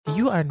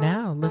You are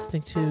now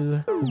listening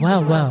to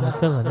Well,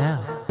 Feeling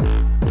Now.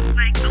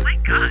 Like, oh my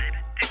god,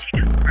 did she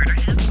just murder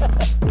him?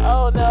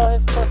 Oh no,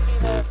 his poor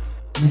penis.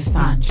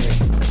 Misandry.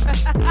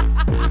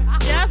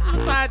 Yes,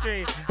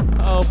 misandry.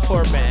 Oh,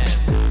 poor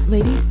man.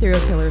 Ladies,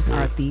 serial killers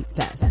are the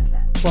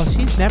best. Well,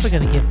 she's never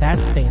going to get that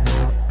stain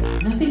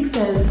out. Nothing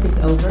says it's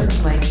over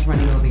like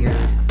running over your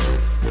ex.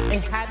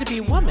 It had to be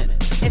a woman.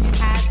 It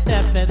had to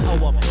have been a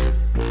woman.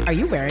 Are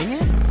you wearing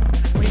it?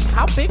 Wait,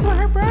 how big were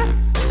her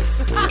breasts?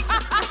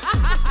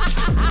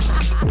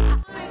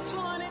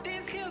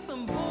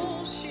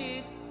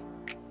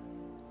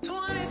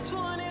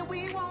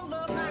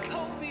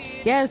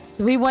 Yes,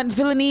 we want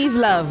Villeneuve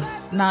love,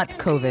 not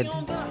COVID.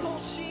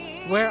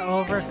 We're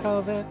over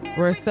COVID.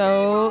 We're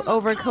so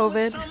over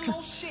COVID.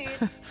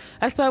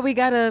 That's why we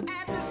got a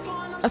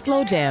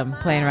slow jam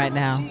playing right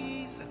now.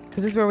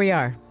 Because this is where we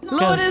are.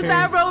 Lord, is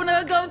that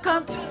Rona gonna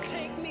come?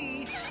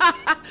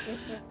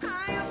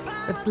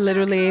 It's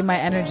literally my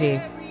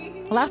energy.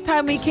 Last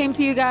time we came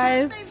to you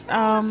guys,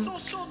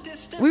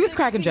 we was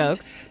cracking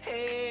jokes.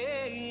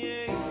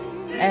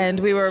 And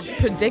we were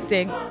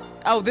predicting.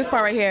 Oh, this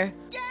part right here.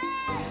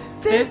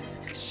 This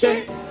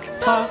shit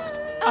fucked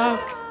up.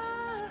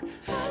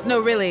 No,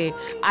 really.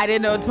 I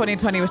didn't know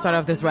 2020 would start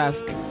off this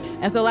rough.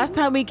 And so last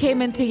time we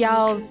came into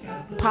y'all's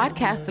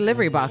podcast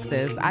delivery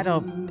boxes, I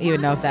don't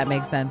even know if that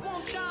makes sense.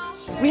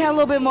 We had a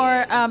little bit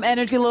more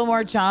energy, a little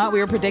more jaunt. We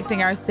were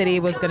predicting our city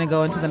was going to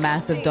go into the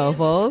massive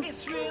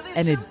dovels.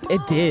 And it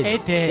did.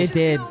 It did. It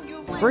did.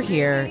 We're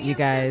here, you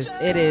guys.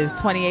 It is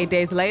 28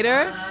 days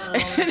later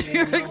in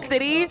New York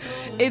City.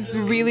 It's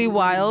really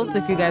wild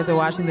if you guys are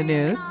watching the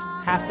news.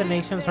 Half the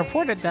nations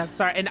reported that.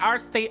 Sorry, in our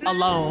state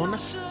alone.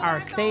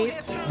 Our state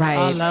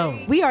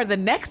alone. We are the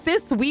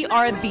nexus. We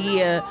are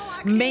the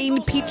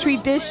main petri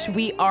dish.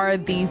 We are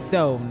the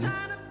zone.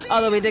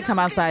 Although we did come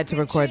outside to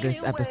record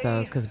this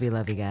episode because we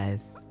love you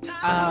guys.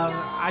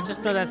 I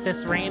just know that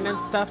this rain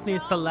and stuff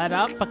needs to let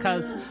up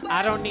because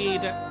I don't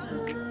need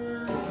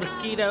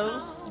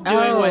mosquitoes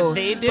doing what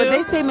they do. But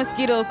they say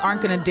mosquitoes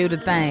aren't going to do the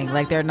thing.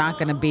 Like they're not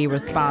going to be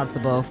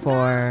responsible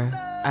for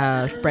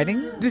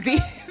spreading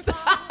disease.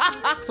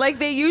 Like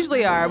they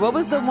usually are. What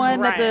was the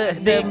one that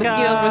the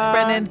mosquitoes were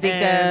spreading?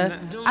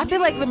 Zika. I feel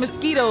like the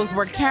mosquitoes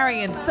were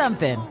carrying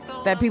something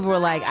that people were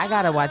like, I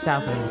gotta watch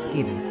out for the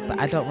mosquitoes, but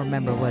I don't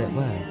remember what it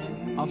was.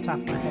 Off the top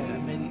of my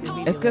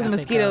head, it's because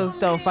mosquitoes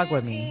don't fuck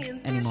with me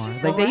anymore.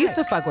 Like they used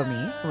to fuck with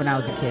me when I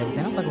was a kid, but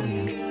they don't fuck with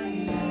me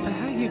now. But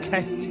how you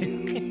guys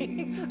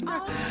doing?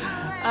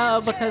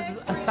 Because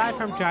aside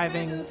from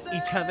driving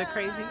each other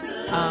crazy,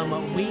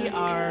 we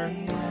are.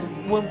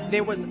 When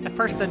there was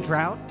first a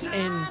drought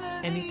in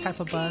any type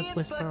of buzz,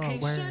 whisper, or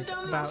word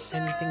about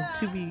anything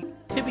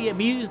to be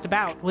amused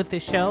about with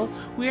this show,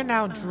 we are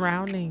now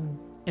drowning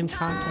in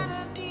content.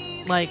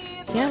 It's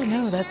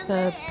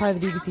part of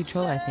the BBC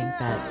troll. I think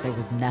that there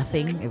was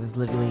nothing. It was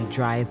literally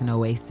dry as an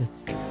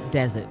oasis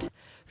desert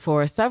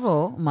for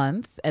several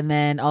months, and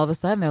then all of a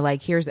sudden they're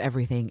like, "Here's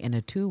everything in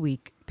a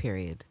 2-week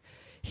period."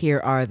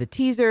 Here are the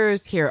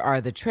teasers, here are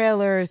the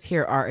trailers,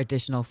 here are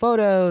additional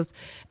photos.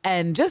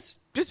 And just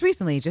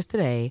recently, just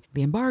today,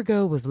 the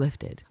embargo was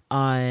lifted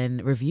on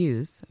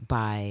reviews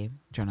by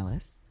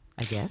journalists,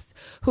 I guess,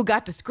 who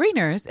got to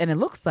screeners. And it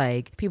looks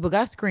like people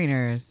got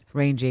screeners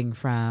ranging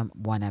from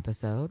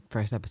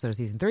first episode of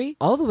season 3,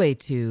 all the way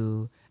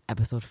to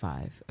episode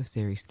 5 of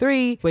series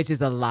 3, which is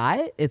a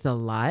lot. It's a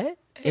lot.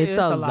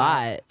 It's a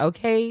lot.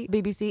 Okay,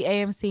 BBC,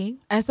 AMC.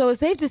 And so it's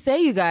safe to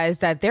say, you guys,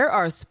 that there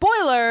are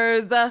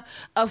spoilers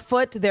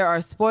afoot. There are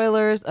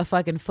spoilers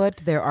afoot.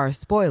 There are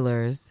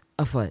spoilers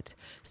afoot.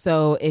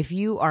 So if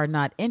you are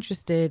not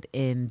interested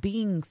in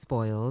being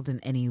spoiled in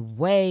any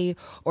way,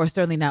 or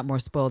certainly not more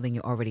spoiled than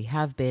you already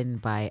have been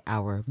by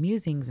our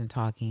musings and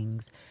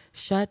talkings,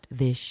 shut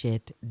this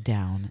shit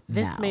down now.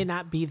 This may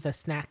not be the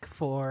snack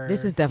for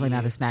This is definitely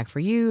not the snack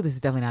for you. This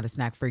is definitely not a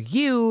snack for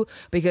you,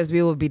 because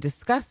we will be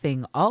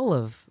discussing all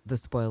of the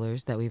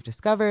spoilers that we've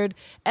discovered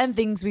and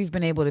things we've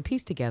been able to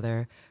piece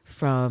together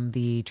from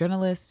the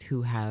journalists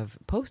who have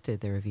posted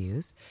their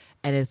reviews.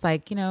 And it's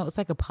like, it's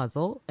like a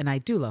puzzle. And I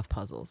do love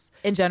puzzles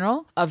in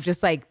general, of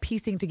just like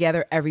piecing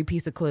together every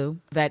piece of clue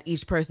that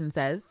each person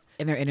says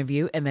in their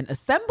interview and then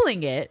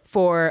assembling it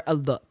for a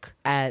look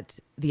at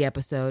the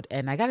episode.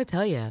 And I got to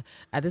tell you,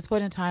 at this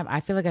point in time, I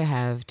feel like I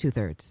have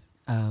 2/3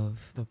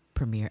 of the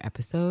premiere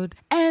episode.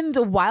 And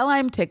while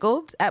I'm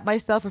tickled at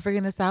myself for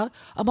figuring this out,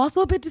 I'm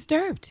also a bit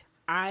disturbed.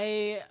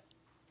 I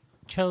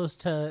chose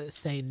to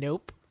say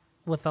nope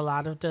with a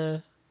lot of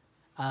the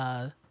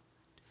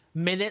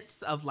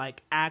minutes of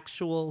like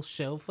actual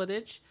show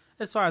footage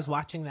as far as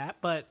watching that,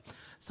 but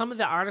some of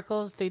the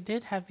articles, they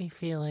did have me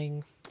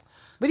feeling.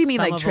 What do you mean,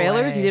 like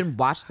trailers? You didn't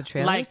watch the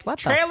trailers? Like what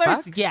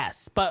trailers, the fuck?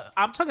 yes, but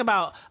I'm talking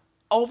about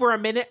over a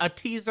minute, a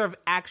teaser of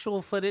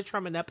actual footage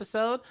from an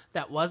episode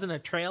that wasn't a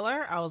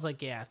trailer. I was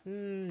like, yeah,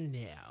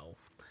 no,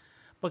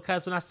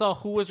 because when I saw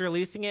who was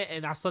releasing it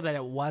and I saw that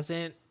it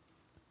wasn't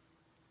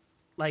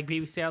like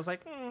BBC, I was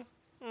like,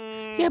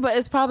 Yeah, but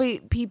it's probably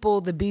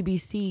people the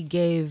BBC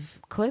gave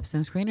clips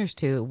and screeners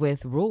to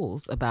with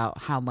rules about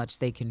how much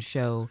they can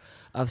show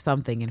of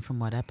something and from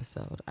what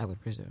episode, I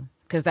would presume.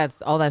 Because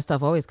that's all that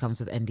stuff always comes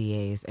with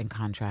NDAs and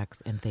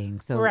contracts and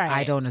things. So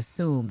I don't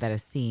assume that a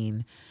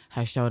scene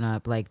has shown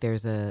up. Like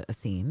there's a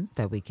scene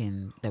that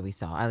we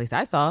saw, at least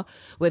I saw,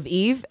 with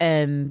Eve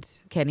and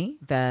Kenny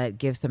that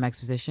gives some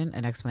exposition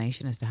and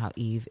explanation as to how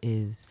Eve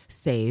is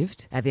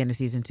saved at the end of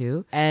season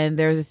 2. And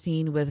there's a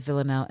scene with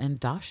Villanelle and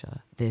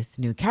Dasha. This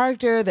new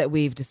character that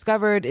we've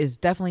discovered is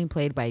definitely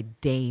played by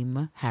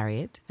Dame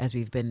Harriet, as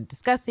we've been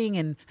discussing,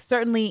 and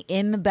certainly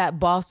in that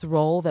boss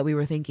role that we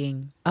were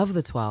thinking of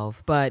the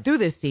 12. But through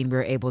this scene, we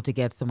were able to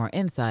get some more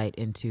insight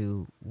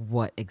into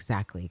what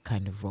exactly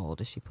kind of role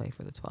does she play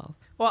for the 12.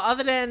 Well,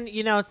 other than,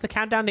 it's the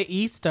countdown to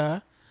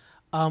Easter.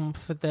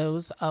 For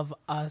those of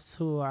us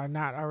who are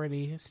not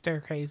already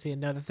stir crazy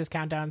and know that this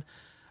countdown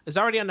is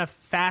already on a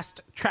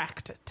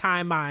fast-tracked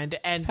timeline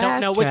and don't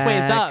know which way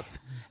is up.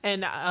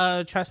 And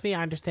trust me,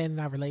 I understand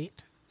and I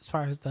relate as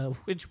far as the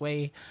which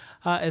way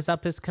is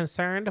up is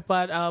concerned.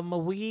 But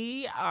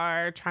we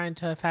are trying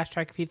to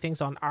fast-track a few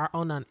things on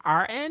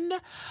our end.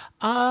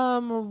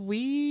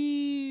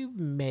 We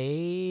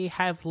may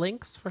have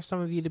links for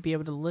some of you to be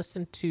able to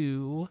listen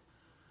to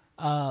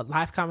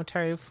live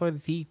commentary for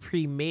the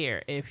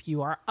premiere if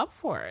you are up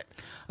for it.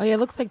 Oh yeah, it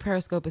looks like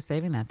Periscope is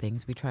saving that thing.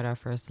 So we tried our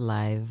first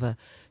live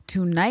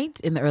tonight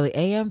in the early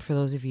AM. For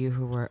those of you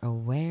who were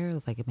aware, it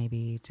was like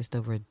maybe just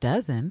over a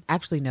dozen.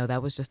 Actually, no,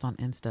 that was just on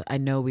Insta. I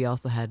know we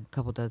also had a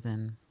couple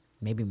dozen,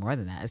 maybe more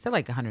than that. It said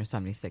like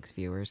 176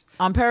 viewers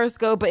on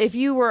Periscope. But if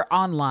you were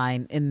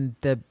online in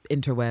the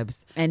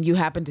interwebs and you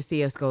happen to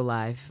see us go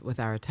live with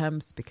our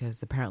attempts,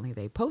 because apparently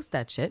they post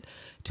that shit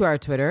to our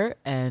Twitter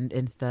and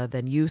Insta,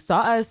 then you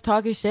saw us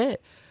talking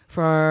shit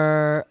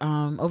for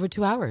over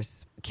 2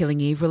 hours.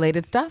 Killing Eve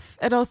related stuff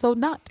and also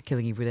not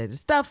Killing Eve related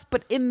stuff,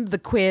 but in the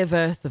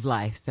queerverse of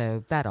life.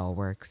 So that all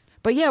works.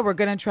 But yeah, we're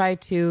going to try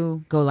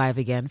to go live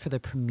again for the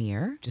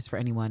premiere, just for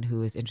anyone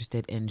who is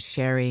interested in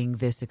sharing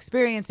this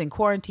experience in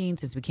quarantine,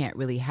 since we can't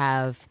really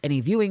have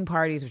any viewing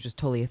parties, which is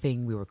totally a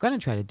thing we were going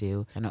to try to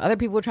do. I know other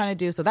people were trying to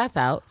do, so that's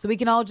out. So we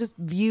can all just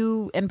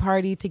view and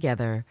party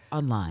together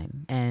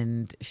online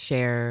and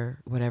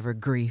share whatever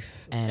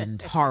grief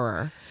and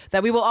horror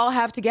that we will all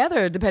have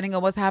together, depending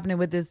on what's happening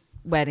with this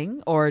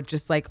wedding, or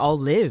just like all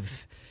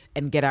live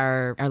and get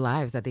our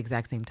lives at the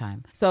exact same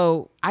time.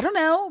 So I don't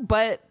know,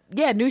 but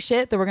yeah, new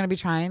shit that we're going to be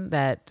trying,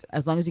 that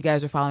as long as you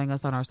guys are following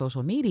us on our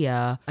social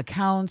media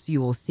accounts,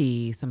 you will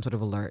see some sort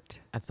of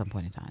alert at some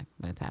point in time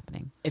when it's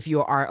happening. If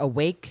you are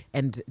awake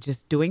and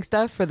just doing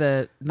stuff for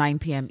the 9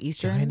 p.m.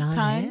 Eastern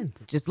time,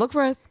 just look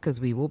for us because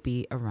we will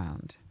be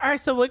around. All right,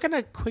 so we're going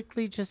to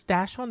quickly just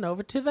dash on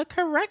over to the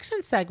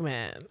correction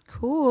segment.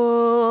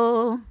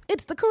 Cool.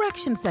 It's the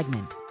correction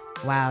segment.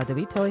 Wow, did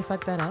we totally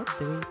fuck that up?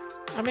 Did we?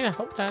 I mean, I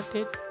hope that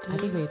did. I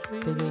think we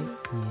did. Yeah.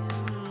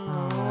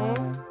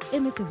 Aww.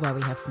 And this is why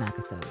we have snack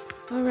episodes.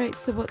 All right,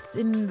 so what's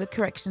in the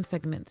correction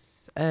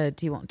segments? Do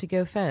you want to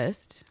go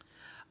first?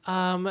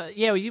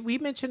 Yeah, we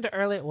mentioned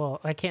earlier. Well,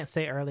 I can't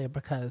say earlier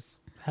because,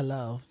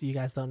 hello, you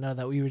guys don't know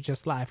that we were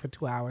just live for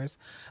 2 hours.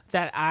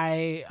 That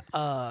I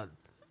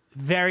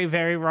very,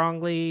 very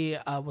wrongly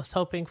was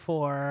hoping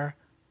for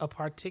a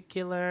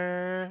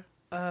particular...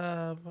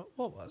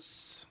 what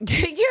was?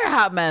 You're a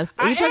hot mess.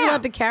 Are you talking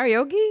about the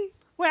karaoke?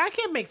 Wait, I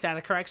can't make that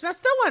a correction. I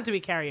still want it to be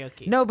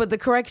karaoke. No, but the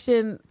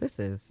correction, this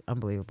is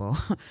unbelievable.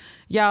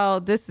 Y'all,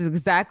 this is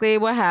exactly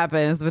what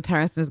happens with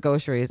Terrence's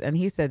groceries. And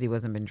he said he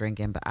wasn't been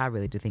drinking, but I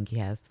really do think he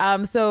has.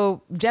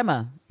 So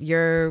Gemma,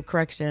 your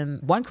correction,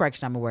 one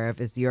correction I'm aware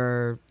of is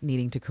you're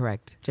needing to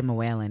correct Gemma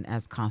Whalen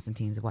as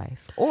Constantine's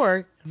wife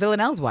or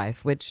Villanelle's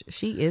wife, which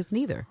she is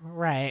neither.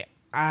 Right.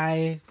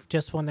 I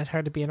just wanted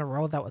her to be in a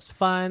role that was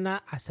fun.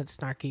 I said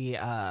snarky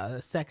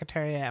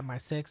secretary at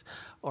MI6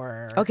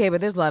 or... Okay, but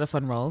there's a lot of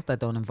fun roles that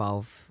don't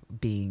involve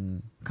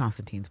being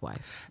Constantine's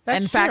wife. That's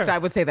in true. fact, I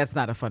would say that's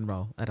not a fun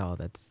role at all.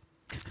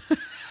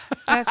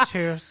 That's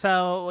true.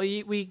 So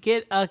we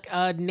get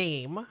a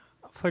name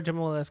for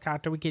Gemma Whalen's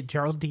character. We get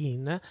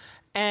Geraldine.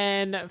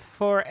 And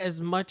for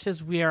as much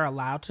as we are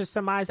allowed to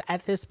surmise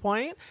at this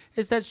point,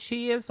 is that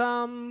she is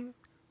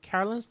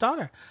Carolyn's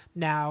daughter.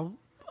 Now...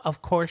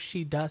 Of course,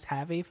 she does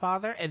have a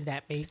father, and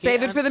that may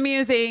save it for the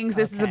musings.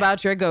 Okay. This is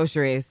about your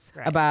groceries,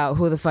 right. About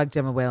who the fuck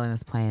Gemma Whalen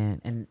is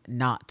playing, and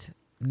not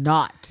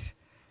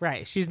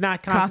right. She's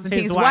not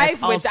Constantine's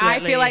wife, which I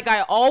feel like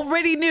I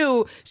already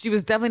knew she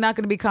was definitely not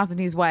going to be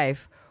Constantine's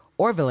wife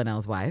or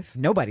Villanelle's wife,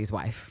 nobody's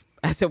wife,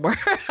 as it were.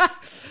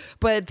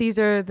 But this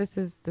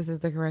is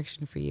the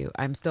correction for you.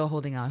 I'm still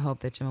holding out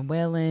hope that Gemma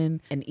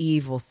Whalen and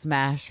Eve will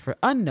smash for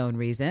unknown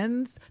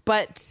reasons,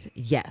 but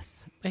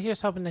yes. But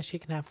here's hoping that she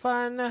can have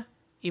fun.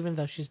 Even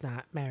though she's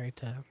not married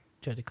to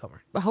Jodie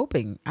Comer. But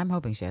I'm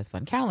hoping she has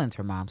fun. Carolyn's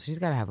her mom, so she's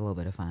got to have a little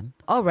bit of fun.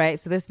 All right,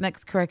 so this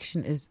next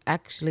correction is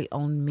actually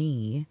on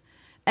me.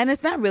 And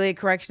it's not really a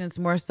correction. It's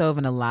more so of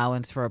an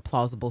allowance for a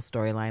plausible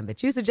storyline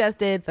that you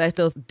suggested that I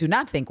still do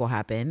not think will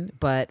happen,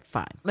 but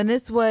fine. And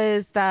this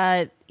was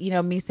that,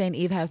 me saying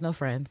Eve has no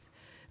friends.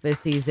 this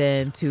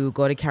season to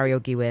go to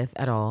karaoke with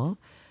at all.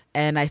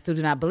 And I still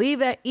do not believe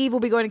that Eve will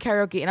be going to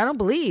karaoke. And I don't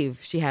believe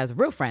she has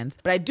real friends.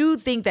 But I do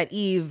think that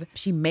Eve,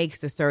 she makes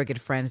the surrogate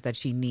friends that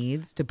she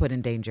needs to put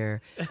in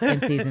danger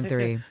in season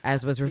 3.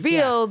 As was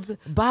revealed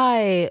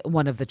by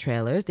one of the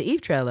trailers, the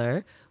Eve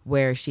trailer,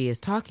 where she is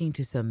talking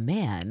to some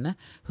man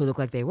who look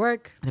like they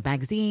work in a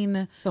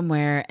magazine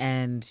somewhere.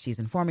 And she's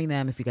informing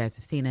them, if you guys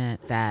have seen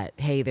it, that,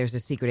 hey, there's a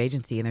secret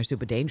agency and they're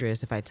super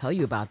dangerous. If I tell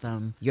you about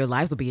them, your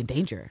lives will be in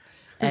danger.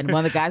 And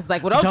one of the guys is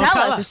like, well, don't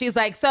tell us. And she's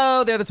like,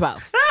 so they're the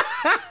 12.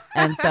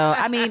 And so,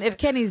 I mean, if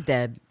Kenny's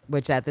dead,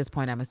 which at this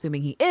point I'm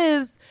assuming he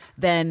is,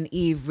 then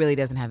Eve really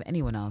doesn't have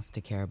anyone else to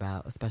care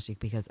about, especially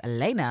because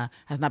Elena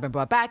has not been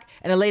brought back.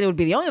 And Elena would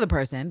be the only other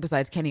person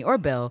besides Kenny or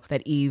Bill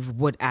that Eve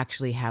would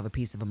actually have a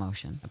piece of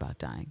emotion about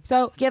dying.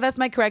 So yeah, that's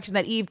my correction,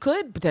 that Eve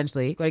could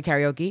potentially go to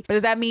karaoke. But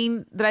does that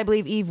mean that I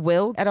believe Eve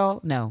will at all?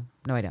 No,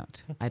 I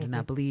don't. I do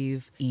not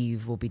believe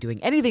Eve will be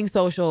doing anything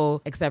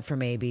social except for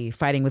maybe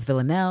fighting with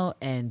Villanelle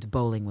and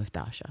bowling with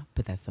Dasha.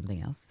 But that's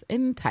something else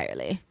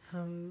entirely.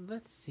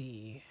 Let's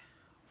see.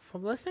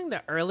 From listening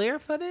to earlier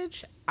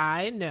footage,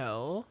 I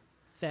know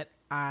that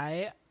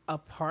I,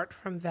 apart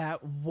from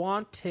that,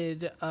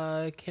 wanted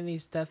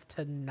Kenny's death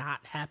to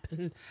not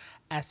happen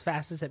as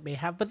fast as it may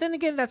have. But then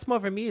again, that's more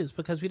of a muse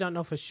because we don't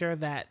know for sure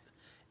that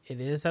it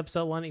is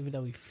episode 1, even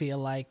though we feel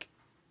like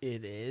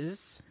it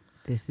is.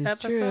 This is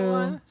episode true.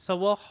 1.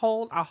 So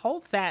I'll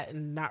hold that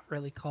and not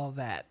really call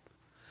that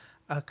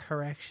a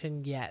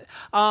correction yet.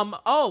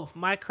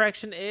 My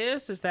correction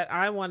is that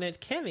I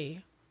wanted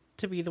Kenny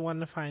to be the one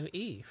to find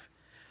Eve.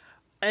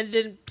 And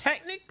then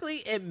technically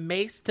it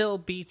may still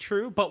be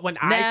true, but when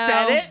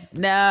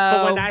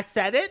I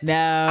said it,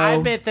 I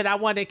meant that I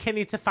wanted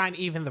Kenny to find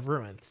Eve in the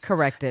ruins.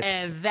 Correct it.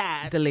 And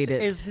that delete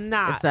it. Is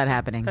not. It's not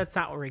happening. That's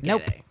not what we're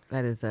nope. getting.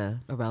 That is a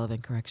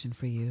relevant correction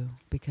for you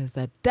because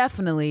that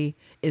definitely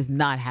is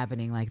not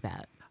happening like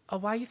that.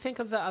 While you think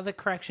of the other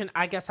correction,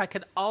 I guess I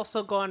could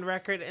also go on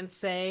record and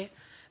say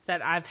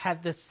that I've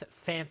had this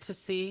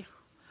fantasy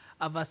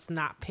of us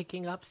not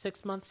picking up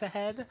 6 months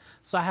ahead.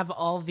 So I have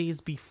all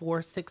these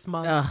before 6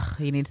 months. Ugh,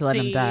 you need to let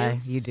them die.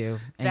 You do.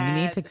 And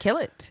you need to kill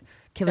it.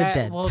 Kill it dead.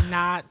 That will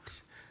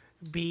not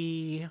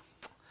be...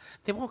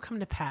 They won't come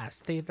to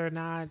pass. They're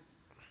not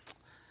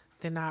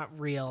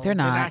real. They're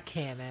not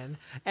canon.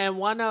 And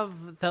one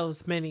of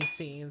those mini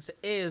scenes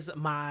is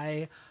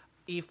my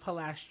Eve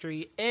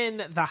Pilastri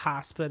in the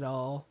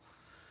hospital.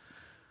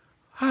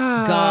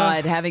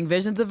 God, having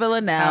visions of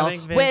Villanelle,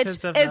 which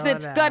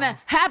isn't gonna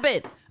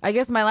happen. I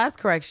guess my last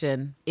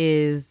correction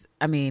is,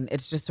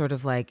 it's just sort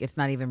of like, it's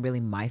not even really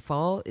my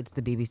fault. It's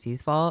the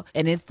BBC's fault.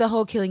 And it's the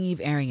whole Killing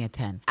Eve airing at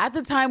 10. At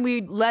the time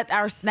we let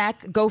our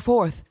snack go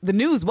forth, the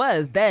news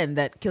was then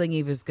that Killing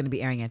Eve is going to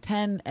be airing at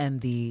 10 and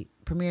the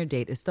premiere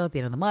date is still at the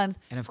end of the month.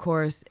 And of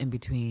course, in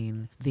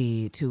between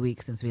the 2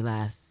 weeks since we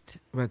last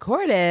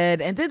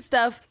recorded and did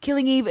stuff,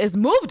 Killing Eve is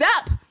moved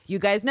up. You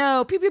guys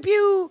know, pew, pew,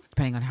 pew,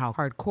 depending on how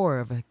hardcore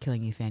of a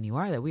Killing Eve fan you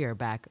are, that we are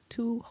back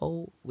 2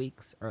 whole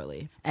weeks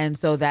early. And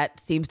so that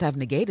seems to have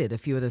negated a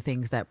few of the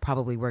things that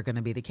probably were going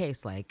to be the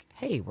case. Like,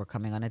 hey, we're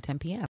coming on at 10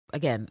 p.m.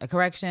 Again, a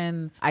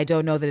correction. I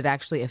don't know that it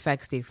actually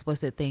affects the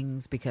explicit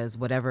things because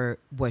whatever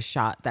was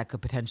shot that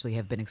could potentially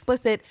have been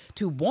explicit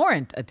to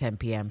warrant a 10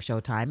 p.m.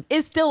 showtime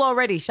is still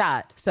already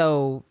shot.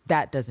 So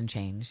that doesn't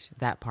change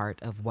that part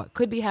of what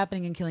could be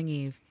happening in Killing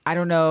Eve. I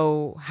don't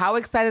know how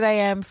excited I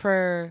am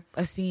for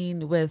a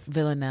scene with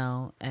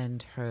Villanelle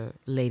and her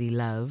lady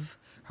love,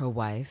 her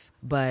wife.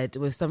 But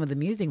with some of the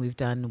musing we've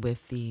done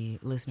with the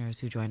listeners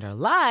who joined our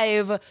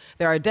live,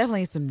 there are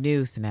definitely some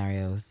new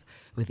scenarios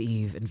with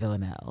Eve and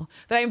Villanelle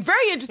that I'm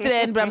very interested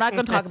in, but I'm not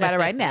going to talk about it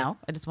right now.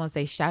 I just want to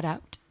say shout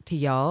out to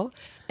y'all.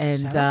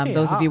 And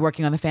those of you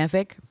working on the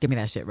fanfic, give me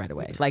that shit right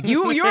away. Like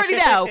you already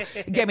know,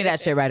 give me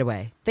that shit right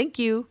away. Thank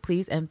you,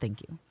 please, and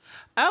thank you.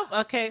 Oh,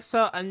 okay.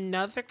 So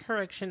another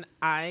correction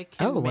I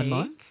can make. One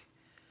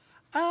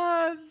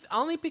more?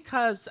 Only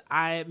because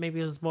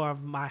maybe it was more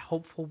of my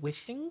hopeful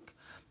wishing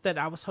that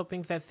I was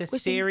hoping that this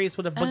series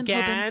would have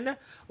began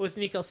with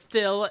Nico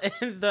still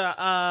in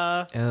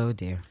the. Oh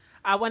dear.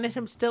 I wanted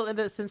him still in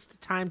it since the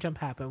time jump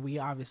happened. We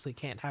obviously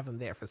can't have him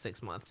there for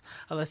 6 months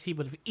unless he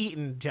would have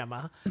eaten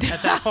Gemma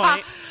at that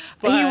point.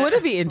 But, he would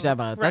have eaten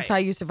Gemma. That's right. how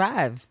you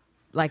survive,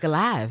 like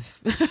alive.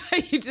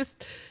 You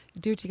just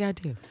do what you gotta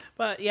do.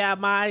 But yeah,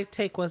 my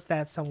take was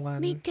that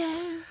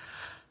Nico,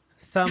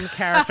 some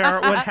character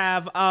would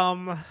have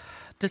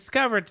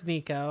discovered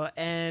Nico,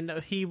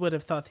 and he would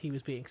have thought he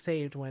was being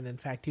saved when in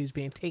fact he was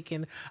being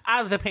taken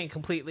out of the paint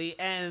completely,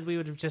 and we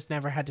would have just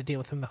never had to deal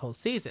with him the whole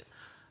season.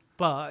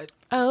 But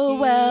Nico. Out. Oh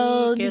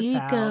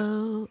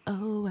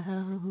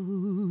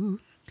well.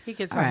 He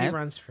gets out. Right. He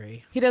runs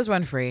free. He does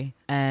run free,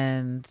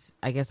 and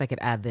I guess I could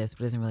add this,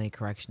 but it isn't really a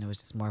correction. It was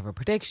just more of a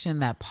prediction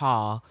that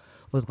Paul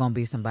was going to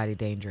be somebody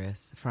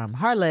dangerous from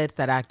Harlots,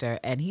 that actor,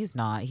 and he's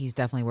not. He's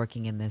definitely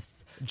working in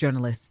this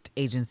journalist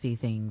agency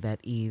thing that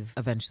Eve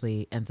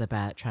eventually ends up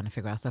at, trying to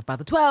figure out stuff about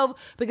the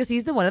 12 because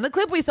he's the one in the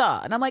clip we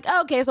saw. And I'm like,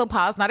 oh, okay, so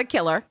Paul's not a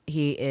killer.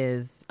 He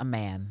is a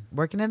man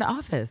working in an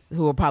office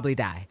who will probably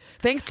die.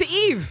 Thanks to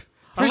Eve.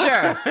 For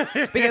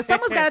sure. Because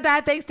someone's got to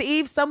die thanks to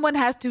Eve. Someone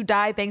has to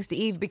die thanks to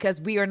Eve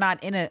because we are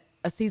not in a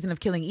season of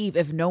Killing Eve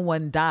if no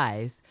one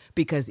dies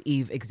because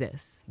Eve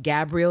exists.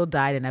 Gabriel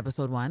died in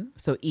episode 1,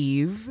 so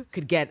Eve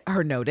could get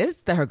her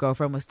notice that her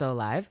girlfriend was still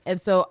alive. And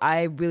so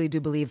I really do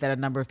believe that a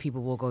number of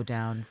people will go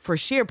down for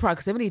sheer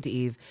proximity to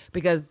Eve,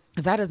 because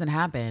if that doesn't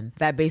happen,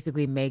 that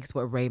basically makes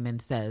what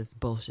Raymond says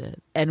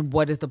bullshit. And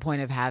what is the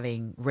point of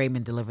having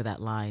Raymond deliver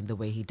that line the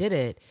way he did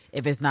it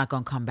if it's not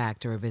going to come back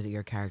to revisit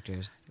your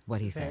characters,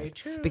 what he Very said?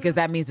 true. Because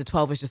that means the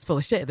 12 is just full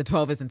of shit. The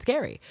 12 isn't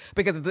scary.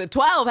 Because if the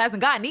 12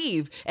 hasn't gotten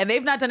Eve and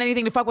they've not done anything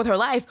to fuck with her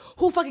life,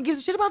 who fucking gives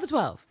a shit about the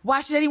 12?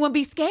 Why should anyone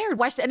be scared?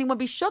 Why should anyone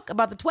be shook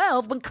about the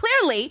 12 when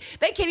clearly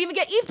they can't even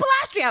get Eve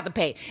Pilastri out the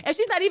paint and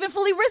she's not even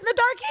fully risen to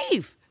Dark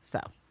Eve? So,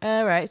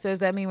 all right. So does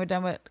that mean we're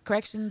done with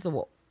corrections or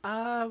what?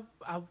 I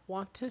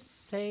want to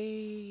say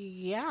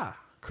yeah.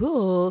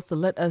 Cool. So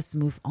let us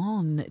move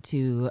on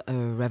to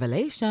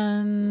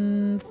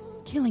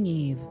Revelations. Killing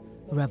Eve.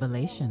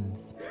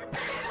 Revelations.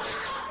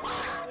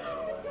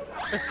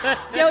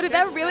 Yo, did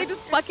that really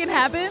just fucking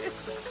happen?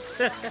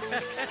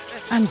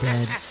 I'm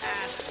dead.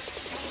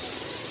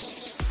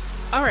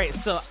 All right,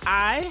 so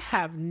I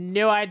have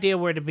no idea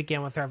where to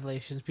begin with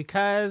Revelations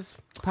because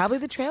Probably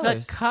the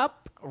trailers. the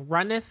cup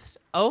runneth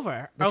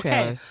over. The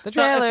trailers. The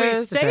so if we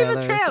trailers, the say trailers,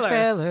 the the trailers,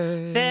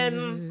 trailers.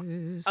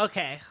 then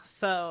okay.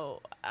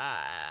 So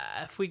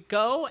if we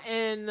go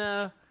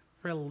in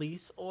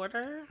release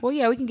order, Well,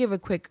 yeah, we can give a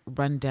quick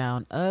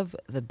rundown of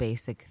the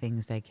basic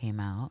things that came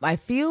out. I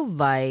feel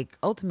like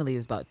ultimately it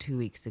was about 2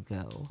 weeks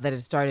ago that it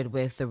started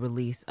with the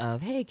release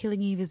of, hey,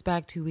 Killing Eve is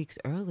back 2 weeks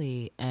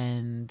early.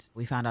 And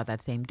we found out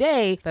that same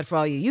day that for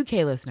all you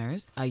UK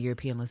listeners,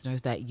 European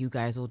listeners, that you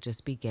guys will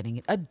just be getting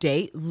it a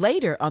day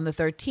later on the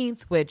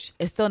 13th, which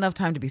is still enough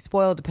time to be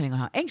spoiled depending on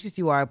how anxious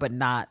you are, but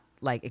not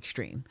like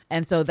extreme.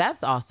 And so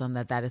that's awesome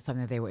that is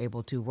something that they were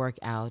able to work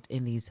out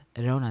in these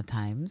Rona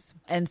times.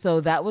 And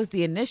so that was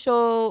the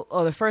initial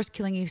or the first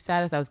Killing Eve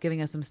status that was giving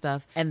us some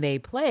stuff. And they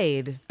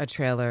played a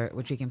trailer,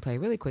 which we can play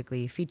really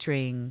quickly,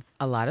 featuring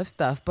a lot of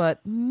stuff, but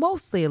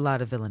mostly a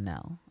lot of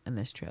Villanelle in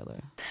this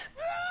trailer.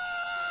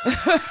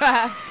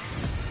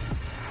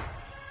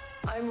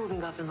 I'm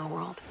moving up in the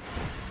world.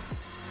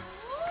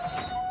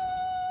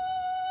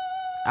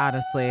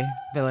 Honestly,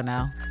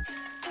 Villanelle.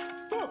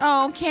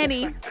 Oh,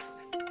 Kenny.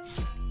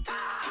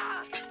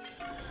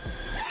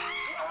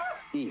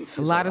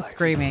 A lot of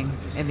screaming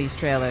in these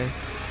trailers.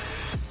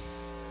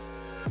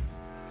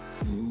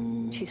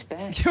 She's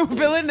back.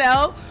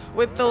 Villanelle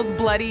with those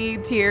bloody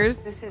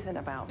tears. This isn't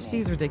about me.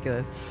 She's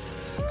ridiculous.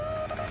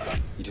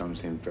 You don't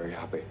seem very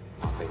happy.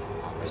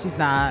 She's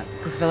not,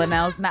 because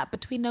Villanelle's not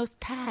between those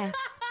ties.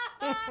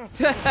 Up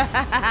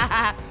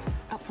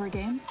for a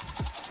game?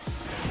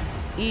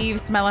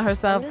 Eve smelling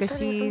herself I'm because just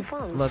she having some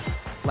fun.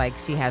 looks like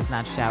she has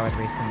not showered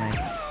recently.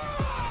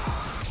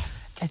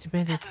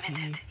 admitted to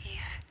Eve.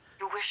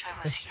 You wish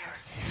I was here.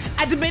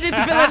 Admitted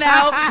to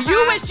Villanelle.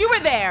 You wish you were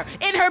there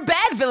in her bed,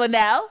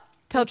 Villanelle.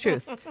 Tell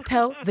truth.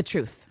 Tell the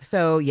truth.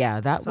 So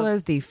yeah, that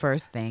was the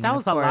first thing. That And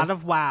was a lot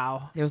of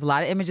wow. There was a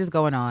lot of images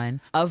going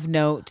on. Of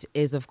note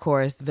is, of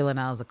course,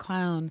 Villanelle is a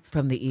clown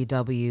from the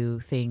EW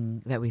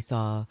thing that we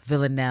saw.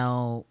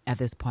 Villanelle, at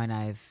this point,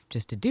 I've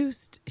just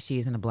deduced,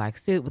 she's in a black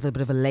suit with a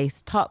bit of a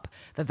lace top,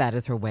 that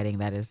is her wedding.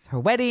 That is her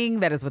wedding.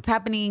 That is what's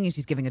happening. And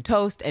she's giving a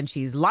toast and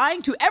she's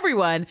lying to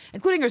everyone,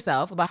 including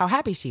herself, about how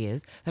happy she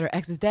is that her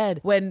ex is dead,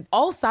 when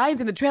all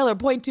signs in the trailer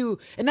point to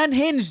an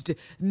unhinged,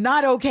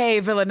 not okay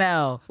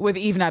Villanelle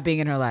with Eve not being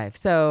in her life.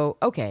 So,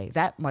 okay,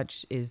 that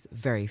much is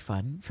very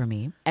fun for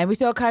me. And we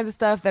see all kinds of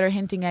stuff that are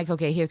hinting at,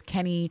 okay, here's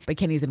Kenny, but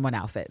Kenny's in one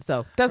outfit.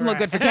 So doesn't look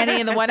good for Kenny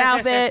in the one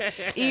outfit.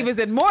 Eve is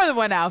in more than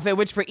one outfit,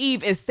 which for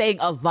Eve is saying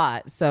a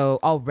lot. So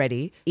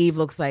already, Eve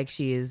looks like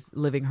she is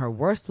living her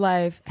worst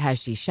life. Has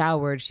she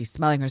showered? She's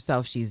smelling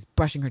herself. She's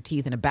brushing her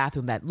teeth in a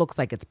bathroom that looks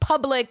like it's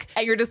public.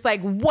 And you're just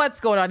like, what's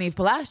going on, Eve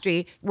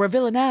Pilastri? Where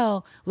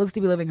Villanelle looks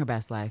to be living her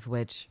best life,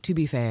 which, to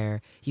be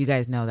fair, you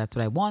guys know that's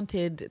what I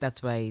wanted.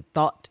 That's what I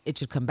thought it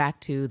should come back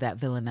to, that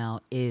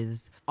Villanelle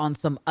is on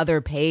some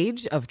other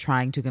page of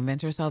trying to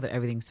convince herself that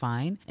everything's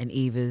fine. And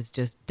Eve is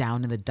just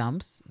down in the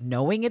dumps,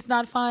 knowing it's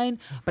not fine.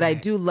 But I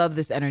do love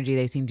this energy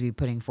they seem to be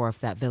putting forth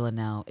that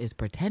Villanelle is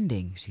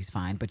pretending she's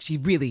fine, but she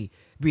really,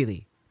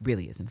 really,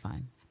 really isn't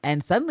fine.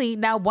 And suddenly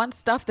now wants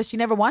stuff that she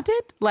never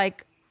wanted,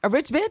 like a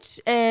rich bitch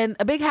and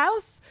a big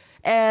house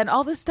and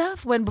all this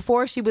stuff, when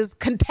before she was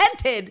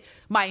contented,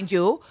 mind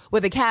you,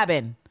 with a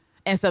cabin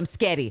and some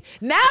sketty.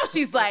 Now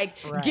she's like,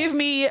 give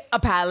me a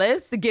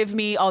palace, give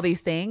me all these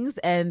things.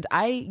 And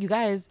you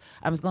guys,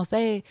 I'm just going to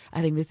say,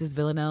 I think this is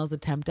Villanelle's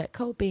attempt at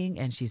coping,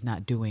 and she's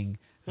not doing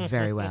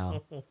very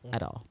well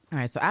at all. All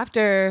right, so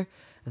after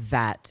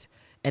that,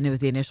 and it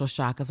was the initial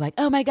shock of like,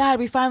 oh my God,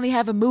 we finally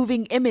have a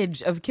moving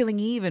image of Killing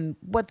Eve and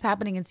what's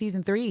happening in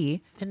season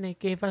 3. Then they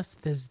gave us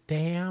this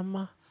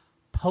damn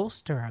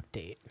poster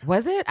update.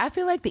 Was it? I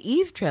feel like the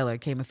Eve trailer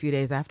came a few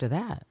days after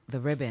that. The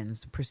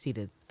ribbons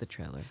preceded the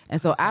trailer.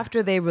 And so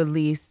after they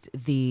released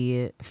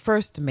the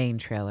first main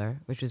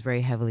trailer, which was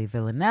very heavily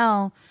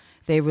Villanelle,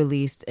 they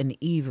released an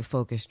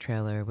Eve-focused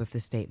trailer with the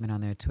statement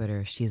on their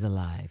Twitter, "She's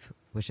alive,"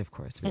 which of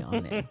course we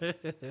all knew.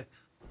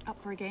 Up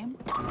for a game?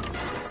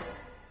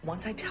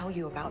 Once I tell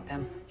you about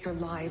them, your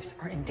lives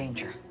are in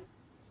danger.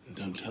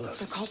 Don't tell us.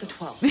 They're called the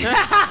 12.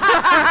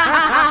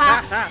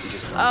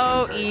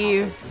 Oh,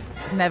 Eve,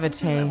 never I want to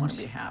change.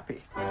 be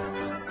happy.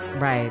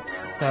 Right.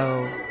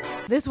 So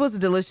this was a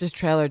delicious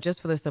trailer just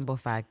for the simple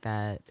fact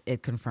that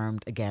it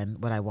confirmed again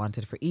what I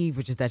wanted for Eve,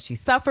 which is that she's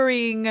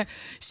suffering,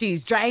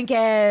 she's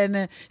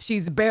drinking,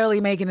 she's barely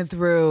making it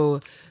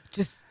through,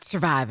 just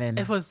surviving.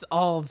 It was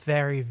all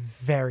very,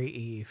 very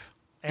Eve.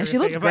 And she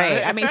looked Everything about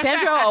great. it. I mean,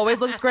 Sandra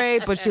always looks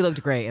great, but she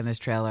looked great in this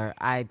trailer.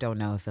 I don't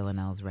know if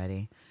Villanelle's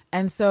ready.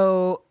 And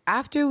so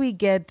after we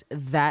get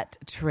that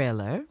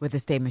trailer with the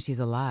statement she's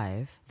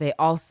alive, they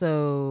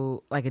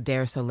also, like a day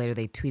or so later,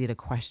 they tweeted a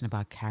question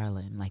about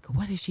Carolyn. Like,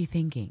 what is she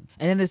thinking?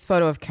 And in this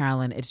photo of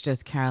Carolyn, it's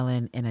just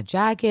Carolyn in a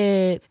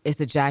jacket. It's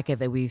the jacket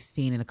that we've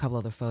seen in a couple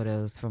other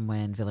photos from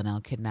when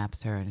Villanelle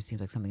kidnaps her and it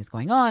seems like something's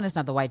going on. It's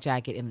not the white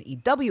jacket in the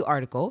EW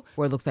article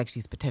where it looks like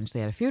she's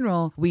potentially at a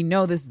funeral. We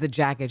know this is the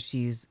jacket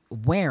she's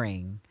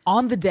wearing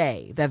on the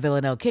day that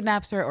Villanelle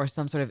kidnaps her or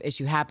some sort of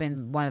issue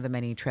happens. One of the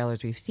many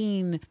trailers we've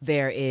seen,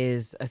 there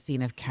is a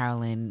scene of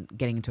Carolyn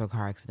getting into a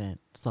car accident,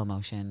 slow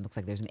motion. Looks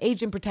like there's an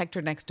agent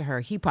protector next to her.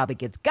 He probably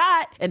gets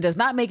got and does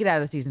not make it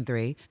out of season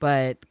 3.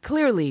 But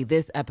clearly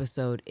this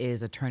episode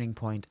is a turning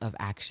point of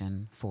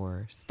action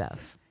for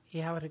Steph.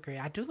 Yeah, I would agree.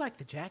 I do like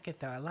the jacket,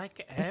 though. I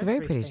like It's a very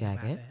pretty everything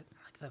about jacket. it.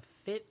 I like the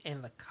fit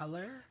and the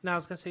color. No, I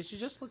was gonna say she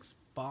just looks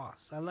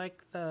boss. I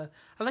like the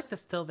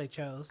still they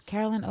chose.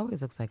 Carolyn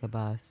always looks like a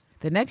boss.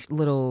 The next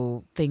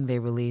little thing they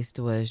released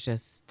was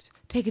just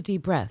take a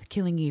deep breath.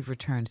 Killing Eve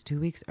returns 2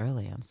 weeks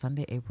early on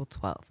Sunday, April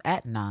 12th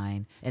at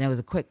 9. And it was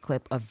a quick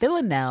clip of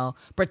Villanelle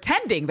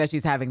pretending that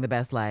she's having the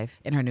best life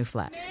in her new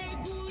flat.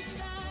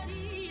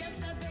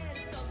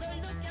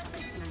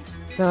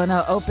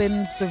 Villanelle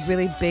opens a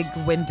really big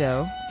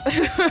window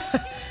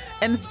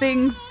and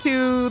sings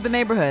to the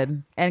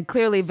neighborhood. And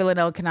clearly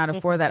Villanelle cannot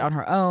afford that on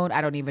her own. I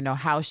don't even know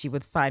how she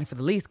would sign for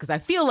the lease because I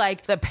feel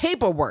like the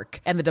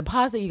paperwork and the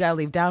deposit you gotta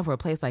leave down for a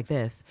place like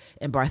this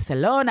in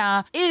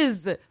Barcelona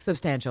is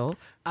substantial.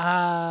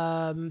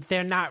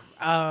 They're not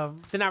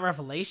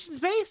revelations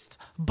based,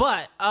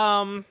 but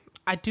I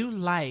do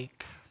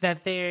like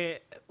that they're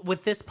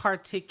with this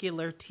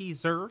particular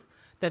teaser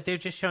that they're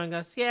just showing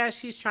us, yeah,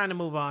 she's trying to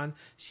move on.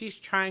 She's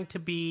trying to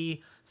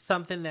be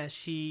something that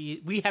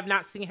we have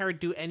not seen her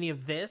do any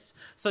of this.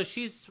 So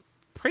she's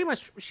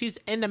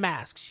in the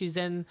mask. She's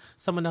in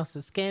someone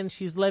else's skin.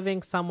 She's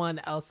living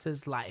someone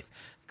else's life.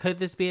 Could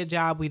this be a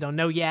job? We don't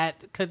know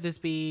yet. Could this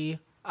be,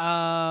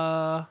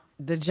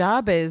 The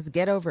job is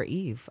get over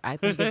Eve. I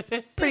think it's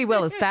pretty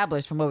well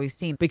established from what we've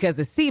seen because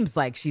it seems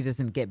like she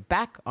doesn't get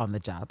back on the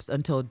jobs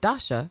until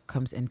Dasha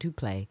comes into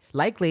play.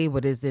 Likely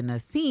what is in a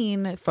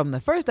scene from the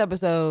first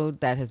episode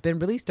that has been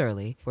released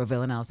early where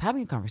Villanelle's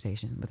having a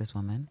conversation with this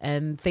woman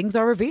and things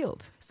are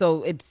revealed.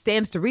 So it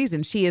stands to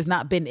reason she has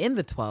not been in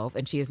the 12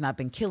 and she has not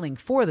been killing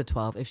for the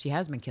 12 if she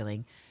has been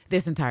killing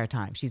this entire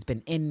time. She's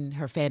been in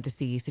her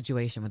fantasy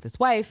situation with this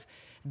wife.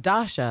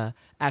 Dasha,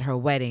 at her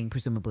wedding,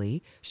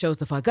 presumably, shows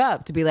the fuck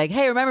up to be like,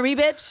 hey, remember me,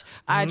 bitch?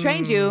 I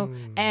trained you,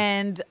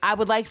 and I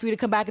would like for you to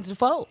come back into the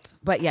fold.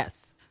 But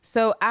yes.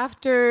 So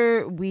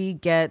after we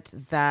get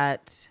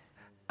that...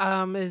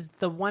 is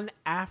the one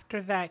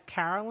after that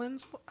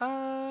Carolyn's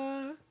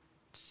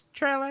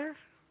trailer?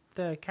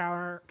 The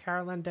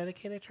Carolyn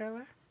dedicated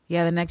trailer?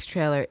 Yeah, the next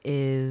trailer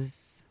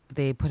is...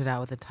 They put it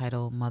out with the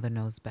title Mother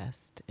Knows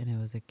Best, and it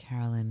was a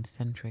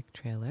Carolyn-centric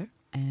trailer.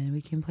 And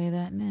we can play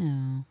that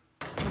now.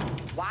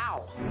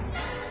 Wow.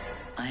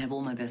 I have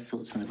all my best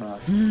thoughts in the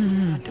bath. So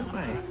do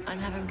I.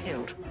 And have him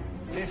killed.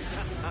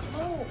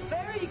 Oh,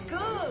 very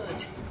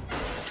good.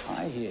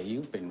 I hear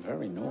you've been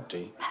very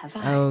naughty. Have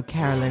I? Oh,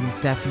 Carolyn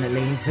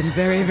definitely has been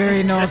very,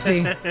 very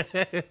naughty.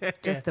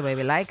 Just the way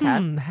we like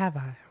her. Have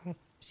I?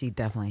 She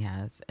definitely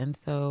has. And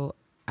so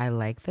I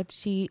like that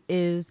she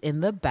is in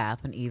the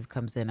bath when Eve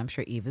comes in. I'm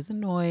sure Eve is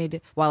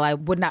annoyed. While I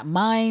would not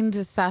mind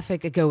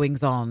Sapphic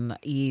goings on,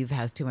 Eve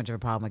has too much of a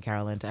problem with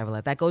Carolyn to ever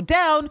let that go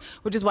down,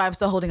 which is why I'm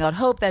still holding out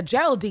hope that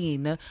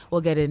Geraldine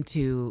will get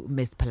into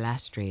Miss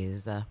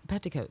Pilastri's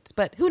petticoats.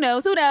 But who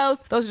knows? Who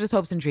knows? Those are just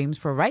hopes and dreams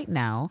for right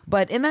now.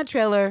 But in that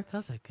trailer,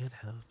 Those are good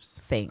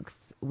hopes.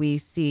 thanks. We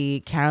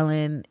see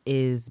Carolyn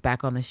is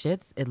back on the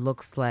shits. It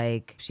looks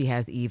like she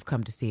has Eve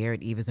come to see her,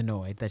 and Eve is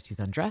annoyed that she's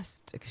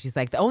undressed because she's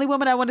like, the only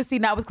woman I want to see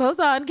not with clothes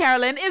on,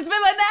 Carolyn, is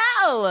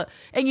Villanelle,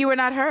 and you were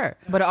not her.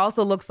 But it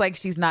also looks like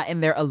she's not in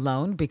there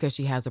alone because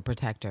she has a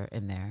protector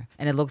in there,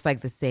 and it looks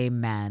like the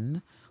same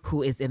man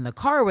who is in the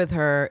car with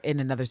her in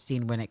another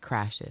scene when it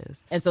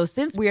crashes. And so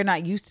since we are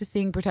not used to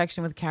seeing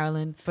protection with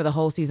Carolyn for the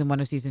whole season 1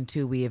 of season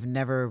 2, we have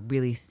never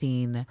really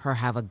seen her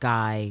have a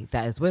guy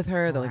that is with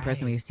her. The only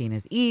person we've seen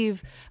is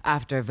Eve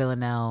after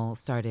Villanelle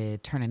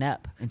started turning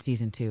up in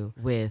season 2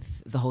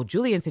 with the whole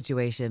Julian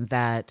situation,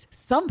 that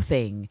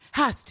something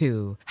has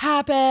to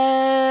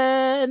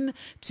happen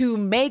to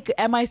make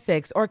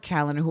MI6 or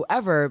Carolyn or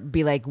whoever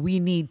be like, we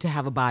need to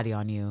have a body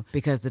on you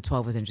because the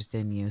 12 was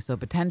interested in you. So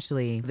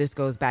potentially this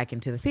goes back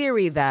into the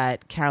theory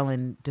that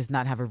Carolyn does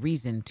not have a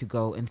reason to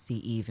go and see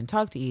Eve and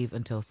talk to Eve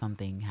until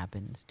something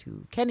happens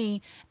to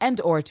Kenny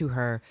and or to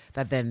her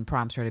that then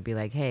prompts her to be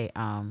like, hey,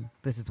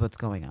 this is what's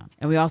going on.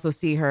 And we also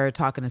see her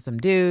talking to some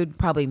dude,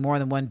 probably more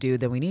than one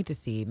dude that we need to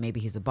see. Maybe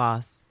he's a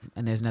boss.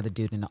 And there's another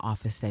dude in the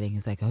office setting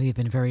who's like, oh, you've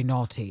been very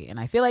naughty. And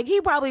I feel like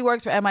he probably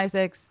works for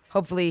MI6.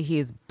 Hopefully he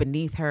is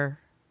beneath her.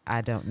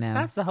 I don't know.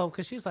 That's the hope,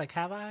 because she's like,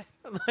 have I?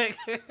 Like,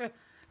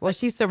 well,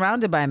 she's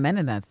surrounded by men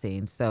in that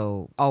scene.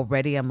 So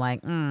already I'm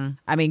like,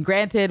 I mean,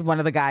 granted, one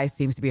of the guys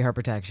seems to be her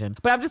protection.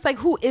 But I'm just like,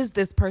 who is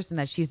this person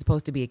that she's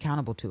supposed to be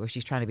accountable to, or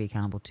she's trying to be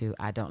accountable to?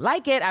 I don't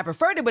like it. I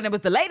preferred it when it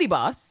was the lady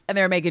boss and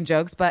they were making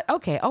jokes, but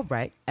okay, all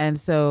right. And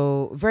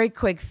so very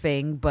quick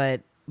thing,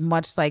 but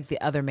much like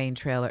the other main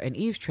trailer and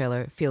Eve's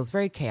trailer, feels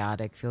very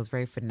chaotic, feels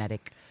very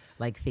frenetic.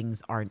 Like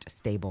things aren't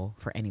stable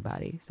for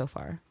anybody so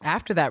far.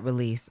 After that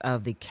release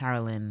of the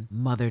Carolyn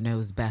Mother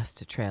Knows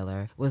Best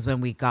trailer was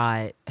when we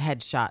got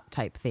headshot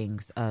type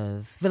things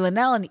of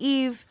Villanelle and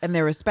Eve and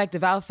their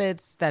respective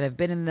outfits that have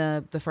been in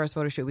the first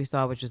photo shoot we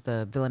saw, which is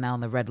the Villanelle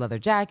in the red leather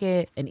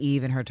jacket and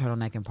Eve in her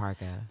turtleneck and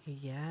parka.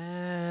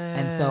 yes.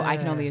 And so I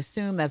can only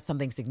assume that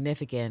something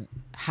significant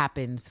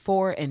happens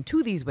for and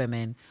to these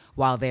women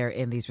while they're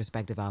in these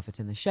respective outfits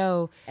in the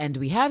show. And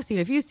we have seen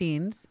a few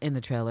scenes in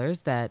the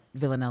trailers that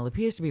Villanelle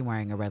appears to be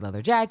wearing a red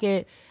leather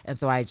jacket. And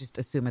so I just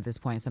assume at this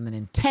point something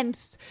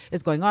intense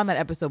is going on in that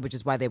episode, which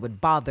is why they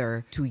would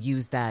bother to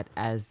use that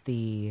as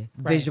the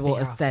visual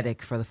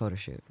aesthetic for the photo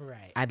shoot.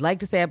 Right. I'd like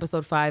to say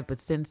episode 5, but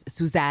since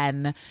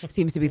Suzanne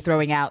seems to be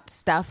throwing out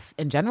stuff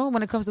in general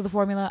when it comes to the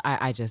formula,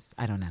 I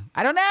don't know.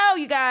 I don't know,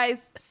 you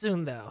guys.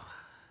 Soon, though.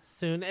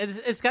 Soon.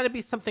 It's got to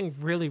be something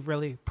really,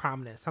 really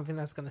prominent, something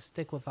that's going to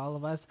stick with all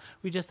of us.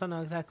 We just don't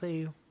know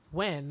exactly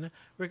when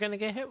we're going to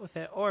get hit with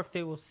it, or if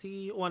they will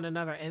see one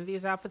another in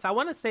these outfits. I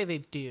want to say they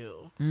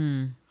do.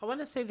 I want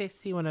to say they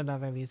see one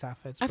another in these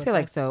outfits. I feel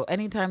like so.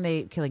 Anytime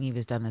Killing Eve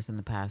has done this in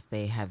the past,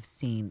 they have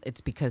seen,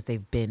 it's because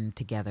they've been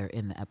together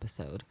in the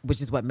episode, which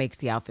is what makes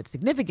the outfit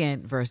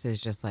significant versus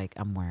just like,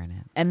 I'm wearing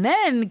it. And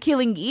then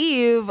Killing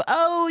Eve,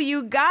 oh,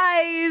 you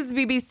guys,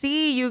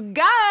 BBC, you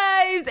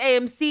guys,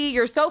 AMC,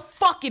 you're so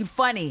fucking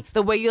funny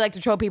the way you like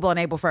to troll people on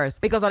April 1st.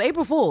 Because on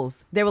April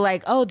Fools, they were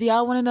like, oh, do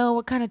y'all want to know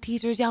what kind of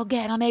teasers y'all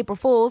get on April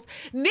Fools?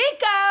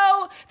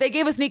 Nico! They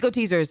gave us Nico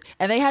teasers,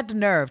 and they had the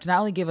nerve to not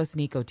only give us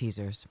Nico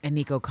teasers and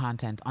Nico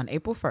content on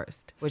April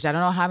 1st, which I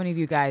don't know how many of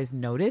you guys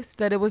noticed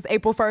that it was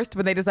April 1st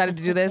when they decided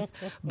to do this,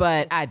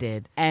 but I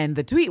did. And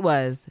the tweet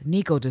was,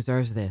 Nico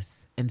deserves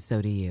this, and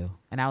so do you.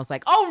 And I was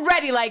like,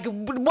 already, like,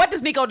 what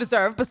does Nico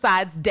deserve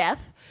besides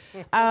death?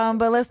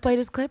 But let's play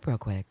this clip real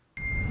quick.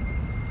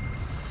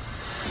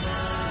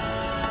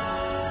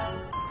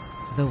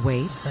 The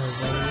wait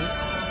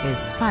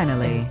is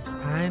finally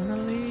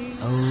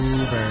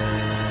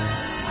over.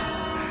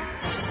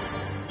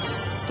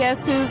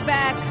 Guess who's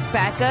back?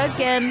 Back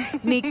again.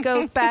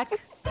 Nico's back.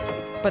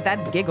 But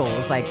that giggle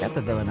is like, that's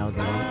a Villanelle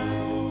giggle.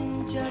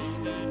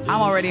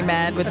 I'm already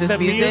mad with this The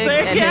music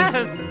and yes.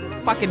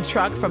 his fucking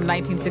truck from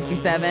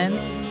 1967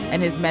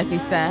 and his messy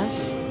stash.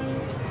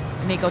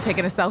 Nico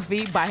taking a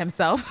selfie by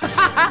himself.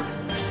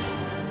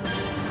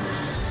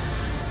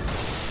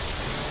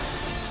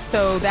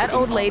 So that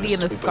old lady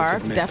in the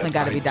scarf definitely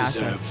got to be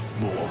Dasha.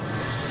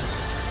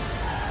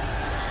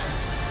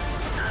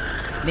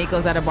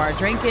 Nico's at a bar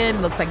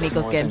drinking. Looks like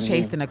Nico's getting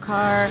chased in a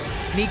car.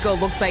 Nico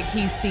looks like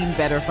he's seen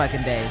better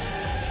fucking days.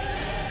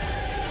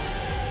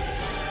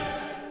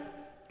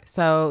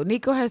 So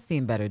Nico has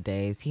seen better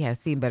days. He has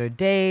seen better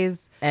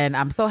days. And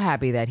I'm so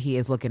happy that he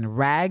is looking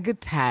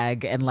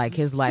ragtag and like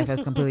his life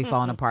has completely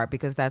fallen apart,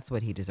 because that's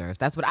what he deserves.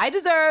 That's what I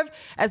deserve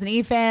as an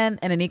E fan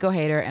and a Nico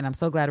hater. And I'm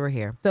so glad we're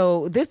here.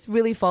 So this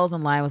really falls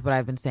in line with what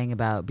I've been saying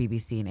about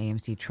BBC and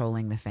AMC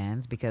trolling the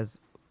fans, because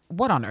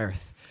what on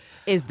earth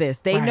is this?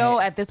 They know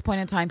at this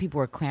point in time, people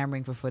were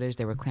clamoring for footage.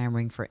 They were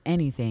clamoring for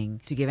anything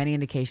to give any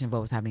indication of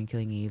what was happening in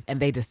Killing Eve. And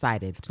they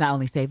decided to not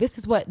only say, this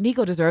is what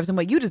Nico deserves and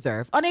what you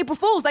deserve on April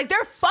Fools. Like,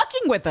 they're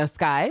fucking with us,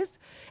 guys.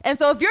 And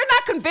so if you're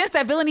not convinced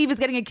that Villain Eve is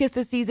getting a kiss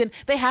this season,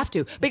 they have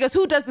to. Because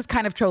who does this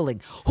kind of trolling?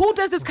 Who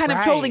does this kind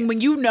of trolling when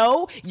you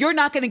know you're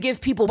not going to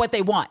give people what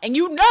they want? And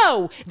you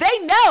know, they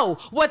know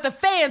what the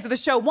fans of the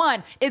show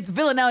want is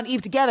Villanelle and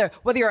Eve together.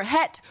 Whether you're a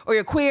het or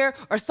you're queer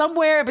or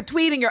somewhere in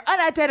between and you're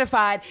unidentified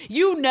edified.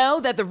 You know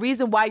that the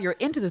reason why you're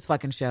into this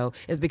fucking show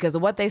is because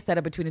of what they set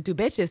up between the two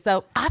bitches.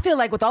 So I feel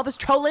like with all this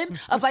trolling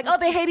of like, oh,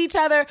 they hate each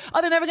other,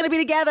 oh, they're never gonna be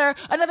together,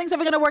 oh, nothing's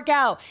ever gonna work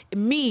out,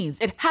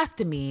 it has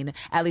to mean,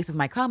 at least with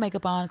my clown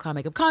makeup on, clown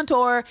makeup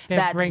contour, They're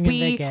that bringing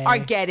the we gay. are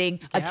getting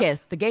a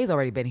kiss. The gay's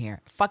already been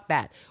here. Fuck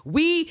that.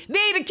 We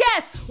need a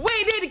kiss.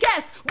 We need a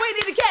kiss. We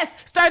need a kiss.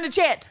 Starting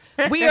to chant.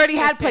 We already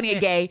had plenty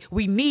of gay.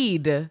 We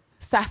need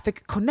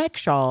Sapphic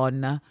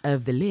connection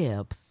of the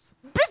lips.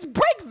 Just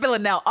break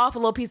Villanelle off a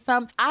little piece of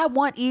something. I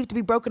want Eve to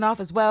be broken off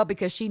as well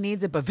because she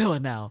needs it. But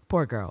Villanelle,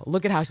 poor girl,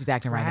 look at how she's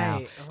acting right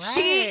now.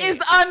 She is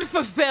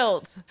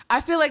unfulfilled.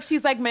 I feel like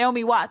she's like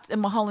Naomi Watts in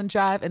Mulholland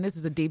Drive. And this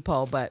is a deep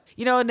poll, but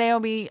you know,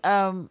 Naomi,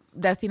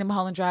 that scene in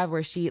Mulholland Drive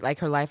where she, like,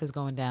 her life is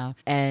going down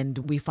and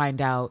we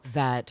find out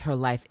that her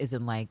life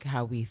isn't like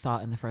how we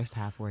thought in the first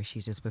half where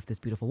she's just with this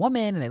beautiful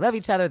woman and they love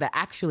each other, that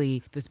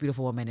actually this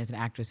beautiful woman is an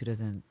actress who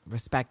doesn't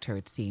respect her,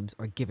 it seems,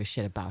 or give a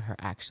shit about her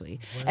actually.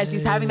 And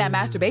she's having that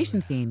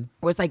masturbation scene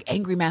where it's like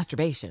angry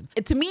masturbation.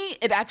 To me,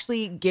 it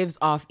actually gives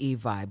off Eve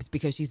vibes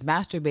because she's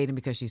masturbating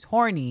because she's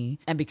horny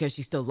and because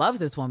she still loves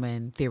this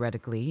woman,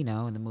 theoretically, you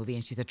know, in the movie,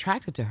 and she's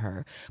attracted to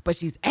her, but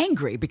she's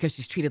angry because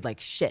she's treated like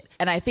shit.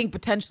 And I think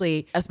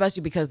potentially,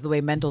 especially because the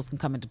way mentals can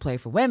come into play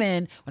for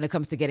women when it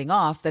comes to getting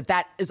off,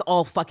 that is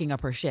all fucking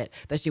up her shit.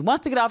 That she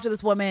wants to get off to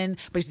this woman,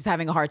 but she's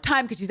having a hard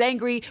time because she's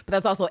angry, but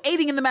that's also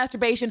aiding in the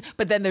masturbation,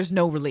 but then there's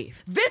no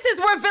relief. This is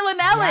where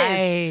Villanelle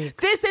is.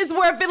 This is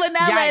where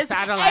Villanelle is.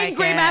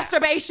 Angry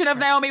masturbation of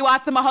Naomi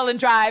Watts in Mulholland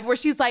Drive, where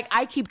she's like,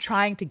 I keep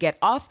trying to get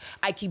off.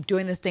 I keep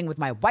doing this thing with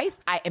my wife.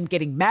 I am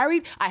getting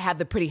married. I have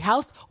the pretty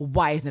house.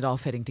 Why isn't it all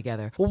fitting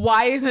together?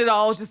 Why isn't it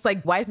all just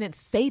like, why isn't it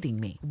sating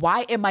me?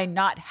 Why am I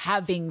not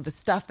having the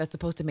stuff that's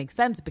supposed to make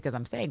sense? Because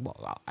I'm saying,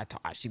 well,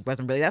 she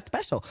wasn't really that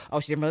special. Oh,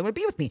 she didn't really want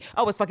to be with me.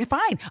 Oh, it's fucking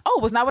fine. Oh,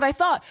 it was not what I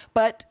thought.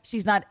 But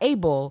she's not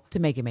able to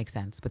make it make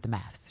sense with the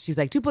maths. She's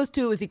like, 2 +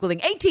 2 =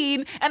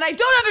 18, and I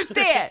don't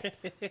understand.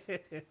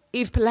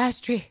 Eve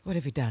Pilastri, what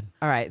have you done?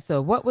 All right,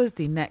 so what was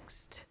the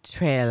next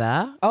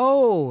trailer?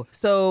 Oh,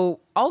 so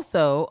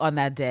also on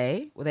that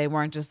day, they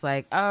weren't just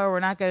like, oh, we're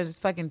not going to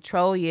just fucking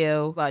troll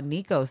you about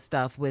Nico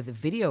stuff with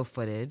video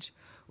footage.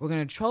 We're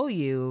going to troll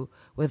you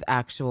with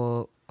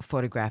actual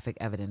photographic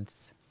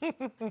evidence.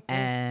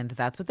 And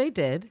that's what they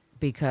did,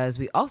 because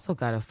we also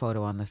got a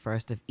photo on the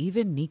first of Eve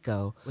and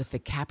Nico with the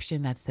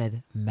caption that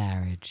said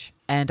marriage.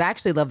 And I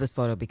actually love this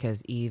photo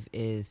because Eve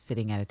is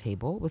sitting at a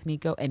table with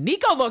Nico, and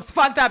Nico looks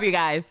fucked up, you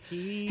guys.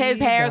 His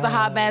hair is a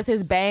hot mess,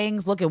 his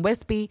bangs looking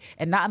wispy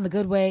and not in the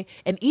good way.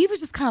 And Eve is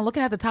just kind of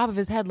looking at the top of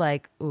his head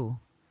like, ooh.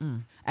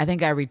 I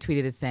think I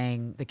retweeted it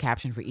saying the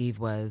caption for Eve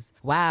was,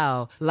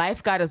 wow,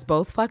 life got us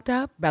both fucked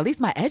up, but at least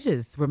my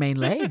edges remain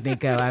laid,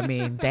 Nico. I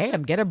mean,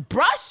 damn, get a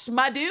brush,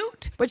 my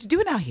dude. What you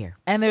doing out here?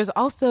 And there's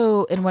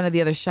also, in one of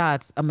the other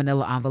shots, a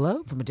manila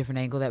envelope from a different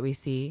angle that we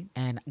see.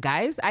 And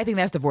guys, I think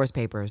that's divorce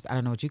papers. I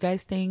don't know what you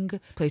guys think.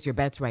 Place your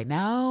bets right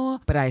now,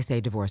 but I say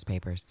divorce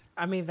papers.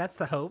 I mean, that's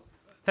the hope.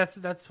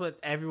 That's what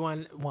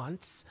everyone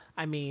wants.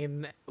 I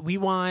mean, we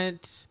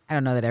want... I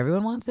don't know that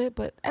everyone wants it,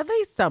 but at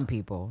least some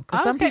people.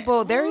 Because some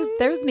people, there's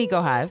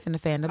Nico Hive in the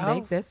fandom. They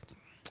exist.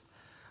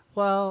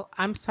 Well,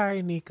 I'm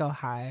sorry, Nico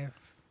Hive,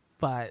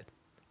 but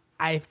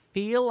I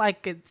feel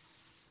like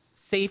it's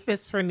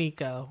safest for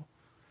Nico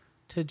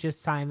to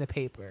just sign the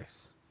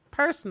papers.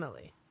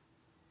 Personally.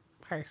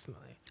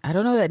 I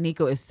don't know that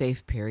Nico is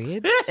safe,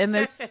 period, in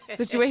this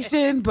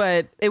situation,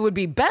 but it would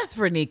be best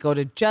for Nico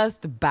to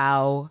just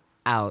bow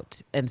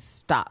out and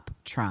stop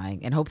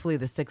trying. And hopefully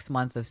the 6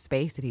 months of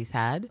space that he's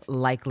had,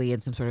 likely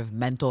in some sort of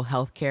mental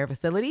health care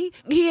facility,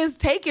 he has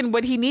taken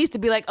what he needs to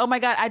be like, oh my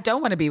God, I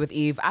don't want to be with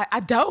Eve. I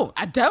don't,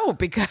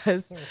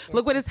 because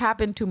look what has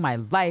happened to my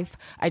life.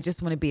 I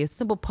just want to be a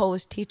simple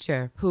Polish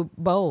teacher who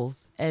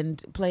bowls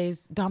and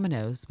plays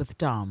dominoes with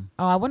Dom.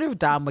 Oh, I wonder if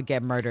Dom would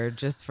get murdered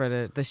just for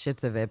the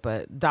shits of it,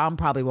 but Dom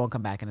probably won't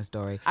come back in the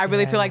story. I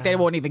really feel like they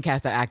won't even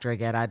cast that actor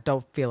again. I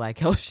don't feel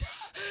like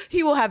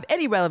he will have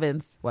any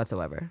relevance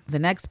whatsoever. The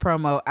next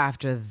promo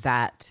after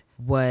that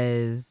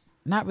was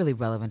not really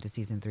relevant to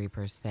season 3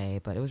 per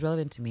se, but it was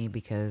relevant to me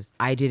because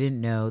I didn't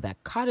know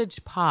that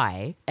cottage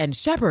pie and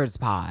shepherd's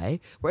pie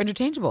were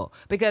interchangeable,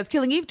 because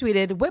Killing Eve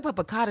tweeted, whip up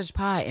a cottage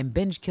pie and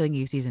binge Killing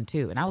Eve season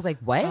 2. And I was like,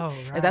 what? Oh,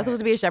 right. Is that supposed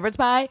to be a shepherd's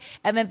pie?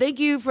 And then thank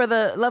you for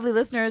the lovely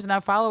listeners and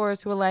our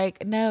followers who were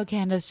like, no,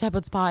 Candace,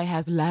 shepherd's pie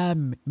has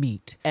lamb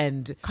meat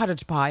and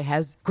cottage pie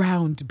has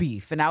ground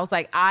beef. And I was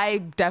like, I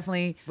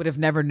definitely would have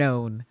never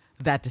known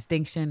that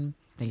distinction.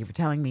 Thank you for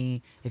telling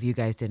me. If you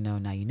guys didn't know,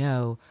 now you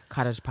know.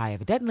 Cottage pie,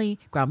 evidently.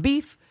 Ground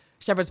beef.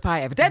 Shepherd's pie,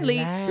 evidently.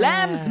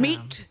 Lamb's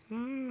meat.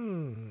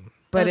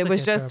 But it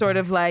was just sort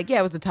of like, it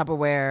was the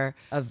Tupperware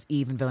of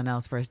Eve and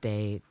Villanelle's first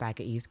date back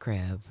at Eve's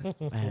crib.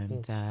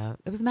 And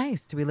it was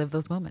nice to relive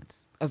those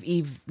moments of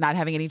Eve not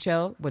having any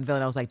chill when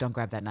Villanelle was like, don't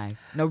grab that knife.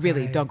 No,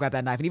 really, don't grab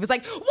that knife. And Eve was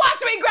like,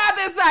 watch me grab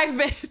this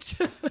knife,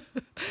 bitch.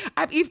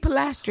 I'm Eve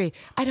Pilastri.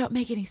 I don't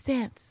make any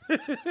sense.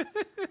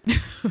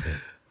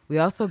 We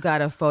also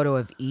got a photo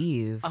of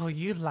Eve. Oh,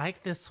 you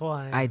like this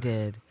one. I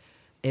did.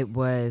 It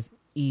was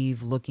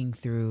Eve looking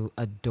through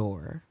a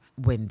door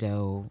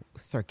window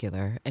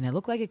circular, and it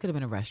looked like it could have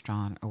been a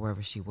restaurant or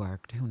wherever she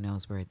worked. Who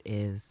knows where it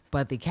is?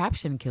 But the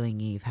caption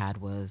Killing Eve had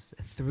was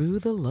 "through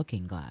the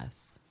looking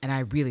glass." And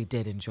I really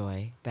did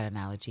enjoy that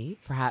analogy.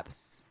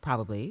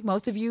 Probably,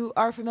 most of you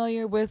are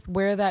familiar with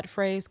where that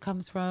phrase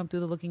comes from,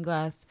 through the looking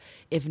glass.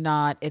 If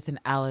not, it's an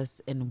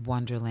Alice in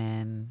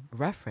Wonderland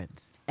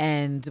reference.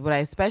 And what I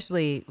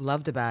especially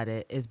loved about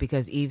it is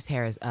because Eve's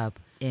hair is up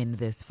in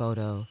this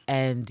photo,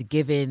 and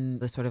given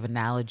the sort of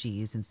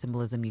analogies and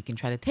symbolism you can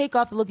try to take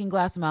off the looking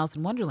glass of Alice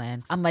in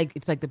Wonderland,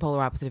 it's like the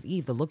polar opposite of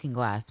Eve. The looking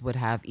glass would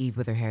have Eve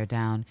with her hair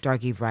down,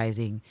 dark Eve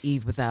rising,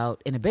 Eve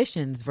without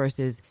inhibitions,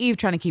 versus Eve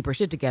trying to keep her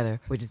shit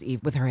together, which is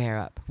Eve with her hair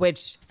up.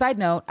 Which, side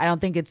note, I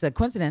don't think it's a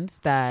coincidence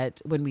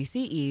that when we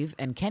see Eve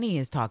and Kenny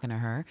is talking to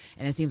her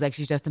and it seems like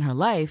she's just in her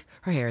life,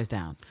 her hair is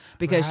down.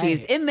 Because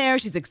she's in there,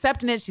 she's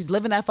accepting it, she's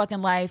living that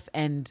fucking life.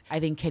 And I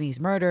think Kenny's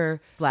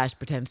murder /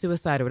 pretend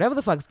suicide or whatever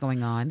the fuck's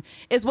going on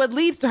is what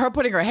leads to her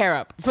putting her hair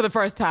up for the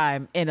first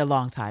time in a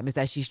long time, is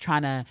that she's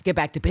trying to get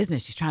back to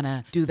business. She's trying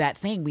to do that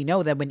thing. We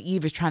know that when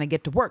Eve is trying to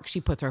get to work,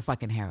 she puts her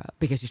fucking hair up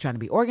because she's trying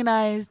to be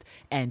organized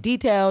and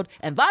detailed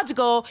and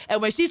logical.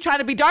 And when she's trying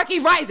to be dark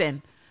Eve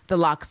rising, the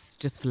locks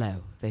just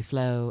flow. They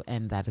flow,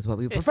 and that is what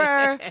we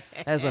prefer.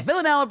 That is what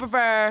Villanelle would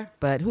prefer.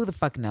 But who the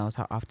fuck knows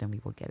how often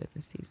we will get it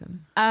this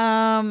season.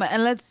 And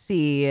let's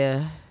see.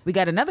 We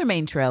got another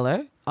main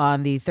trailer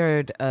on the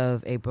 3rd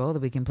of April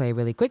that we can play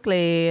really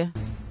quickly.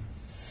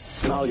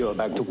 Now you're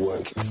back to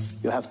work.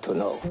 You have to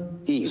know,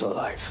 Eve's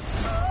alive.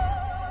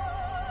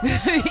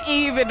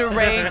 Eve in the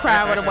rain,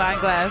 crying with a wine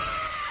glass.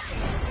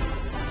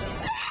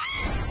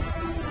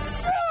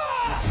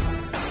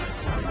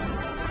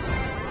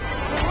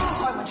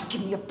 Why won't you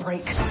give me a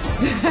break?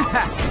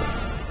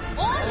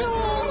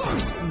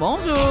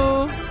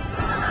 Bonjour.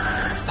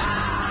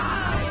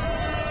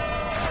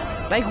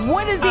 Like,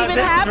 what is even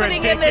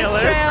happening in this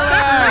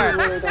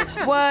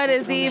trailer? What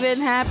is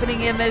even happening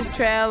in this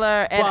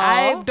trailer? And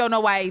I don't know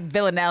why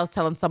Villanelle's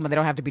telling someone they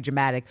don't have to be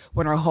dramatic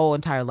when her whole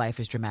entire life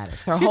is dramatic.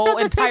 So her whole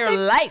entire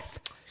life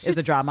is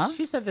a drama.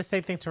 She said the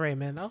same thing to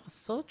Raymond. Oh,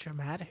 so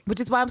dramatic. Which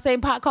is why I'm saying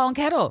pot calling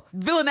kettle.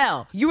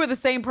 Villanelle, you were the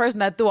same person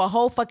that threw a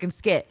whole fucking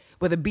skit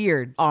with a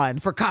beard on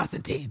for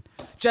Constantine,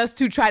 just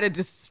to try to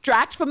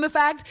distract from the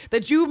fact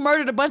that you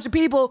murdered a bunch of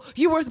people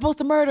you weren't supposed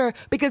to murder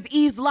because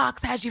Eve's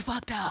locks had you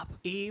fucked up.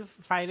 Eve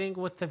fighting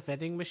with the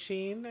vending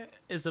machine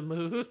is a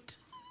mood.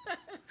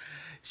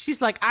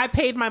 She's like, I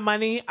paid my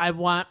money. I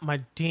want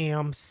my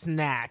damn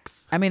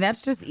snacks. I mean,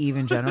 that's just Eve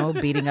in general,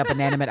 beating up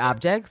inanimate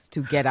objects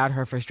to get out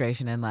her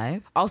frustration in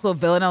life. Also,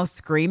 Villanelle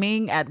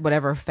screaming at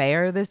whatever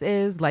fair this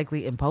is,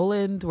 likely in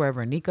Poland,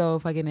 wherever Nico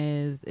fucking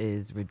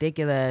is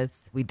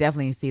ridiculous. We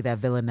definitely see that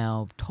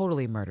Villanelle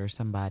totally murders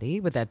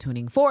somebody with that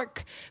tuning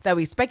fork that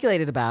we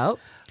speculated about.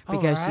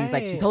 Because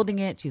she's holding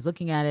it, she's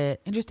looking at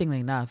it.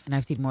 Interestingly enough, and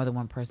I've seen more than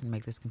one person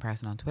make this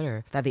comparison on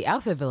Twitter, that the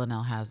outfit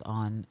Villanelle has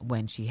on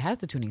when she has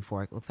the tuning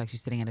fork looks like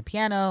she's sitting at a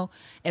piano.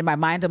 In my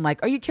mind, I'm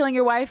like, are you killing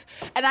your wife?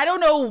 And I don't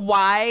know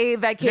why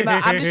that came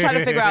out. I'm just trying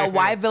to figure out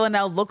why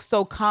Villanelle looks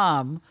so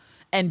calm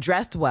and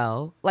dressed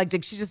well.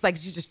 She's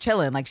just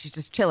chilling. She's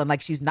just chilling.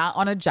 She's not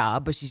on a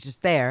job, but she's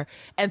just there.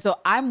 And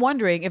so I'm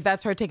wondering if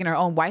that's her taking her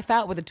own wife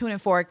out with a tuning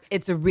fork.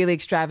 It's a really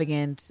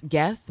extravagant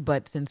guess,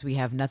 but since we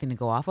have nothing to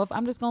go off of,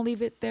 I'm just going to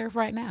leave it there for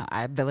right now.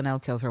 Villanelle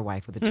kills her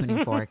wife with a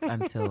tuning fork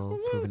until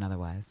proven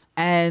otherwise.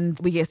 And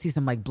we get to see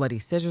some bloody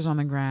scissors on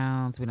the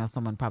ground. So we know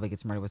someone probably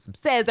gets murdered with some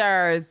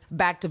scissors.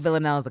 Back to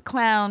Villanelle as a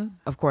clown.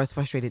 Of course,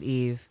 frustrated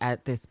Eve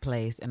at this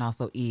place, and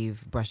also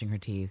Eve brushing her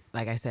teeth.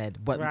 Like I said,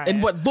 what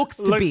looks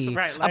to be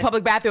a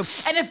public bathroom.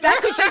 And if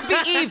that could just be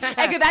Eve,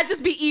 and could that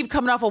just be Eve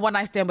coming off a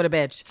one-night stand with a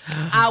bitch,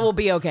 I will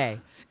be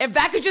okay. If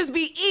that could just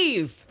be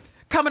Eve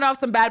coming off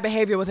some bad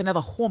behavior with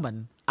another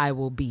woman, I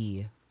will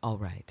be all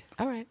right.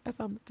 All right. That's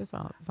all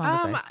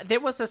I'm say. There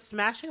was a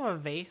smashing of a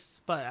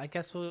vase, but I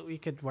guess we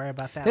could worry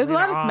about that. There's a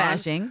lot of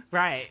smashing.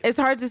 Right. It's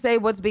hard to say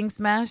what's being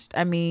smashed.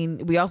 I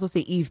mean, we also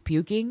see Eve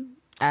puking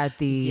at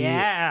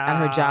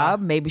her job.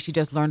 Maybe she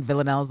just learned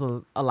Villanelle's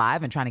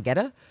alive and trying to get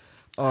her.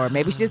 Or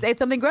maybe she just ate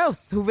something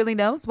gross. Who really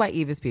knows why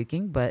Eve is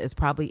puking? But it's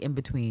probably in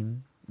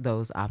between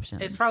those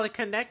options. It's probably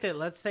connected.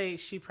 Let's say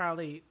she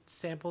probably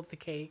sampled the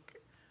cake,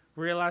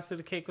 realized that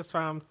the cake was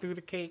from, threw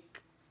the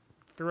cake,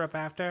 threw up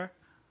after.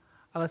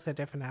 Unless they're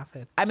different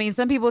outfits. I mean,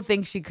 some people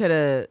think she could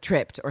have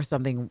tripped or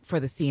something for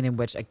the scene in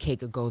which a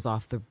cake goes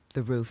off the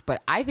roof.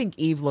 But I think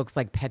Eve looks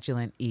like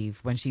petulant Eve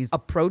when she's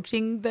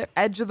approaching the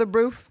edge of the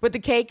roof with the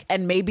cake.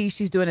 And maybe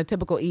she's doing a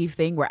typical Eve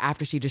thing where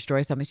after she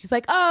destroys something, she's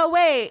like, oh,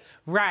 wait.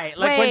 Right.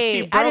 When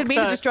she broke I didn't mean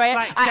to destroy it.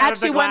 I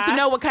actually want to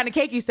know what kind of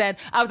cake you said.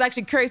 I was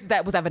actually curious. Was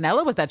that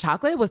vanilla? Was that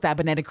chocolate? Was that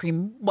banana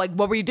cream? What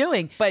were you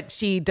doing? But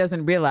she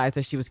doesn't realize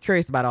that she was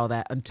curious about all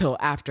that until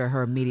after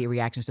her immediate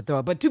reactions to throw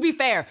it. But to be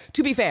fair,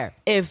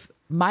 if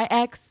my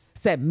ex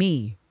sent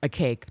me a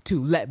cake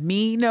to let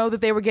me know that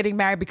they were getting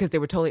married because they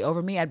were totally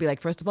over me, I'd be like,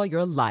 first of all,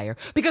 you're a liar.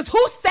 Because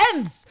who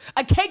sends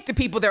a cake to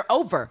people they're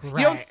over?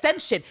 Right. You don't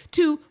send shit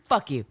to,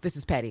 fuck you. This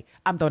is petty.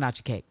 I'm throwing out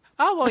your cake.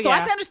 Oh, well, So yeah. I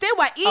can understand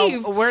why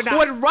Eve we're not-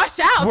 would rush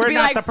out We're to be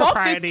not like, the fuck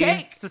this propriety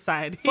cake.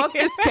 society. Fuck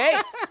this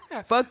cake.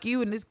 Fuck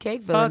you and this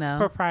cake, Fuck Villanelle.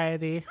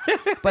 propriety.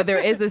 But there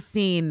is a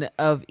scene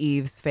of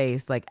Eve's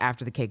face, like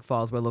after the cake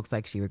falls, where it looks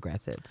like she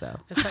regrets it. So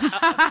It's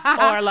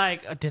like, or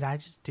like, did I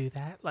just do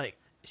that? Like,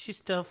 she's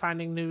still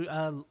finding new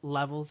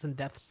levels and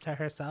depths to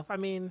herself. I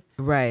mean,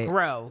 right.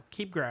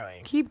 Keep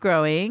growing. Keep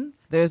growing.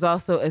 There's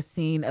also a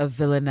scene of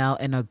Villanelle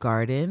in a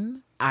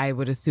garden. I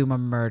would assume a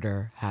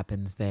murder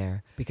happens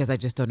there because I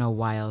just don't know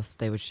why else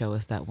they would show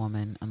us that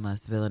woman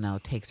unless Villanelle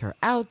takes her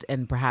out,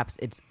 and perhaps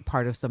it's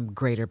part of some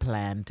greater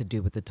plan to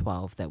do with the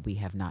 12 that we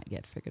have not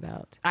yet figured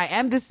out. I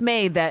am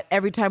dismayed that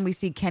every time we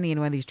see Kenny in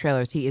one of these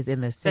trailers, he is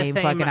in the same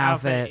fucking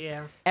outfit.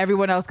 Yeah.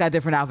 Everyone else got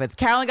different outfits.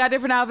 Carolyn got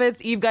different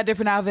outfits. Eve got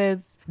different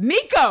outfits.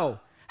 Nico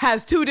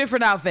has 2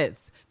 different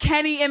outfits.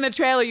 Kenny in the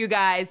trailer, you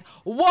guys,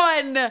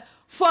 1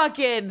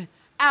 fucking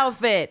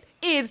outfit.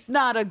 It's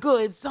not a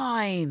good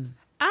sign.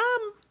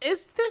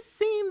 Is this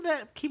scene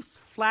that keeps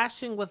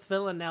flashing with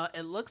Villanelle?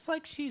 It looks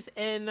like she's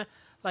in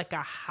like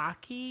a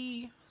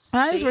hockey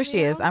stadium. That is where she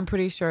is. I'm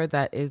pretty sure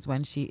that is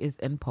when she is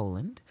in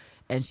Poland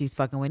and she's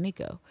fucking with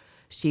Nico.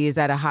 She is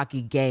at a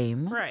hockey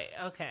game. Right,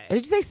 okay.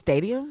 Did you say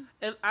stadium?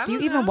 Do you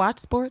even watch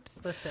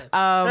sports? Listen.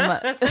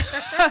 Arena?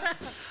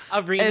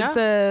 It's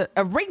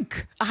a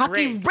rink. A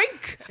hockey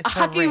rink. It's a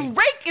hockey rink.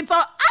 rink. It's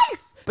on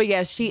ice. But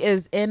yeah, she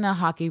is in a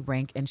hockey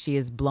rink and she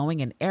is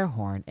blowing an air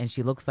horn and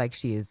she looks like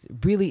she is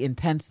really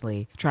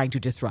intensely trying to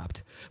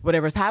disrupt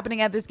whatever's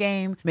happening at this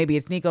game. Maybe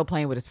it's Nico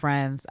playing with his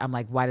friends. I'm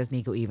like, why does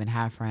Nico even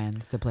have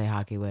friends to play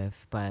hockey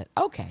with? But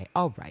okay,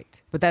 all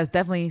right. But that's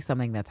definitely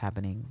something that's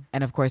happening.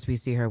 And of course, we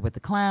see her with the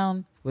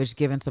clown, which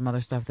given some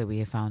other stuff that we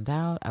have found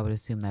out, I would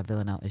assume that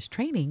Villanelle is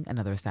training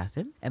another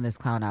assassin in this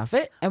clown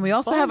outfit. And we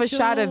also have a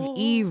shot of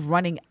Eve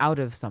running out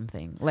of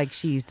something, like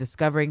she's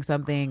discovering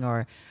something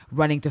or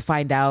running to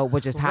find out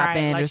what just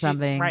happened like or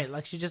something.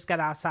 Like she just got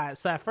outside.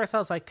 So at first I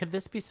was like, could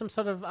this be some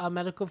sort of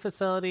medical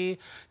facility?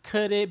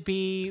 Could it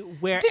be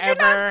wherever? Did you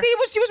not see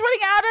what she was running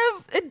out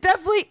of? It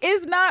definitely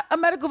is not a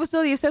medical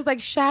facility. It says like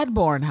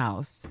Shadbourne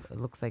House. It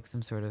looks like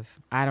some sort of,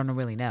 I don't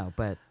really know,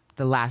 but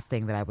the last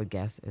thing that I would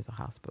guess is a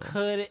hospital.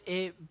 Could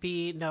it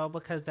be, no,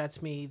 because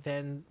that's me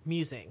then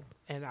musing,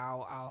 and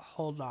I'll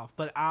hold off.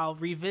 But I'll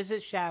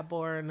revisit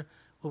Shadbourne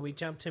when we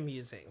jump to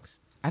musings.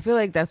 I feel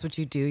like that's what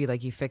you do. You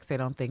fixate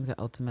on things that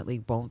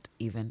ultimately won't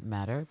even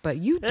matter. But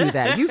you do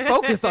that. You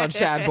focus on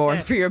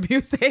Shadbourne for your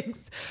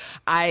musings.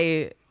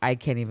 I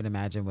can't even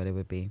imagine what it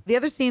would be. The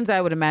other scenes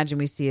I would imagine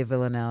we see of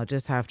Villanelle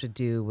just have to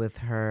do with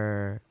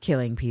her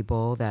killing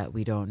people that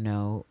we don't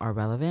know are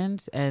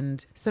relevant.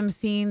 And some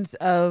scenes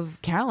of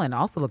Carolyn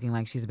also looking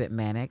like she's a bit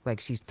manic, like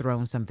she's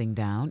thrown something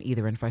down,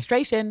 either in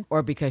frustration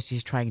or because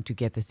she's trying to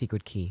get the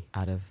secret key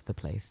out of the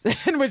place,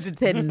 in which it's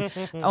hidden.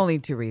 Only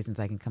 2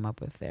 reasons I can come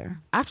up with there.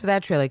 After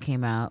that trailer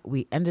came out,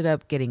 we ended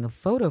up getting a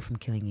photo from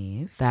Killing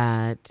Eve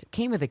that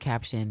came with the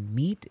caption,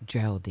 "Meet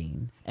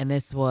Geraldine." And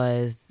this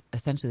was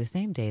essentially the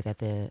same day that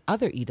the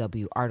other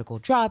EW article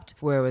dropped,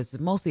 where it was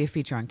mostly a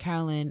feature on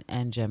Carolyn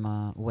and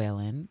Gemma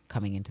Whalen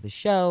coming into the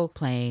show,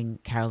 playing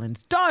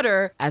Carolyn's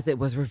daughter, as it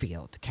was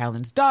revealed.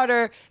 Carolyn's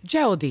daughter,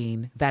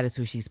 Geraldine, that is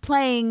who she's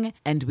playing.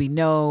 And we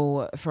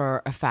know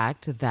for a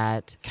fact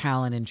that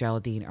Carolyn and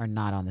Geraldine are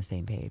not on the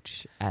same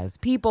page as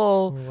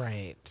people.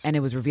 Right. And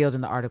it was revealed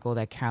in the article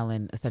that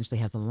Carolyn essentially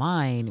has a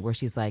line where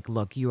she's like,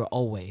 look, you were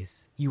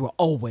always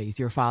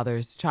your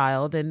father's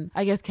child. And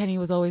I guess Kenny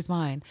was always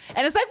mine.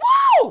 And it's like,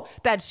 whoa,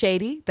 that's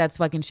shady. That's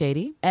fucking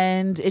shady.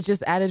 And it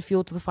just added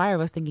fuel to the fire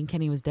of us thinking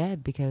Kenny was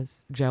dead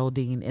because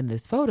Geraldine in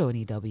this photo in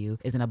EW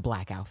is in a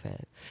black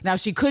outfit. Now,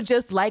 she could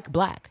just like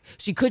black.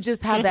 She could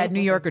just have that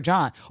New Yorker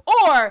John.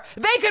 Or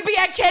they could be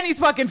at Kenny's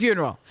fucking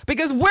funeral.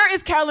 Because where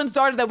is Carolyn's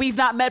daughter that we've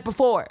not met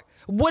before?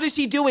 What is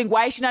she doing?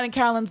 Why is she not in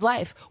Carolyn's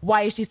life?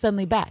 Why is she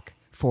suddenly back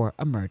for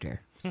a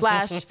murder /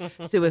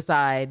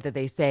 suicide that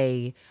they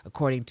say,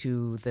 according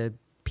to the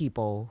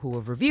people who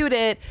have reviewed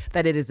it,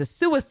 that it is a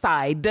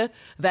suicide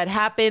that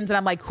happens. And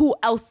I'm like, who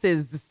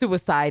else's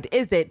suicide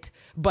is it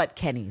but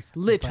Kenny's?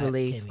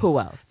 Literally, who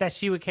else? That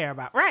she would care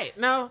about. Right.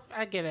 No,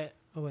 I get it.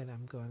 Oh, wait,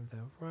 I'm going the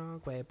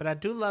wrong way. But I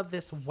do love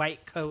this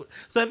white coat.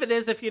 So if it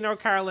is a funeral,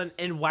 Carolyn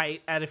in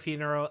white at a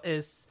funeral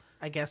is,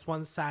 I guess,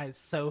 one side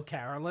so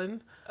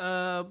Carolyn.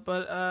 No,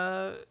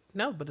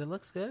 but it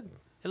looks good.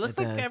 It looks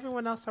like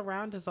everyone else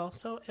around is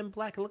also in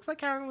black. It looks like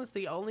Carolyn is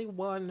the only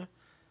one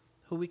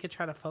who we could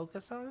try to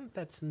focus on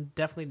that's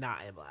definitely not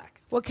in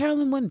black. Well,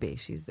 Carolyn wouldn't be.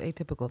 She's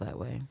atypical that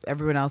way.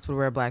 Everyone else would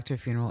wear black to a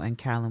funeral, and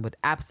Carolyn would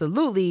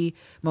absolutely,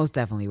 most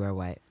definitely wear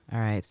white. All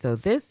right, so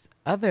this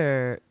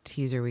other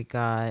teaser we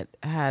got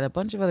had a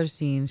bunch of other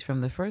scenes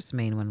from the first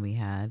main one we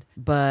had,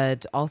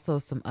 but also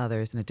some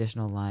others and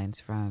additional lines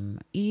from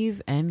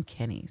Eve and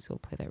Kenny. So we'll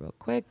play that real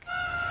quick.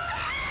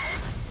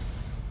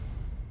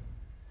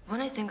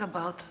 When I think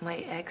about my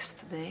ex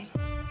today,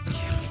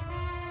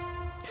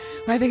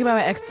 When I think about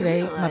my ex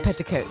today, my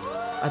petticoats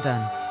are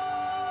done.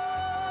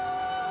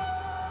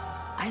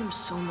 I am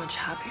so much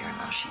happier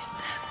now she's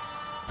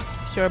dead.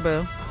 Sure,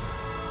 boo.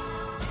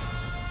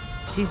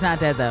 She's not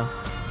dead, though.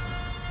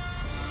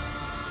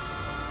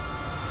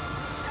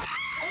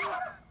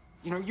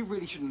 You know, you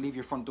really shouldn't leave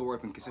your front door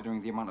open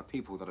considering the amount of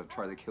people that have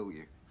tried to kill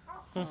you.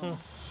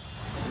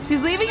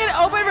 She's leaving it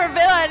open for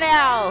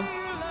Villanelle.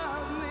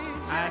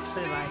 I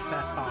actually like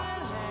that thought.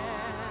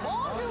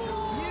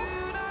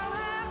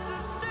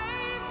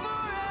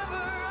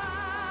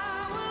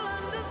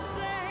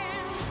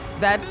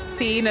 That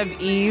scene of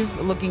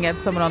Eve looking at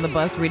someone on the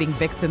bus reading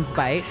Vixen's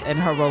Bite and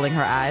her rolling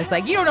her eyes.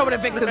 Like, you don't know what a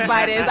Vixen's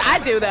Bite is. I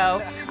do,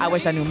 though. I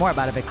wish I knew more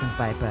about a Vixen's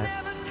Bite, but...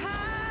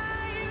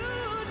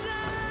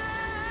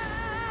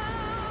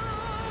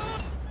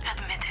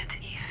 Admit it,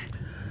 Eve.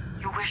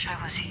 You wish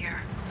I was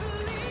here.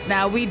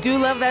 Now, we do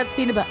love that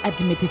scene about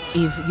admit it,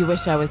 Eve. You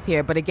wish I was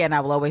here. But again, I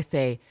will always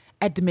say,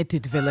 admit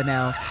it,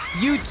 Villanelle.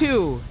 You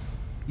too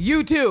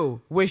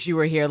wish you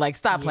were here. Like,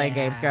 stop playing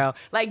games, girl.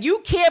 Like, you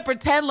can't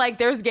pretend like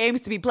there's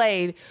games to be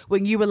played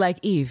when you were like,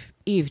 Eve,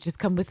 just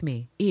come with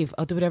me. Eve,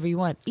 I'll do whatever you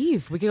want.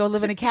 Eve, we can go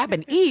live in a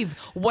cabin. Eve,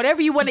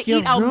 whatever you want to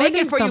eat, I'll make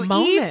it for you.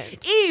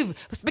 Eve,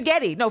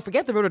 spaghetti. No,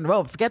 forget the root and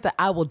roll. Forget that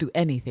I will do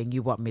anything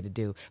you want me to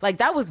do. Like,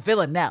 that was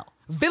Villanelle.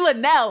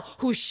 Villanelle,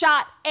 who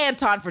shot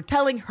Anton for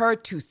telling her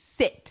to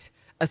sit,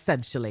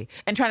 essentially,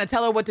 and trying to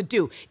tell her what to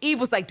do. Eve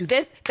was like, do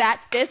this,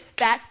 that,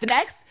 the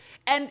next.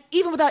 And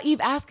even without Eve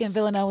asking,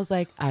 Villanelle was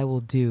like, I will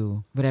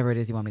do whatever it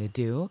is you want me to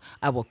do.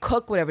 I will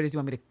cook whatever it is you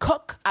want me to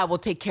cook. I will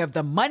take care of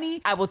the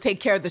money. I will take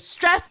care of the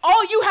stress.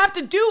 All you have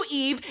to do,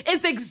 Eve,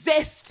 is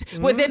exist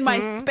within my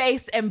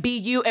space and be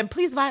you. And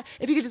please,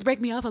 if you could just break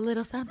me off a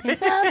little something,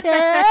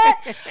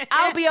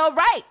 I'll be all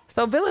right.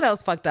 So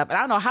Villanelle's fucked up. And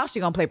I don't know how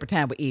she's going to play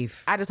pretend with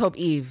Eve. I just hope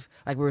Eve,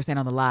 like we were saying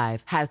on the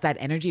live, has that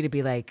energy to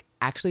be like,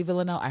 actually,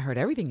 Villanelle, I heard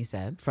everything you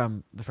said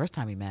from the first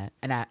time we met.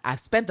 And I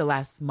spent the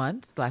last 6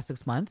 months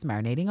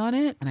marinating on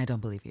it. And I don't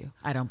believe you.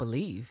 I don't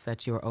believe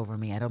that you're over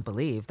me. I don't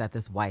believe that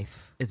this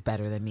wife is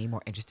better than me,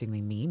 more interesting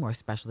than me, more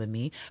special than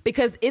me.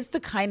 Because it's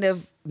the kind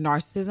of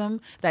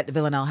narcissism that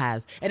Villanelle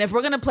has. And if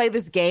we're going to play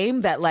this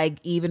game that like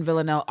Eve and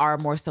Villanelle are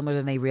more similar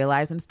than they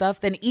realize and stuff,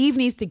 then Eve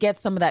needs to get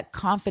some of that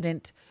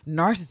confident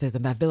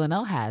narcissism that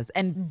Villanelle has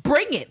and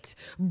bring it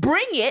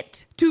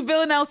to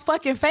Villanelle's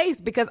fucking face,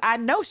 because I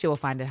know she will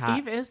find it hot.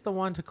 Eve is the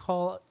one to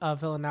call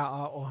Villanelle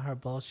out on her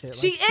bullshit. Like,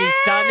 she's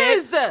done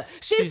it.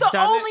 She's the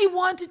only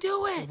one to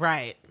do it.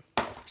 Right.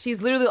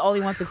 She's literally the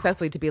only one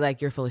successfully to be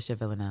like, you're full of shit,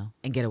 Villanelle,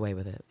 and get away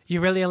with it. You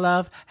really in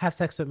love? Have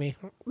sex with me.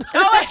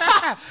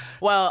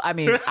 Well, I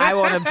mean, I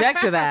won't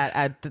object to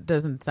that. It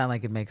doesn't sound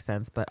like it makes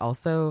sense, but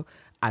also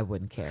I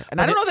wouldn't care.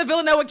 And I don't know that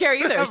Villanelle would care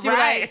either.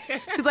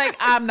 She's like,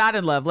 I'm not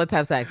in love. Let's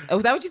have sex. Oh,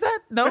 is that what you said?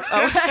 No.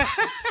 Oh.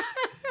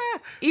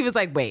 He was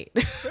like, wait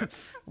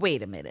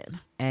a minute.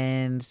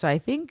 And so I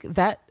think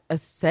that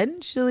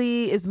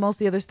essentially is most of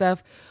the other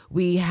stuff.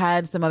 We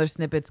had some other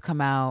snippets come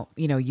out,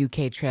 you know,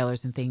 UK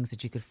trailers and things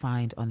that you could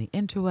find on the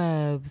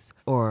interwebs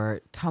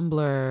or Tumblr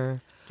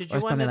or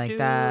something like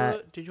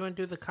that. Did you want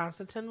to do the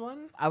Constantine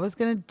one? I was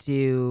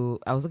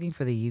looking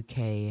for the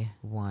UK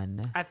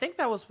one. I think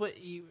that was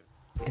what you...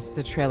 It's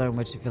the trailer in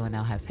which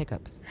Villanelle has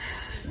hiccups.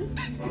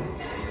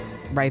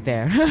 Right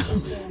there.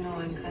 Just so you know,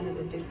 I'm kind of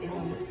a big deal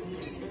in this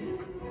industry.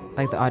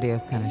 Like the audio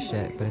is kind of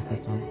shit, but it's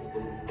this one.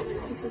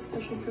 He's a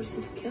special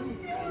person to kill.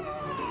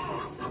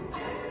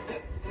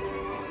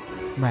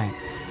 Right.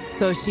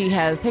 So she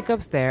has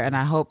hiccups there, and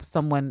I hope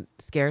someone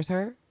scares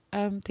her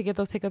to get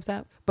those hiccups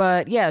out.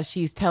 But yeah,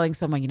 she's telling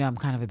someone, you know, I'm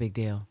kind of a big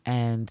deal.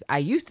 And I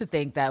used to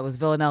think that was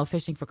Villanelle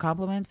fishing for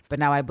compliments, but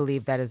now I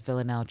believe that is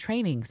Villanelle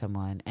training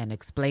someone and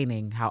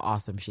explaining how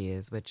awesome she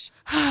is, which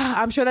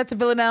I'm sure that's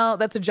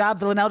a job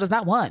Villanelle does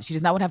not want. She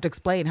does not want to have to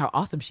explain how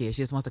awesome she is.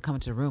 She just wants to come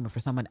into the room, and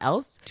for someone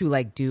else to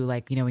like do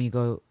like, you know, when you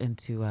go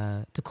into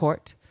to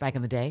court back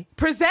in the day,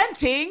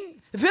 presenting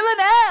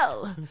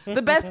Villanelle,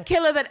 the best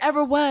killer that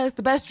ever was,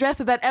 the best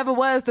dresser that ever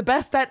was, the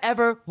best that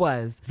ever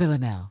was.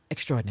 Villanelle,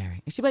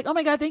 extraordinary. And she'd be like, oh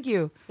my God, thank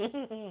you.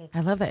 I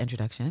love that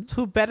introduction.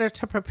 Who better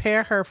to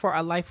prepare her for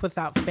a life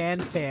without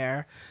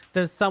fanfare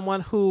than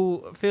someone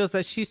who feels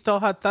that she stole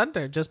her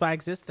thunder just by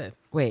existing?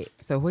 Wait,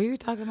 so who are you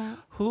talking about?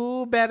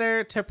 Who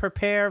better to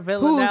prepare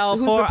Villanelle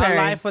who's for preparing?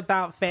 A life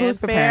without fanfare? Who's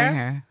preparing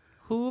her?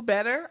 Who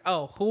better?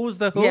 Oh, who's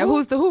the who? Yeah,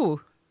 who's the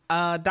who?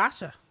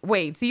 Dasha.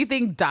 Wait, so you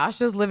think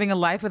Dasha's living a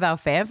life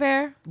without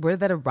fanfare? Where did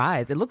that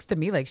arise? It looks to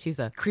me like she's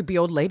a creepy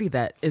old lady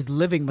that is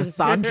living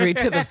misandry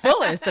to the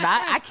fullest. And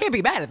I can't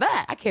be mad at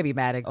that. I can't be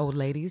mad at old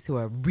ladies who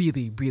are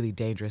really, really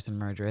dangerous and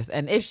murderous.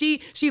 And if she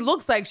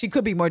looks like she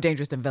could be more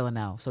dangerous than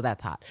Villanelle, so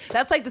that's hot.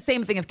 That's like the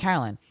same thing of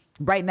Carolyn.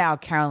 Right now,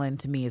 Carolyn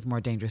to me is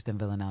more dangerous than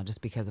Villanelle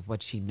just because of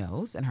what she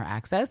knows and her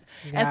access.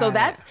 And so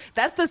that's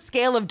the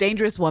scale of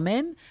dangerous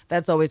woman.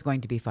 That's always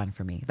going to be fun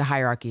for me. The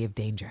hierarchy of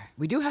danger.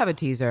 We do have a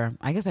teaser.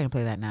 I guess I can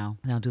play that now.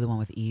 And I'll do the one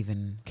with Eve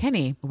and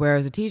Kenny, where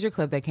there's a teaser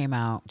clip that came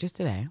out just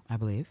today, I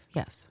believe.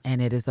 Yes. And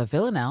it is of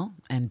Villanelle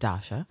and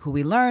Dasha, who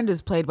we learned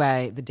is played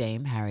by the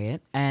Dame,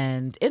 Harriet.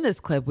 And in this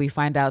clip, we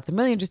find out some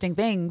really interesting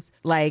things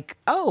like,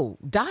 oh,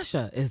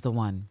 Dasha is the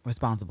one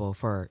responsible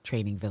for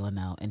training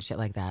Villanelle and shit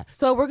like that.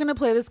 So we're going to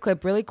play this clip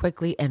really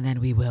quickly, and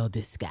then we will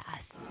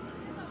discuss.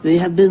 They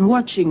have been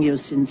watching you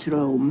since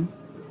Rome.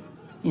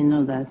 You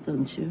know that,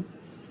 don't you?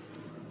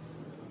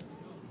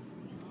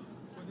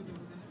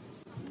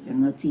 They're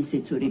not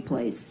easy to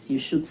replace. You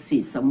should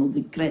see some of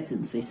the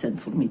cretins they sent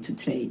for me to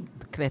train.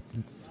 The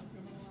cretins.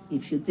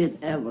 If you did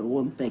ever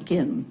want back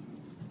in,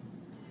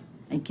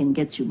 I can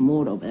get you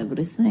more of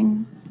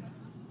everything.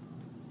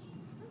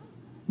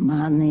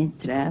 Money,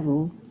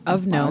 travel,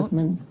 Of note,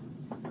 apartment.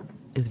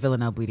 is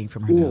Villanelle bleeding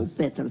from her All nose?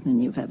 better than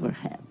you've ever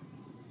had.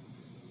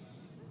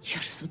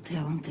 You're so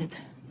talented.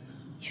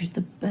 You're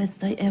the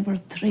best I ever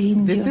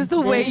trained. This You're is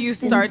the way best you and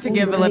start to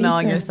get Villanelle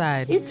on your greatest.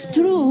 side. It's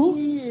true.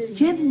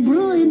 You have a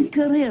brilliant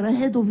career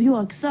ahead of you,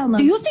 Oksana.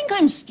 Do you think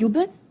I'm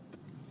stupid?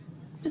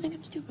 Do you think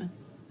I'm stupid?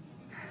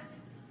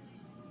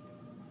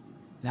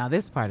 Now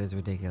this part is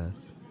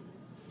ridiculous.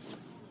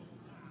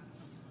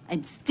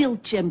 I'm still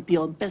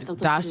champion. Best out of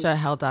Dasha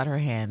held out her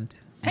hand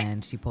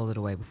and she pulled it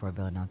away before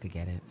Villanelle could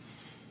get it.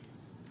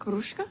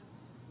 Krushka?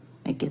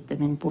 I get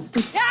them in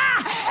Portugal.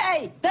 Ah,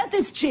 hey! That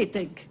is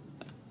cheating.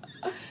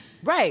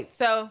 Right.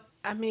 So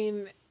I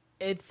mean,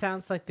 it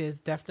sounds like there's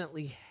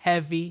definitely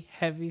heavy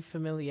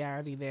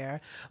familiarity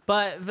there.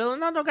 But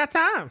Villanelle don't got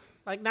time.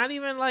 Like, not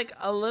even like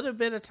a little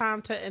bit of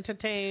time to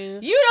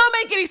entertain. you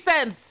don't make any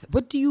sense.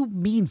 What do you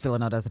mean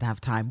Villanelle doesn't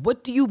have time?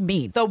 What do you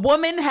mean? The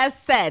woman has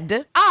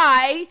said,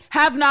 I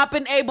have not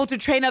been able to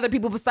train other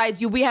people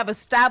besides you. We have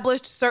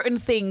established certain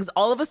things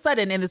all of a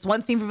sudden in this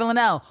one scene for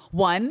Villanelle.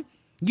 1,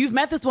 you've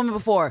met this woman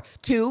before.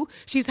 2,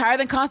 she's higher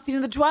than Constantine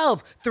in the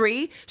 12.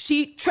 3,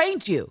 she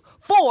trained you.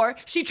 4,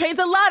 she trains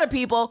a lot of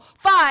people.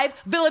 5,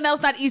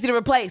 Villanelle's not easy to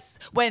replace.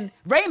 When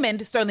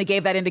Raymond certainly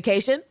gave that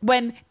indication.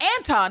 When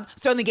Anton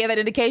certainly gave that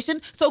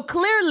indication. So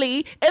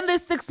clearly, in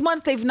this 6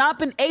 months, they've not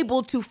been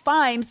able to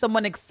find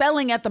someone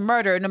excelling at the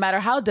murder, no matter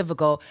how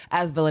difficult,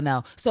 as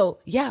Villanelle. So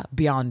yeah,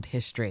 beyond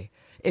history.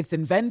 It's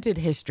invented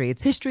history.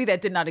 It's history that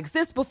did not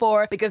exist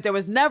before because there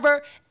was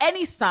never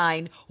any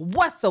sign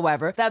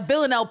whatsoever that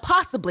Villanelle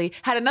possibly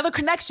had another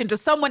connection to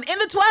someone in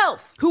the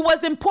 12 who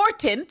was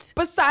important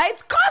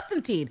besides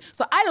Constantine.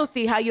 So I don't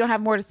see how you don't have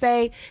more to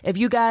say. If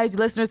you guys,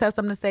 listeners, have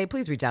something to say,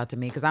 please reach out to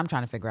me because I'm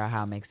trying to figure out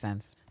how it makes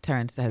sense.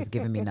 Terrence has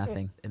given me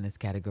nothing in this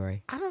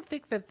category. I don't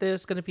think that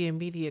there's going to be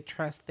immediate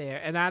trust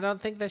there. And I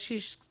don't think that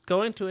she's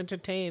going to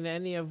entertain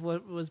any of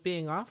what was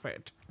being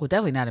offered. Well,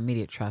 definitely not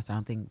immediate trust. I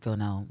don't think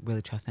Villanelle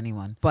really trusts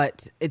anyone.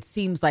 But it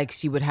seems like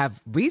she would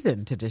have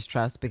reason to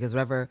distrust because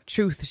whatever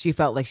truth she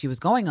felt like she was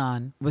going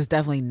on was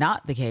definitely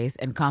not the case.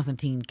 And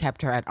Constantine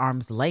kept her at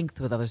arm's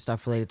length with other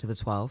stuff related to the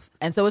 12.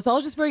 And so it's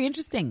all just very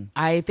interesting.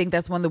 I think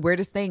that's one of the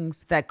weirdest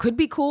things that could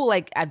be cool.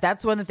 Like,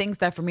 that's one of the things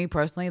that for me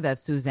personally that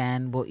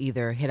Suzanne will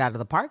either hit out of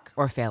the park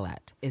or fail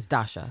at is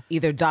Dasha.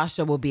 Either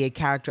Dasha will be a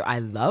character I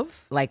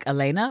love, like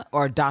Elena,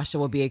 or Dasha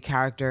will be a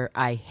character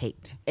I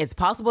hate. It's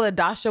possible that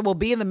Dasha will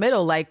be in the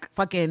middle, like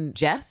fucking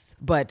Jess,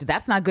 but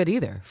that's not good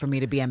either for me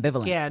to be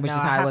ambivalent, Yeah, which no,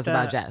 is I how I have was to-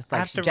 about Jess. I Like,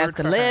 have to Jess root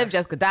could for live, her.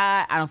 Jess could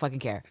die. I don't fucking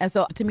care. And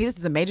so to me, this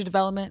is a major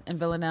development in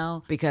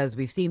Villanelle because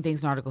we've seen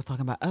things in articles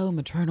talking about, oh,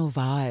 maternal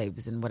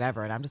vibes and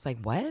whatever. And I'm just like,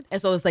 what?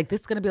 And so it's like,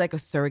 this is going to be like a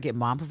surrogate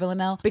mom for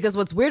Villanelle because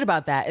what's weird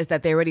about that is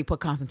that they already put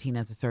Constantine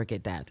as a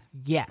surrogate dad.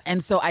 Yes.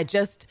 And so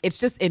it's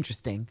just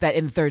interesting that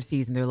in the 3rd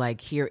season, they're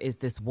like, here is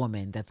this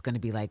woman that's going to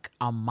be like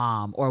a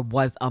mom or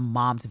was a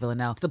mom to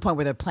Villanelle to the point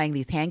where they're playing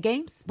these hand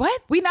games.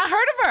 What? We not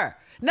heard of her.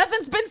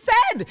 Nothing's been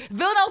said.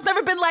 Villanelle's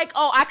never been like,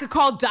 oh, I could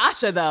call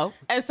Dasha though.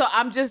 And so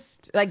I'm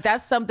just like,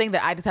 that's something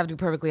that I just have to be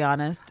perfectly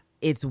honest.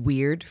 It's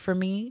weird for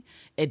me.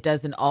 It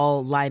doesn't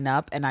all line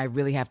up, and I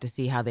really have to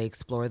see how they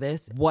explore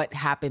this. What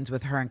happens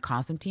with her and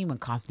Constantine when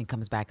Constantine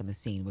comes back in the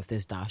scene with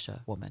this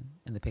Dasha woman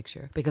in the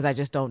picture? Because I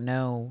just don't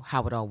know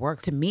how it all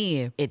works. To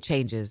me, it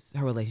changes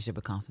her relationship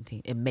with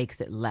Constantine. It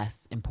makes it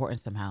less important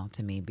somehow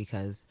to me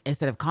because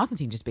instead of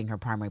Constantine just being her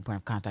primary point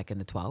of contact in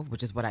the 12,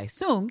 which is what I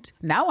assumed,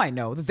 now I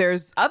know that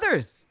there's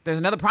others. There's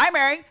another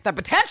primary that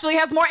potentially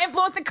has more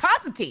influence than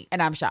Constantine.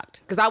 And I'm shocked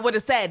because I would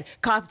have said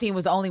Constantine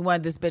was the only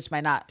one this bitch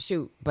might not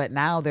shoot. But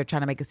now they're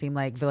trying to make it seem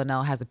like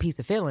Villanelle has a piece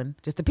of feeling,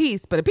 just a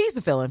piece, but a piece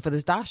of feeling for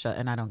this Dasha,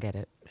 and I don't get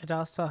it. It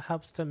also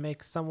helps to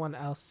make someone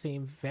else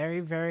seem very,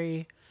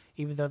 very,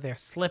 even though they're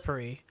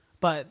slippery,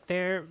 but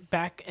they're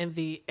back in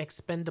the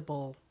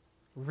expendable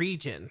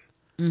region.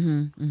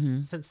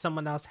 Since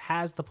someone else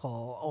has the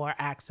pull or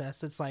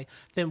access, it's like,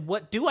 then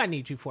what do I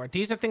need you for?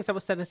 These are things that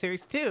was said in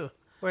series 2.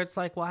 Where it's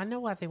like, well, I know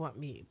why they want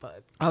me,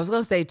 but... I was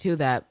going to say, too,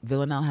 that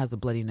Villanelle has a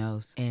bloody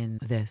nose in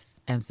this.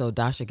 And so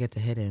Dasha gets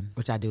a hit in,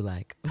 which I do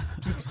like.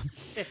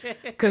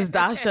 Because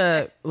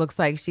Dasha looks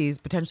like she's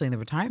potentially in the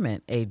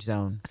retirement age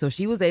zone. So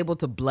she was able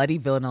to bloody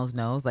Villanelle's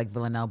nose like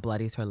Villanelle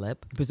bloodies her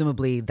lip.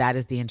 Presumably, that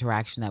is the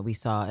interaction that we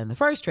saw in the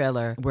first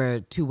trailer where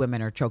 2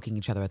 women are choking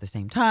each other at the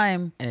same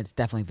time. And it's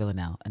definitely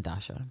Villanelle and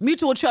Dasha.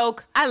 Mutual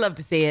choke. I love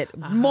to see it.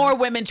 More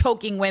women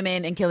choking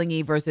women and killing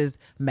Eve versus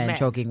men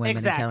choking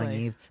women and killing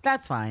Eve.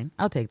 That's fine.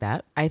 I'll take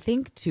that. I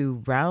think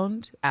to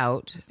round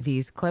out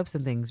these clips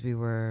and things we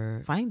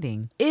were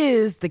finding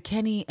is the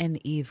Kenny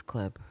and Eve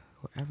clip,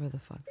 wherever the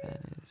fuck that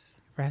is.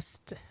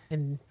 Rest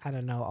in, I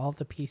don't know, all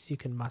the peace you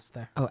can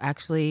muster. Oh,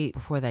 actually,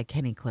 before that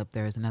Kenny clip,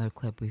 there is another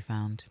clip we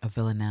found of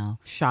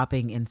Villanelle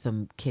shopping in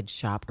some kid's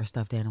shop or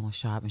stuffed animal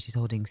shop, and she's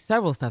holding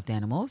several stuffed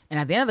animals. And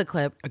at the end of the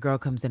clip, a girl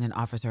comes in and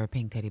offers her a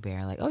pink teddy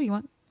bear. Like, oh, you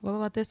want What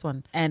about this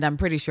one? And I'm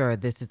pretty sure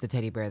this is the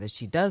teddy bear that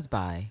she does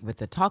buy with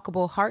the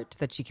talkable heart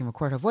that she can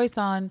record her voice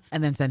on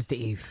and then sends to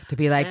Eve to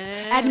be like,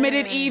 admit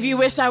it, Eve, you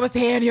wish I was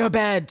here in your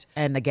bed.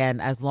 And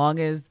again, as long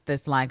as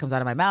this line comes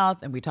out of my mouth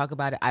and we talk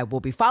about it, I will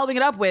be following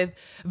it up with,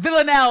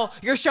 Villanelle,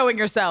 you're showing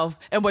yourself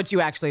and what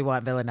you actually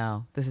want,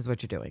 Villanelle. This is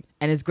what you're doing.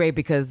 And it's great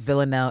because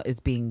Villanelle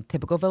is being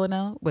typical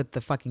Villanelle with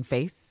the fucking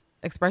face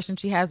expression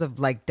she has of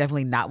like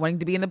definitely not wanting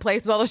to be in the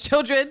place with all those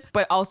children,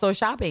 but also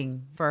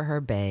shopping for her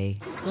bae.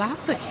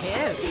 Lots of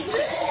kids.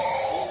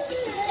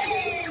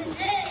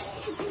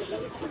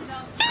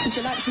 Would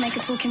you like to make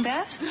a talking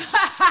bear?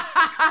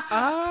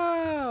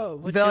 Oh,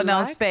 would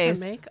Villanelle's you like face.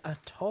 to make a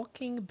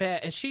talking bear?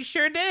 And she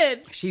sure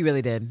did. She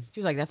really did.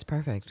 She was like, that's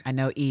perfect. I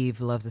know Eve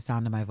loves the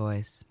sound of my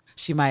voice.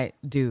 She might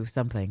do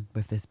something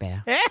with this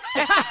bear.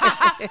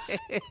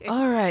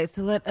 All right,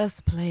 so let us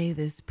play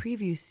this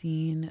preview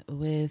scene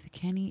with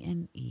Kenny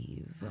and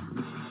Eve. What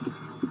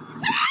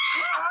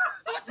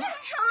the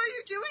hell are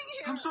you doing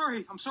here?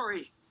 I'm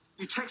sorry.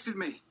 You texted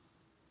me.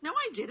 No,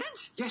 I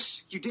didn't.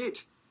 Yes, you did.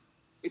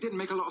 It didn't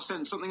make a lot of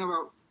sense. Something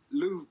about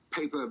loo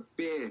paper,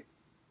 beer.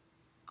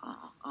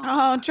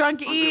 Oh,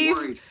 drunk I was a bit Eve.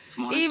 worried, if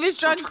I'm honest. Eve is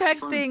So I drunk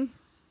tracked your phone. texting.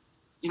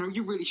 You know,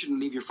 you really shouldn't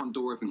leave your front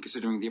door open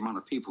considering the amount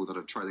of people that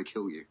have tried to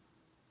kill you.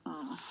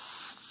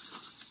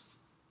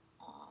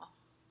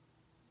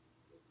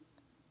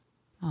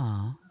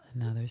 Aw, and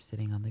now they're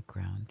sitting on the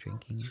ground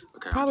drinking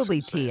Okay, I'm probably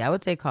just gonna tea. say I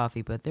would say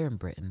coffee, but they're in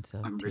Britain, so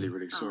I'm tea. really,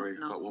 really sorry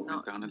about what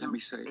went down, and let me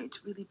say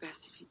It's really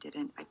best if you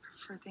didn't. I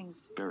prefer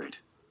things... buried.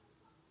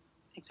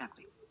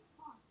 Exactly.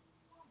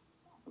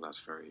 Well, that's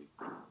very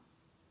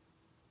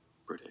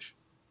British.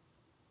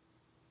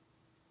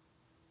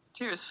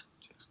 Cheers.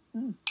 Cheers.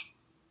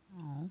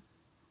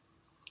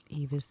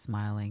 Eve is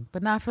smiling,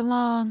 but not for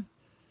long.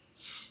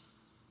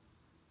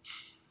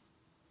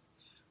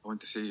 I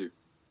went to see you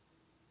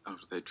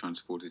after they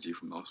transported you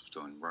from the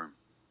hospital in Rome,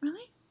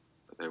 Really?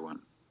 but they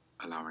weren't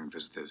allowing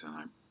visitors, and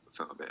I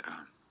felt a bit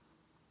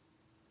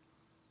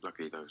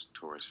lucky those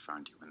tourists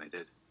found you when they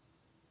did.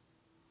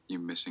 You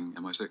missing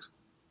MI6?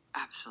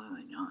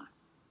 Absolutely not.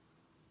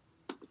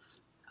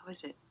 How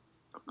is it?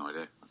 I've no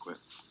idea. I quit.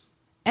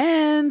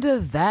 And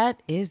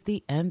that is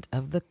the end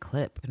of the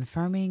clip,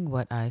 confirming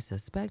what I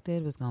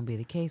suspected was going to be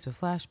the case with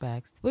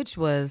flashbacks, which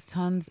was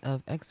tons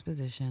of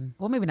exposition.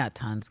 Well, maybe not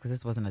tons, because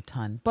this wasn't a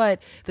ton,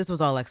 but this was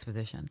all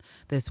exposition.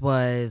 This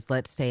was,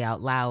 let's say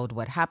out loud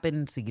what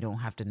happened so you don't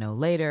have to know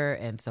later.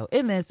 And so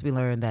in this, we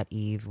learned that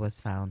Eve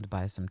was found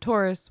by some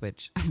tourists,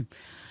 which...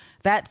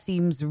 That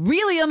seems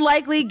really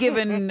unlikely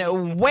given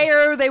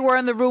where they were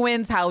in the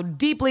ruins, how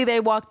deeply they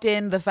walked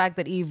in, the fact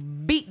that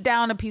Eve beat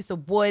down a piece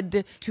of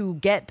wood to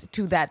get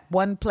to that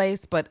one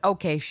place. But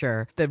okay,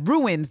 sure. The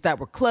ruins that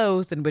were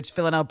closed in which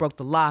Villanelle broke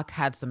the lock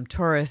had some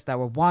tourists that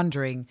were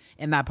wandering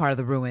in that part of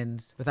the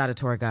ruins without a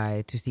tour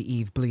guide to see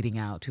Eve bleeding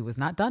out, who was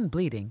not done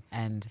bleeding,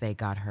 and they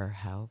got her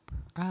help.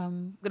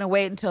 I'm going to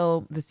wait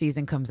until the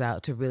season comes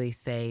out to really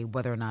say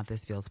whether or not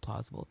this feels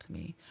plausible to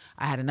me.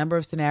 I had a number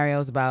of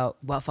scenarios about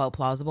what felt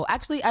plausible.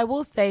 Actually, I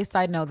will say,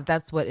 side note, that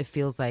that's what it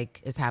feels like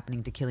is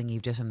happening to Killing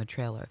Eve just from the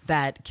trailer.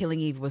 That Killing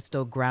Eve was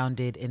still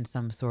grounded in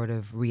some sort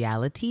of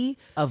reality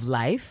of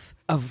life.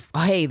 Of,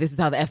 hey, this is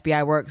how the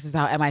FBI works. This is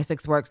how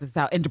MI6 works. This is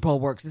how Interpol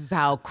works. This is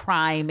how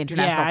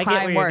international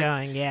crime works.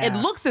 It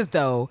looks as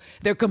though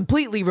they're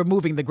completely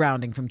removing the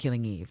grounding from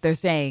Killing Eve. They're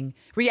saying,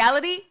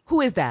 reality?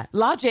 Who is that?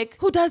 Logic?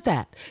 Who does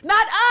that?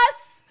 Not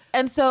us!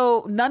 And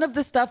so none of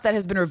the stuff that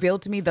has been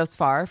revealed to me thus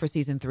far for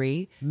season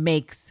 3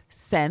 makes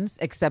sense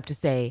except to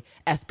say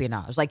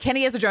espionage. Like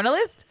Kenny is a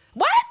journalist?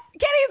 What?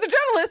 Kenny is a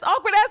journalist?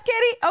 Awkward ass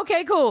Kenny?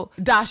 Okay, cool.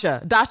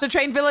 Dasha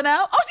trained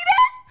Villanelle? Oh, she did?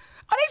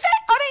 Are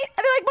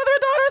they like mother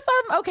and daughter or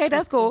something? Okay,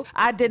 that's cool.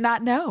 I did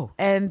not know.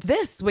 And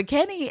this with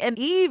Kenny and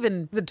Eve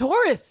and the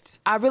tourist,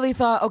 I really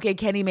thought, okay,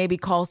 Kenny maybe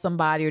calls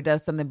somebody or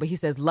does something, but he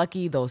says,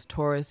 lucky those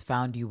tourists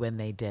found you when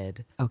they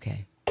did.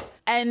 Okay.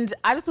 And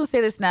I just will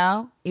say this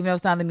now, even though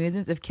it's not in the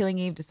musings, if Killing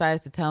Eve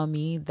decides to tell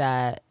me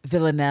that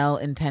Villanelle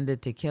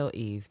intended to kill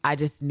Eve, I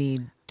just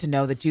need to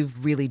know that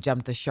you've really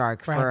jumped the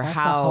shark for that's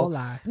how... a whole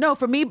lie. No,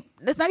 for me,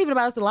 it's not even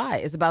about it's a lie.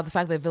 It's about the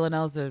fact that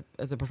Villanelle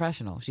is a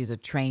professional. She's a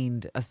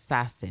trained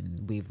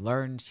assassin. We've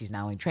learned she's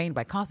not only trained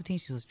by Constantine,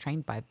 she's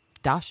trained by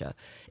Dasha.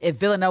 If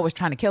Villanelle was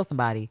trying to kill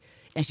somebody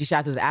and she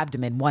shot through the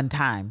abdomen one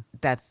time,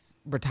 that's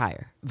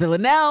retire.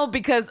 Villanelle,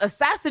 because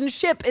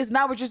assassinship is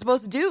not what you're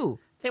supposed to do.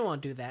 They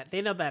won't do that.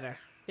 They know better.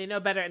 They know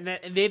better, and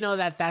they know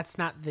that that's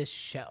not this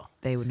show.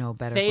 They would know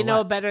better. They for know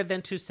what? better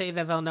than to say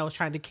that Villanelle was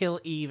trying to kill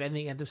Eve in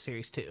the end of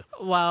series 2.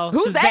 Well,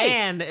 who's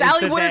Suzanne they? is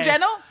Sally the Woodard day.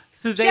 General?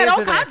 Suzanne She had is all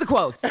the day. kinds of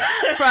quotes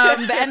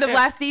from the end of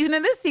last season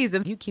and this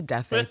season. You keep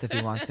that faith if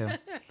you want to.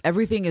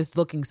 Everything is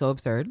looking so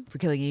absurd for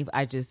Killing Eve.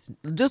 I just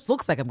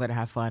looks like I'm going to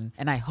have fun,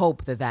 and I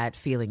hope that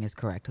feeling is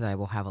correct. That I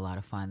will have a lot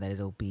of fun. That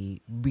it'll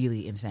be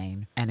really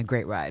insane and a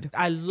great ride.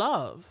 I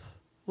love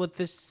what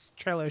this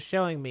trailer is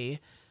showing me.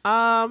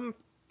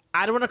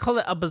 I don't want to call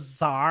it a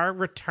bizarre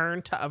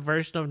return to a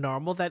version of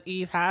normal that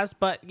Eve has,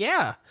 but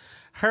yeah,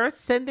 her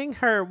sending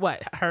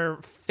her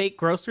fake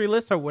grocery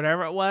list or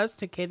whatever it was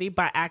to Kitty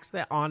by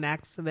accident, on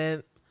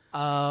accident,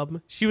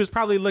 She was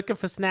probably looking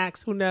for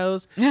snacks. Who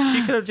knows?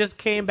 She could have just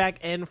came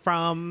back in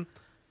from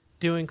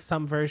doing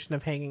some version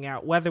of hanging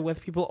out, whether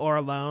with people or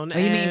alone. Oh,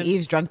 you mean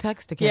Eve's drunk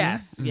text to Kenny?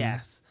 Yes,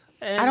 yes.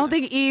 And I don't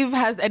think Eve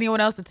has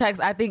anyone else to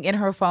text. I think in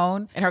her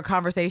phone, in her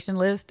conversation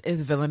list,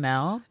 is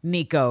Villanelle,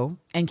 Nico,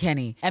 and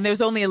Kenny. And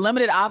there's only a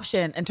limited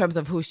option in terms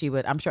of who she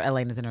would. I'm sure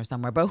Elaine is in her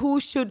somewhere, but who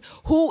is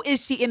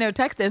she in her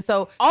texting?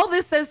 So all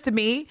this says to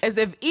me is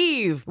if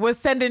Eve was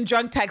sending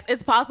drunk texts,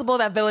 it's possible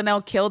that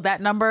Villanelle killed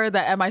that number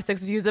that MI6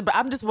 was using. But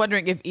I'm just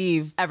wondering if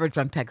Eve ever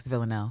drunk texts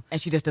Villanelle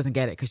and she just doesn't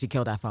get it because she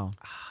killed that phone.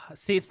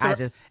 See, it's the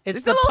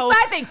little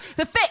side things,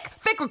 the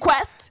fic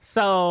request.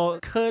 So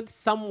could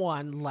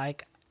someone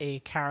like a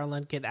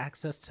Carolyn get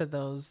access to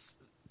those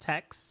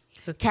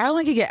texts?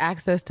 Carolyn can get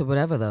access to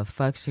whatever the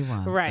fuck she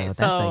wants. Right.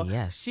 So that's a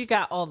yes. She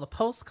got all the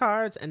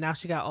postcards and now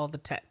she got all the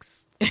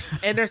texts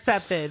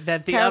intercepted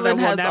that the Carolyn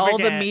other will has never all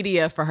get. the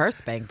media for her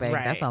spank bank.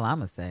 Right. That's all I'm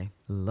gonna say.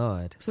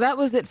 Lord. So that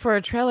was it for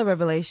trailer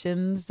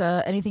revelations.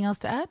 Anything else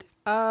to add?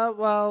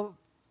 Well,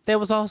 there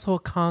was also a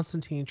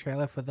Constantine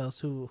trailer for those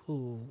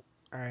who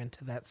are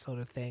into that sort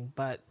of thing.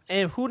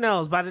 And who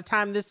knows? By the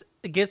time this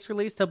gets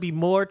released, there'll be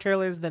more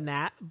trailers than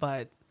that.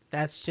 But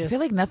that's just. I feel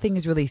like nothing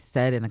is really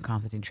said in the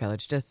Constantine trailer.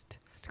 It's just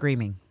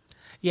screaming.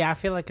 Yeah, I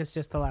feel like it's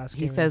just a lot of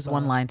screaming. He says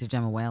one line to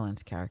Gemma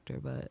Whalen's character,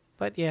 but.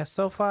 But yeah,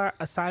 so far,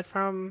 aside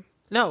from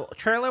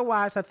trailer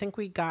wise, I think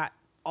we got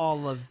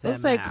all of them.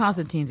 Looks like out.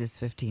 Constantine's is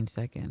 15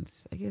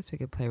 seconds. I guess we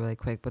could play really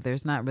quick, but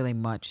there's not really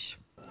much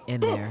in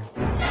there.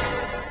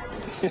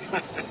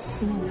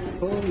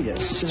 Oh,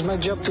 yes. It's my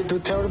job to do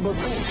terrible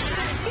things.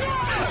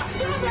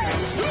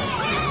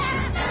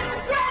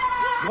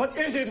 What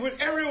is it with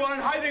everyone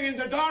hiding in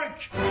the dark?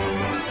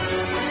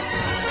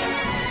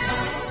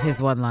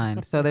 His one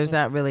line. So there's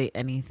not really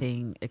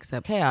anything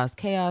except chaos,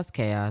 chaos,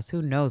 chaos.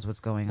 Who knows what's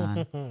going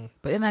on?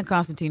 But in that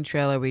Constantine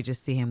trailer, we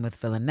just see him with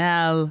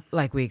Villanelle,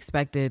 like we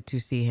expected to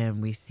see him.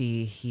 We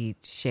see he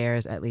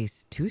shares at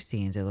least 2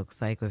 scenes, it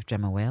looks like, with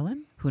Gemma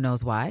Whalen. Who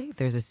knows why?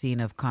 There's a scene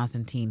of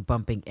Constantine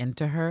bumping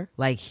into her,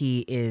 like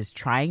he is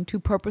trying to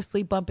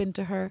purposely bump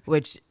into her,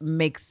 which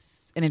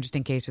makes an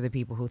interesting case for the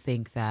people who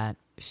think that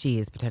she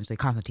is potentially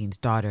Constantine's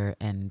daughter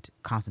and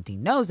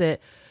Constantine knows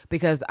it,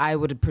 because I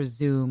would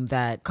presume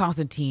that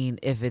Constantine,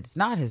 if it's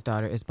not his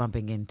daughter, is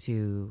bumping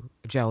into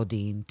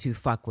Geraldine to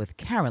fuck with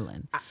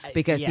Carolyn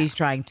because he's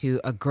trying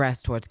to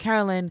aggress towards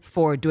Carolyn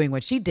for doing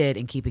what she did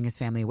and keeping his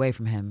family away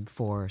from him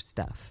for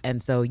stuff.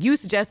 And so you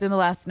suggested in the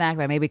last snack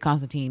that maybe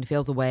Constantine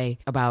feels a way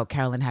about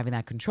Carolyn having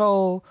that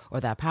control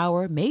or that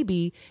power,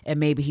 maybe, and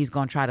maybe he's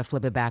going to try to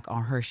flip it back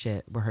on her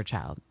shit with her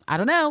child. I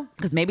don't know,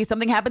 because maybe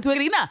something happened to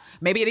Irina.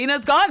 Maybe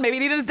Irina's gone. Maybe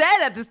Irina's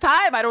dead at this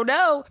time. I don't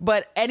know.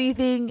 But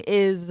anything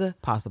is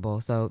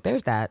possible. So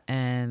there's that.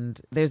 And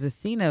there's a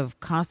scene of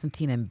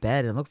Constantine in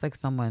bed. It looks like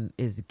someone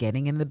is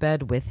getting in the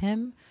bed with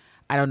him.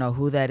 I don't know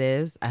who that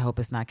is. I hope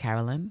it's not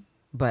Carolyn.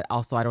 But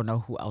also, I don't know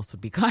who else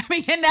would be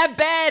climbing in that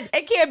bed.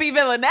 It can't be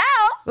Villanelle.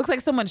 Looks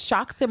like someone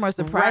shocks him or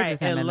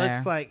surprises him in there. It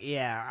looks like,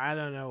 I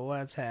don't know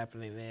what's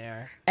happening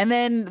there. And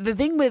then the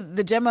thing with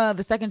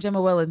the second Gemma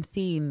Whalen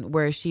scene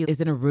where she is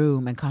in a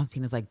room and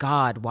Constantine is like,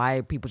 God, why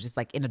are people just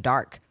like in the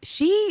dark?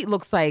 She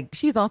looks like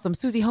she's on some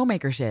Susie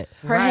Homemaker shit.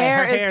 Her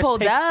hair is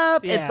pulled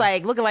up. Yeah. It's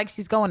like looking like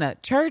she's going to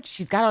church.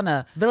 She's got on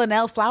a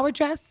Villanelle flower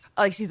dress.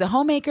 Like she's a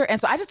homemaker. And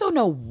so I just don't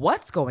know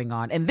what's going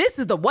on. And this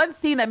is the one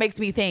scene that makes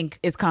me think,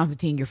 is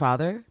Constantine your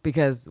father?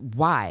 Because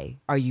why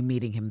are you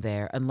meeting him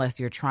there unless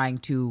you're trying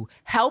to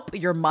help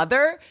your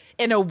mother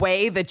in a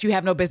way that you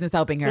have no business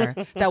helping her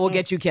that will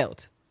get you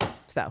killed?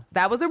 So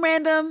that was a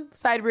random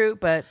side route,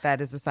 but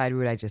that is a side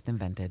route I just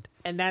invented.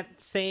 And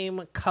that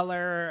same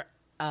color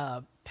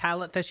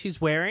palette that she's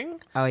wearing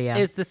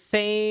is the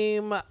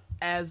same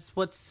as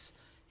what's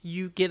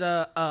you get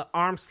a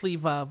arm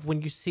sleeve of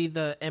when you see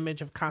the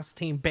image of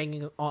Constantine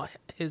banging on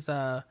his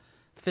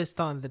fist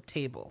on the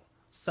table.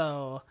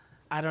 So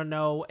I don't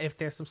know if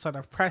there's some sort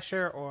of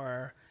pressure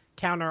or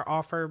counter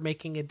offer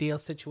making a deal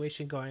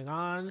situation going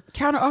on.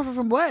 Counter offer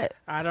from what?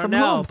 I don't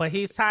know, but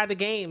he's tired of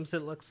games.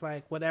 It looks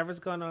like whatever's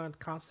going on,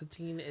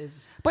 Constantine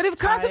is. But if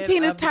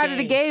Constantine is tired of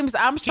the games,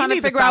 I'm trying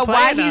to figure out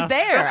why he's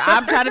there.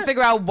 I'm trying to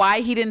figure out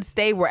why he didn't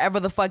stay wherever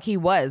the fuck he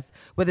was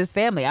with his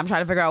family. I'm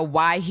trying to figure out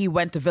why he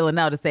went to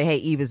Villanelle to say, hey,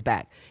 Eve is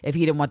back, if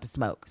he didn't want to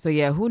smoke. So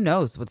yeah, who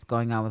knows what's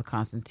going on with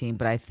Constantine,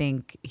 but I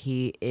think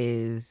he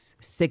is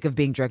sick of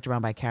being jerked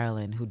around by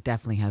Carolyn, who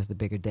definitely has the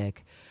bigger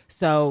dick.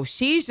 So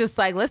she's just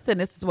like, listen,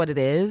 this is what it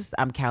is.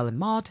 I'm Carolyn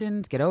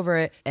Maltons, get over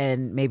it.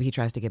 And maybe he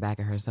tries to get back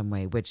at her some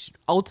way, which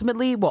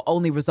ultimately will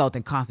only result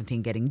in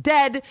Constantine getting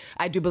dead.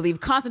 I do believe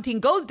Constantine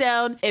goes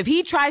down. If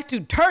he tries to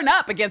turn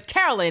up against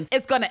Carolyn,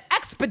 it's going to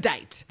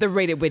expedite the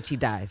rate at which he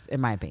dies, in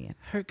my opinion.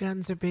 Her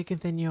guns are bigger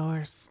than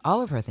yours.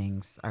 All of her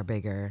things are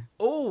bigger.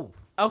 Oh,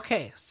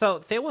 okay. So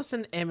there was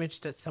an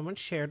image that someone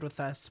shared with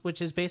us,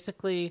 which is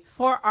basically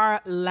for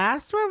our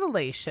last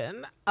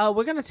revelation.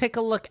 We're going to take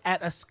a look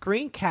at a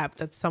screen cap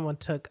that someone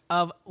took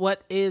of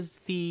what is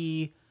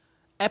the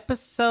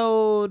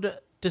episode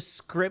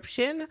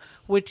description,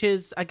 which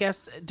is, I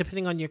guess,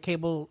 depending on your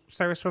cable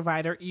service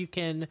provider, you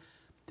can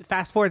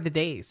fast forward the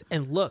days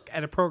and look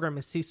at a program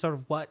and see sort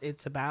of what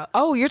it's about.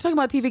 Oh, you're talking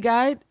about TV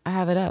Guide? I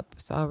have it up,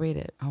 so I'll read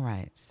it. All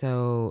right.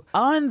 So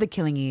on the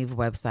Killing Eve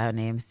website on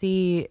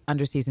AMC,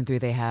 under season 3,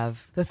 they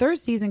have the 3rd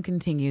season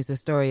continues the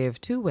story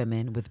of 2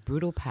 women with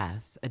brutal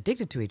pasts,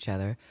 addicted to each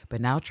other, but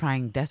now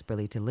trying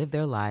desperately to live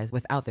their lives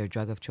without their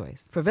drug of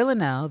choice. For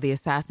Villanelle, the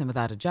assassin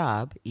without a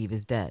job, Eve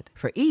is dead.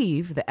 For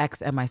Eve, the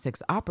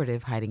ex-MI6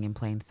 operative hiding in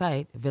plain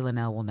sight,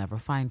 Villanelle will never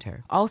find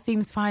her. All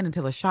seems fine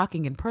until a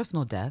shocking and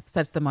personal death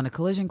sets them on a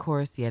collision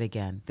course yet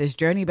again. This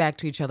journey back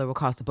to each other will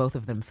cost both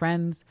of them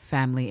friends,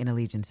 family, and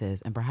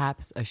allegiances, and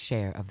perhaps a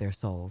share of their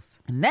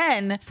souls. And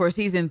then, for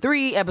season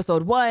 3,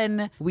 episode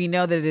 1, we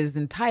know that it is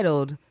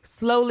entitled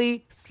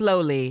Slowly,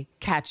 Slowly,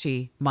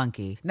 Catchy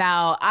Monkey.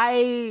 Now,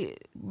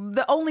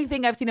 the only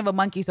thing I've seen of a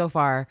monkey so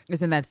far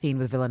is in that scene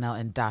with Villanelle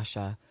and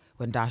Dasha,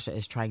 when Dasha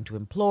is trying to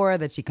implore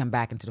that she come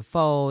back into the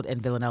fold,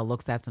 and Villanelle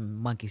looks at some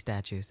monkey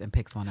statues and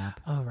picks one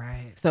up. Oh,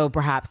 right. So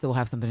perhaps it will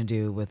have something to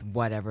do with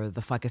whatever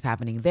the fuck is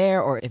happening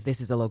there, or if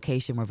this is a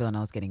location where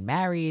Villanelle is getting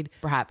married,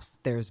 perhaps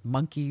there's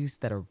monkeys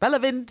that are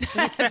relevant.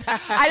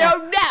 I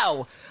don't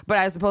know, but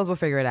I suppose we'll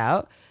figure it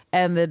out.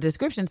 And the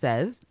description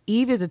says,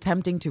 Eve is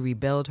attempting to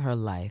rebuild her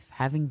life,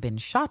 having been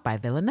shot by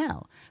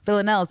Villanelle.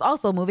 Villanelle is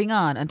also moving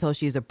on until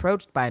she is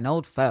approached by an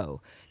old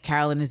foe.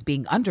 Carolyn is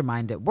being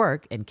undermined at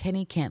work, and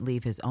Kenny can't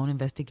leave his own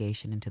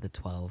investigation into the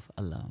 12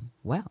 alone.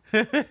 Well.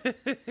 All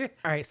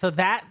right, so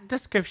that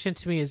description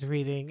to me is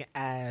reading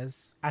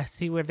as, I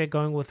see where they're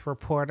going with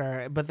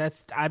reporter, but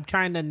I'm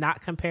trying to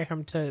not compare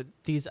him to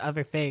these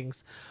other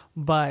things.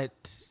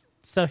 But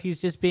so he's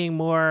just being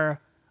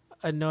more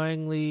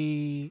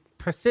annoyingly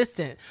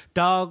persistent,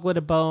 dog with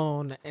a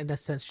bone, in a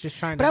sense, just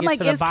trying to get to the bottom.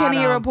 But I'm like, is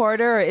Kenny a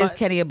reporter or is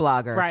Kenny a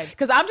blogger? Right.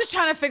 Because I'm just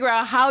trying to figure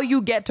out how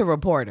you get to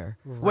reporter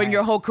when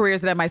your whole career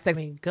is at MI6. I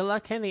mean, good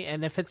luck, Kenny.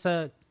 And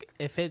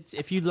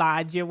if you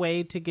lied your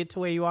way to get to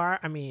where you are,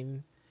 I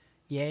mean,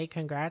 yay,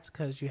 congrats,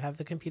 because you have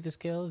the computer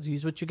skills.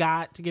 Use what you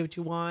got to get what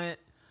you want,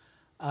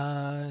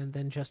 and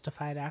then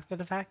justify it after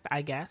the fact,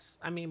 I guess.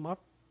 I mean,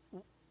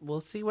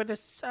 we'll see where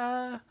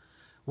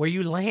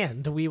you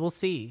land. We will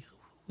see.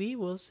 We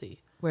will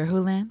see. Where who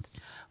lands?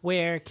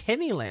 Where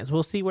Kenny lands.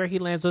 We'll see where he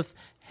lands with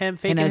him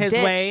faking his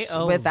way.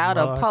 Oh, without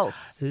Lord. a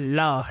pulse.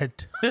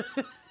 Lord.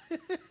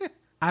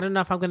 I don't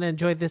know if I'm going to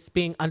enjoy this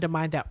being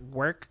undermined at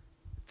work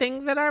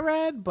thing that I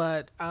read,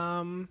 but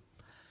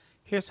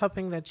here's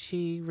hoping that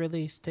she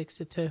really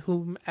sticks it to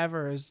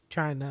whomever is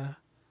trying to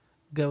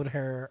goad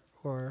her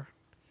or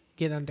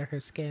get under her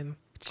skin.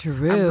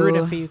 True. I'm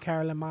rooting for you,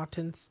 Carolyn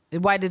Martins.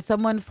 Why did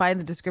someone find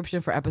the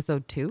description for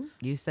episode 2?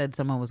 You said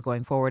someone was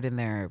going forward in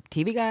their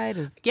TV guide.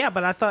 Yeah,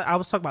 but I thought I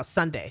was talking about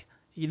Sunday.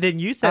 Then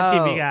you said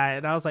TV guide,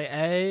 and I was like,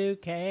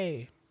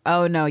 okay.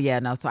 Oh no, yeah,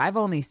 no. So I've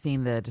only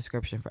seen the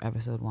description for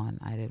episode 1.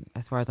 I didn't,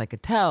 as far as I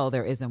could tell,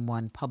 there isn't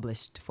one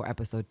published for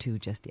episode 2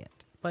 just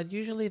yet. But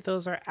usually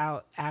those are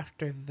out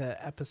after the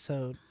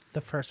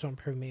first one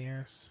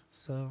premieres.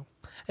 So,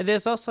 and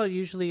there's also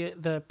usually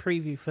the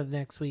preview for the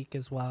next week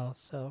as well.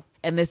 So,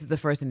 and this is the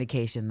first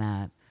indication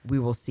that we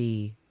will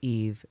see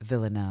Eve,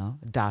 Villanelle,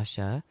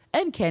 Dasha,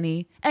 and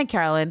Kenny and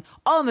Carolyn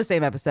all in the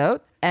same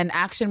episode. And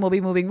action will be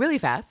moving really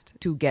fast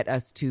to get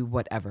us to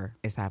whatever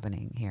is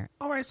happening here.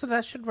 All right, so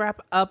that should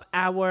wrap up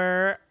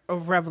our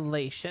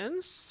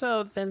revelations.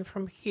 So then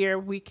from here,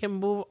 we can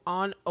move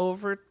on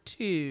over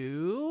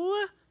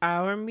to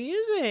our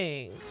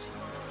musings.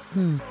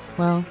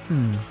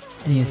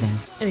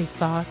 Musings. Any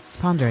thoughts?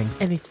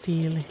 Ponderings. Any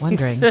feelings?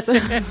 Wonderings.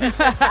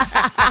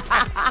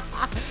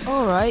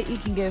 All right, you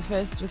can go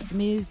first with the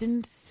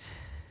musings.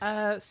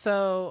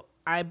 So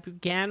I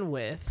began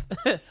with,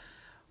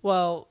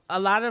 well, a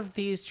lot of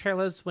these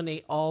trailers, when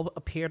they all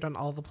appeared on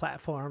all the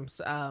platforms,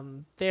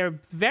 they're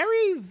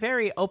very,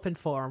 very open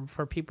forum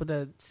for people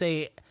to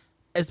say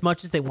as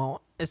much as they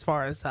want as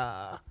far as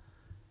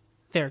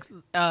their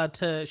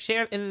to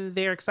share in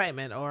their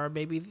excitement or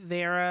maybe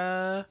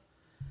their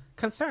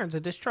concerns or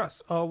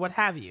distrust or what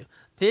have you.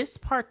 This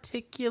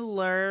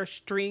particular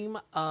stream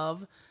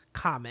of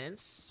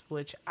comments,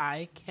 which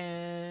I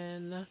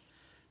can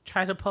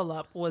try to pull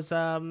up, was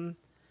they're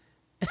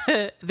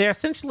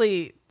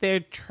essentially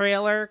their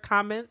trailer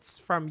comments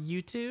from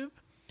YouTube,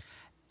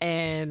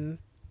 and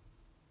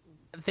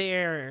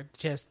they're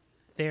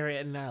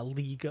in a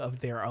league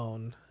of their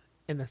own,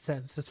 in a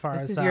sense, as far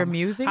as this is your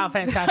musing? How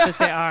fantastic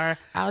they are.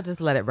 I'll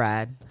just let it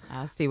ride.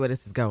 I'll see where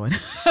this is going.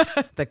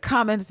 The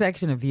comment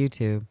section of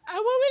YouTube.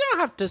 Well, we don't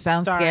have to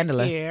Sounds start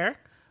scandalous. here.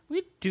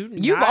 We do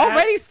not. You've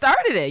already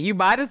started it. You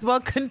might as well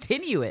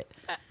continue it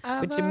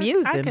with your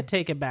musing. I could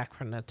take it back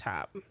from the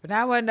top. But now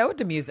I want to know what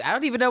the musing. I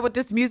don't even know what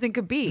this musing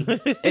could be.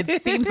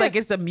 It seems like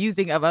it's a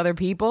musing of other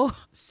people.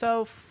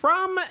 So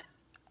from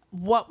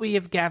what we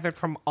have gathered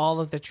from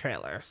all of the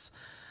trailers,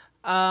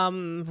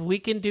 we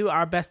can do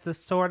our best to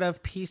sort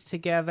of piece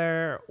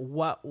together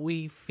what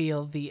we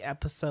feel the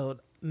episode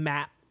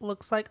map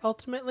looks like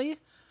ultimately.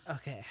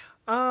 Okay.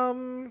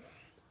 I'm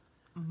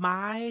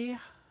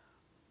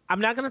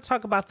not going to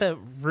talk about the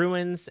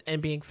ruins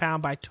and being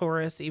found by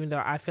tourists, even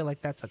though I feel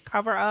like that's a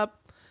cover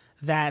up.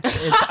 That's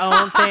its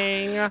own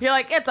thing. You're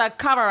like, it's a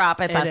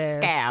cover-up. It's It a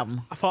is.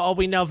 scam. For all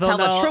we know, Tell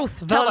Villanelle, the truth.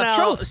 Tell the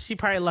Villanelle, truth. She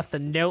probably left a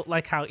note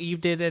like how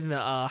Eve did in the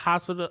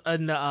hospital,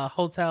 in the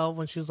hotel,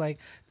 when she was like,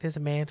 "There's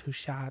a man who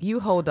shot." You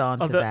hold on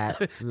to that,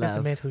 There's a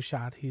love. man who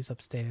shot. He's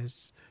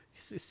upstairs.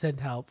 Send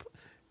help.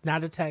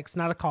 Not a text,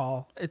 not a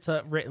call. It's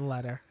a written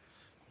letter.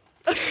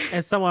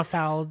 And someone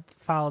followed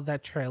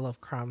that trail of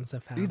crumbs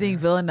and found You think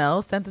her.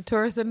 Villanelle sent the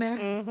tourist in there?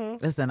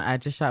 Mm-hmm. Listen, I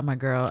just shot my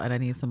girl, and I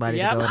need somebody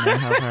Yep. to go in there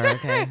and help her,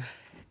 okay?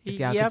 If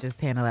y'all Yep. could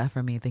just handle that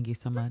for me, thank you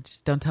so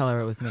much. Don't tell her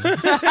it was me. I'm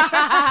Don't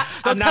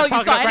not tell you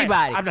talking saw to her.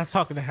 anybody. I'm not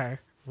talking to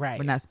her. Right.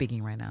 We're not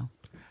speaking right now.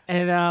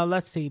 And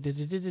let's see.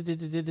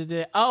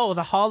 Oh,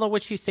 the hall in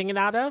which she's singing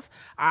out of.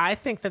 I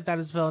think that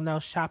is Villanelle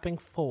shopping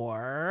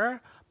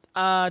for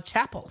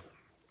chapel.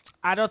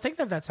 I don't think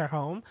that that's her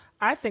home.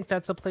 I think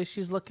that's a place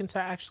she's looking to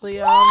actually.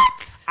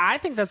 What? I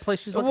think that's a place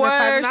she's looking to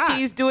tie Where the knot.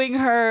 she's doing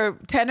her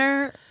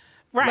tenor.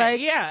 Right. like,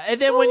 yeah. And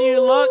then when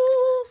you look,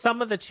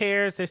 some of the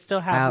chairs they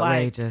still have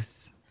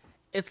outrageous. like.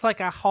 It's like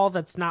a hall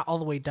that's not all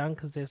the way done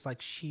because there's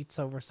like sheets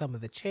over some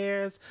of the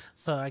chairs.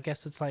 So I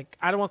guess it's like,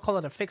 I don't want to call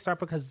it a fixed art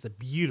because it's a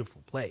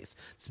beautiful place.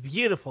 It's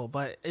beautiful,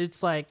 but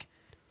it's like,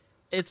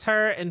 it's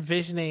her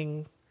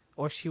envisioning,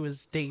 or she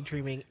was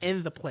daydreaming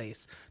in the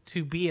place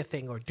to be a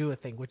thing or do a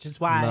thing, which is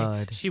why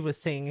Lord. she was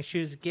singing. She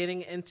was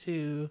getting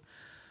into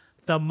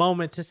the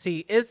moment to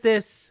see,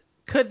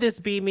 could this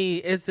be me?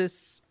 Is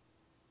this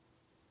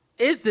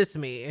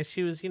me? And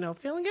she was,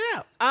 feeling it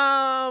out.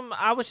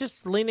 I was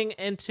just leaning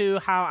into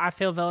how I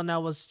feel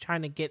Villanelle was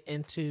trying to get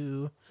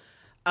into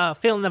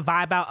feeling the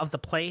vibe out of the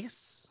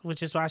place,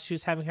 which is why she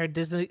was having her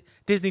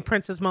Disney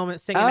princess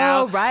moment singing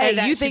out. Oh, right. And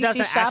that You think she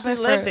she's doesn't actually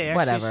shopping live for there.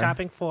 whatever. She's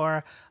shopping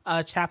for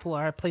a chapel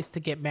or a place to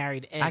get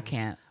married in. I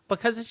can't.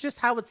 Because it's just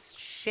how it's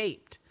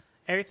shaped.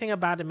 Everything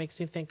about it makes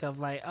me think of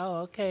like,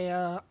 oh, okay,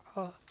 a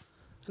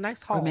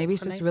nice hall. Or maybe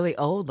it's a just nice- really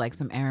old, like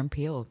some Aaron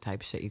Peel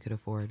type shit you could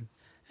afford.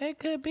 It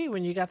could be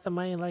when you got the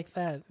money like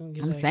that. And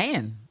you're I'm like,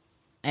 saying.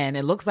 And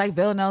it looks like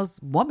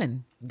Villanelle's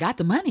woman got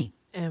the money.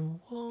 And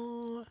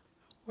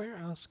where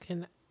else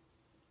can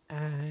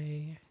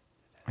I?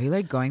 Are you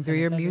like going through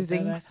your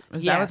musings?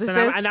 Is that what this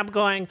and is? I'm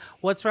going,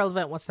 what's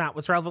relevant, what's not,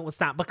 what's relevant, what's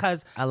not,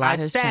 because A lot I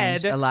has said,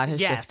 changed. A lot has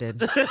yes.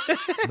 shifted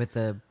with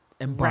the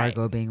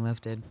embargo being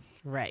lifted.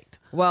 Right.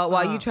 Well,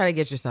 while you try to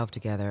get yourself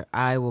together,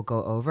 I will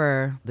go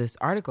over this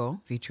article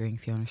featuring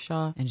Fiona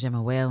Shaw and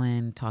Gemma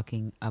Whalen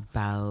talking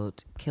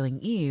about killing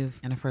Eve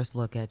and a first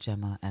look at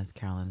Gemma as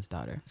Carolyn's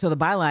daughter. So the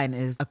byline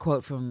is a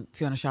quote from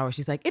Fiona Shaw where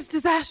she's like, "It's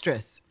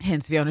disastrous."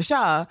 Hence Fiona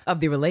Shaw of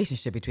the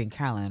relationship between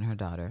Carolyn and her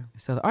daughter.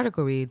 So the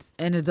article reads,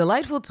 "In a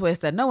delightful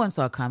twist that no one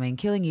saw coming,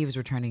 killing Eve is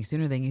returning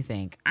sooner than you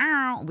think.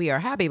 We are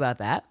happy about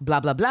that. Blah,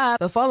 blah, blah.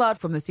 The fallout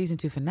from the season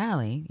 2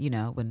 finale,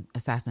 when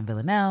assassin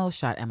Villanelle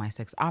shot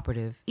MI6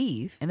 operative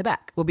Eve in the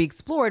back, will be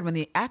explored when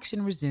the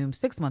action resumes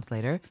 6 months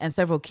later, and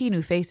several key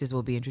new faces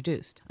will be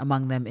introduced.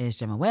 Among them is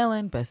Gemma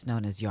Whalen, best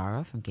known as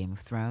Yara from Game of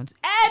Thrones,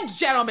 and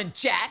Gentleman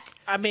Jack.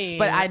 I mean,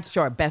 But I'm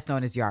sure best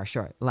known as Yara,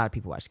 sure. A lot of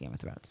people watch Game of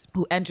Thrones.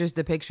 Who enters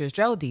the picture as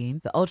Geraldine,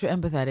 the ultra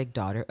empathetic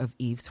daughter of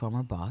Eve's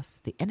former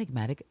boss, the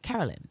enigmatic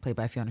Carolyn, played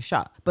by Fiona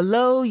Shaw.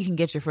 Below, you can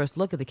get your first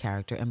look at the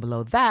character, and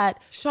below that,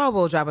 Shaw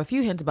will drop a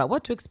few hints about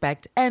what to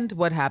expect and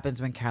what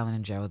happens when Carolyn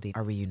and Geraldine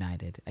are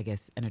reunited. I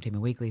guess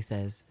Entertainment Weekly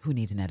says, who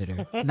needs an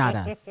editor? Not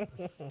us.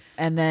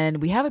 And then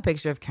we have a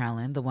picture of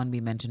Carolyn, the one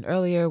we mentioned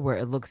earlier, where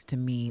it looks to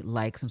me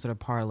like some sort of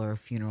parlor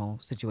funeral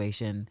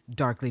situation,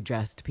 darkly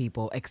dressed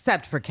people,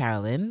 except for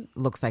Carolyn,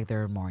 looks like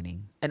they're in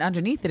mourning. And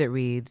underneath it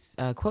reads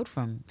a quote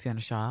from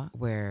Fiona Shaw,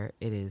 where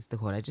it is the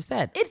quote I just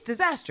said. "It's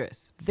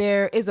disastrous."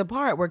 There is a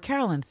part where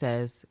Carolyn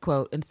says,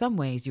 quote, "In some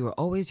ways, you were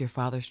always your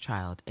father's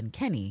child, and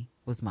Kenny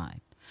was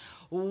mine."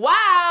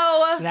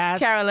 Wow,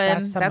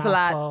 Carolyn, that's a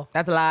lot.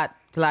 That's a lot.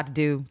 It's a lot to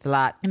do. It's a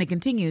lot. And it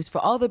continues, "For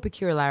all the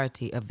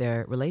peculiarity of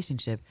their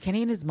relationship,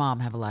 Kenny and his mom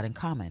have a lot in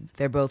common.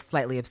 They're both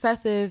slightly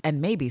obsessive and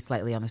maybe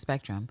slightly on the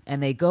spectrum,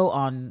 and they go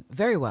on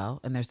very well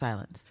in their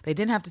silence. They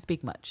didn't have to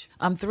speak much.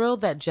 I'm thrilled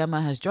that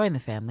Gemma has joined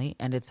the family,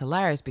 and it's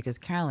hilarious because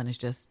Carolyn is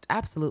just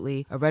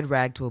absolutely a red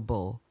rag to a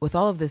bull. With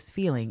all of this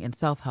feeling and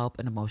self-help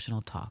and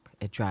emotional talk,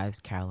 it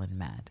drives Carolyn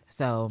mad."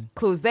 So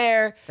clues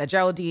there that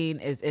Geraldine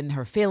is in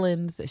her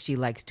feelings. She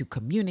likes to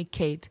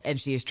communicate, and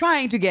she is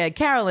trying to get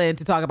Carolyn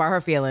to talk about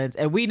her feelings.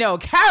 And we know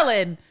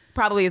Carolyn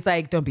probably is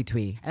like, don't be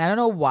Tweety. And I don't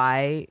know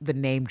why the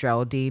name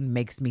Geraldine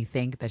makes me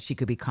think that she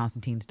could be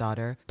Constantine's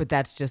daughter, but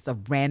that's just a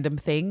random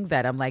thing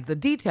that I'm like, the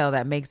detail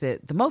that makes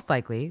it the most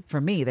likely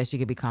for me that she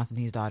could be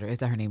Constantine's daughter is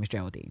that her name is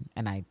Geraldine.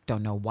 And I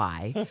don't know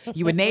why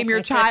you would name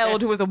your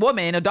child who is a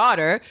woman, a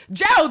daughter,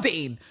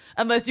 Geraldine,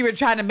 unless you were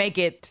trying to make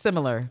it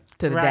similar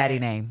to the daddy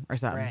name or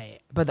something. Right.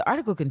 But the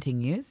article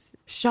continues,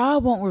 Shaw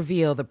won't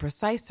reveal the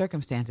precise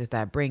circumstances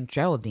that bring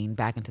Geraldine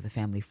back into the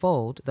family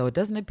fold, though it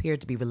doesn't appear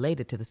to be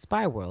related to the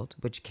spy world,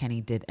 which Kenny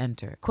did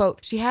enter. Quote,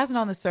 she hasn't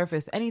on the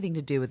surface anything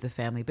to do with the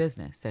family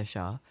business, says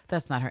Shaw.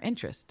 That's not her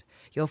interest.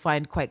 You'll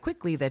find quite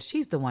quickly that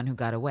she's the one who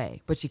got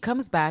away. But she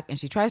comes back and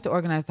she tries to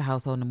organize the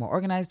household in a more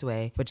organized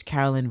way, which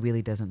Carolyn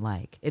really doesn't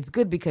like. It's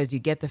good because you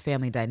get the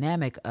family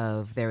dynamic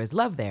of there is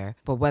love there,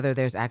 but whether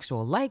there's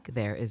actual like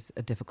there is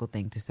a difficult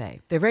thing to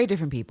say. They're very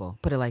different people,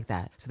 put it like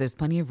that. So there's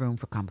plenty of room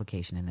for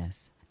complication in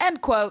this.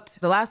 End quote.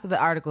 The last of the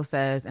article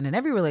says, and in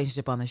every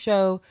relationship on the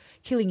show,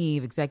 Killing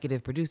Eve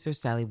executive producer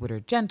Sally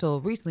Woodard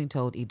Gentle recently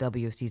told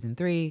EW of season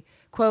 3,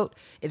 quote,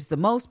 it's the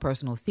most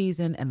personal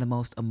season and the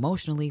most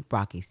emotionally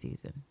rocky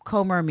season.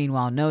 Comer,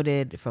 meanwhile,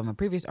 noted from a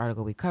previous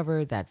article we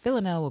covered that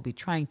Villanelle will be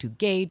trying to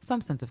gauge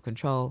some sense of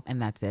control, and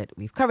that's it.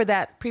 We've covered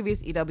that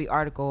previous EW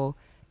article,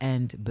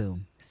 and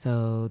boom.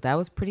 So that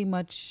was pretty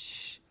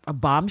much a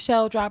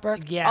bombshell dropper.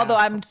 Yeah. Although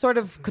I'm sort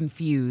of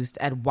confused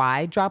at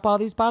why drop all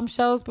these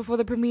bombshells before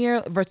the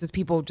premiere versus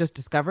people just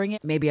discovering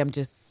it. Maybe I'm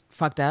just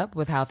fucked up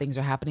with how things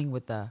are happening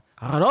with the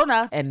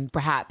Rona. And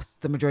perhaps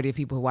the majority of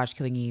people who watch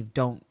Killing Eve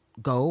don't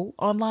go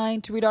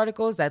online to read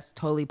articles. That's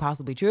totally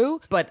possibly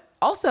true. But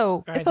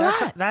also, Right, it's a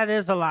lot. That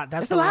is a lot.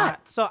 That's It's a lot.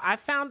 So I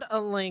found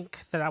a link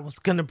that I was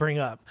going to bring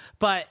up,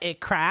 but it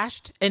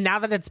crashed. And now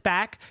that it's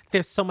back,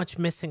 there's so much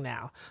missing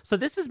now. So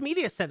this is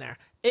Media Center.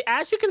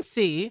 As you can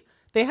see,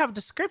 they have a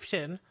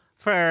description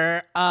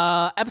for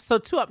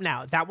episode 2 up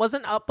now. That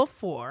wasn't up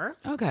before.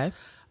 Okay.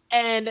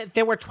 And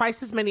there were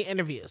twice as many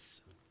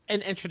interviews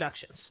and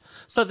introductions.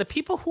 So the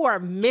people who are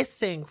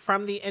missing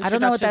from the introductions. I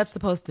don't know what that's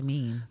supposed to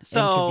mean.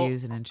 So,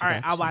 interviews and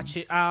introductions. All right, I'll watch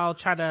it. I'll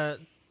try to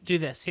do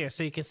this here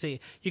so you can see.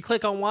 You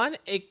click on one.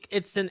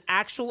 It's an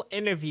actual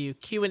interview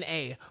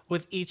Q&A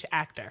with each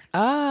actor.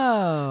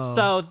 Oh.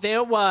 So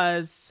there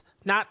was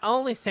not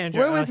only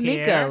Sandra Where was Oh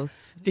here,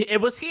 Nico's?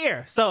 It was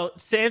here. So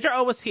Sandra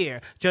Oh was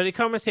here. Jodie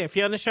Comer's here.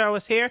 Fiona Shaw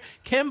was here.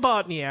 Kim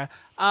Bodnia.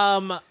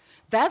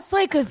 That's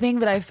like a thing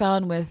that I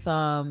found with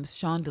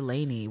Sean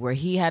Delaney, where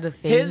he had a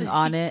thing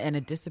on it and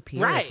it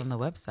disappeared from the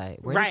website.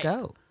 Where'd it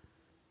go?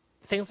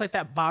 Things like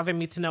that bother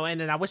me to no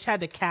end, and I wish I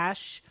had to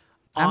cash.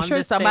 I'm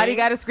sure somebody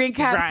got a screen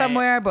cap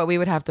somewhere, but we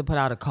would have to put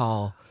out a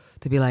call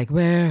to be like,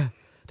 where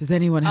does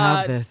anyone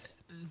have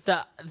this?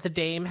 The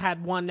Dame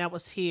had one that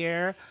was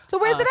here. So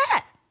where's it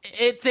at?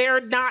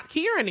 They're not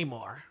here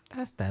anymore.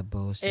 That's that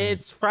bullshit.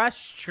 It's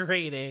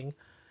frustrating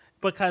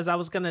because I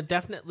was gonna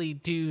definitely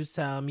do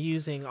some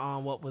using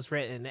on what was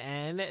written,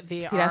 and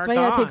they See, are that's why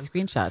gone. you gotta take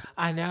screenshots.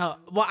 I know.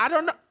 Well, I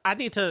don't know. I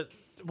need to.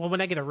 Well, when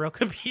I get a real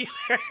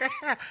computer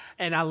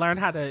and I learn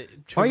how to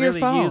or your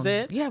really phone. use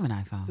it. You have an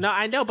iPhone. No,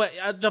 I know, but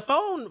the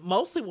phone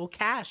mostly will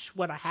cache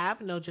what I have,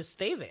 and it'll just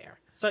stay there.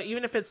 So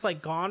even if it's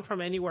like gone from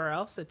anywhere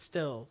else, it's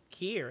still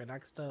here, and I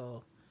can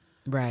still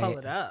pull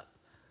it up.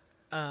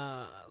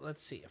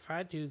 Let's see if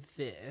I do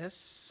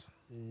this.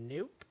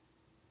 Nope.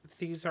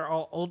 These are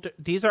all older.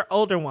 These are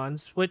older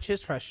ones, which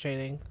is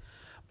frustrating.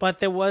 But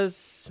there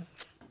was.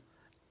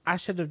 I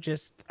should have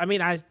just. I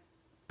mean, I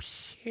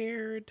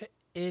shared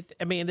it.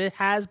 I mean, it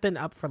has been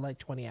up for like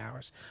 20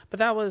 hours, but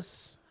that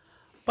was.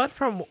 But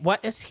from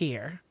what is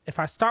here, if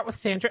I start with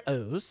Sandra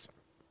O's,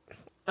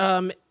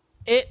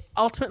 it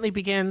ultimately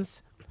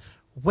begins.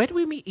 Where do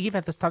we meet Eve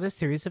at the start of the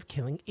series of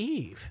Killing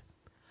Eve?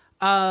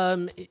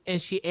 And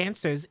she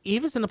answers,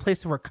 Eve is in a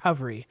place of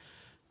recovery,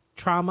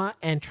 trauma,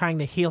 and trying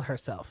to heal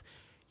herself.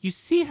 You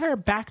see her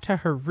back to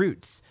her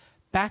roots,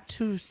 back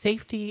to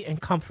safety and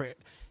comfort.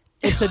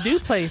 It's a new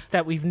place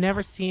that we've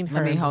never seen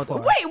her in before.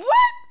 Wait, what?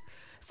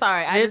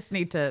 Sorry, I just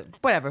need to,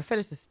 whatever,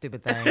 finish this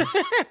stupid thing.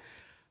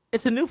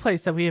 It's a new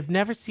place that we have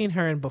never seen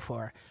her in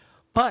before.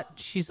 But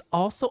she's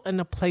also in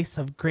a place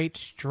of great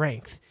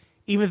strength,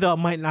 even though it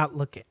might not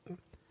look it.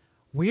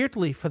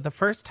 Weirdly, for the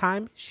first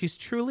time, she's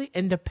truly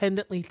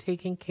independently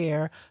taking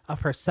care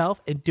of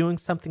herself and doing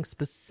something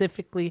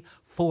specifically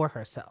for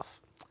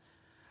herself.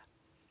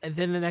 And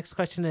then the next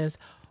question is,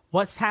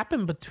 what's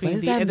happened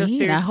between the end of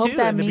series 2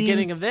 and the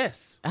beginning of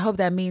this? I hope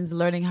that means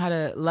learning how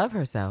to love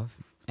herself.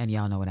 And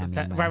y'all know what I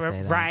mean when I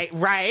say that.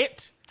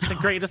 Right. The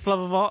greatest love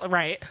of all.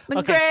 Right.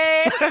 The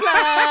greatest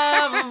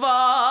love of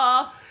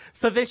all.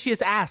 So then she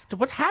is asked,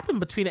 what happened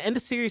between the end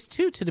of series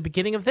 2 to the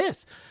beginning of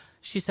this?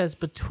 She says,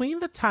 between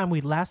the time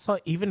we last saw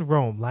Eve in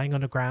Rome lying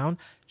on the ground,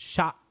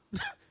 shot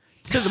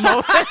to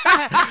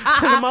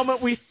the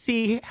moment we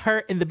see her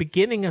in the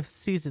beginning of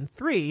season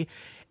 3,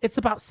 it's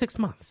about 6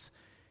 months.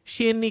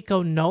 She and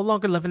Nico no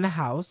longer live in the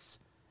house,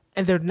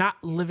 and they're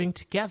not living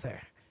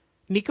together.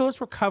 Nico is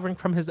recovering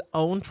from his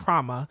own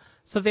trauma,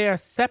 so they are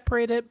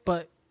separated,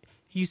 but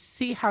you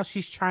see how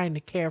she's trying to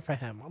care for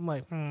him. I'm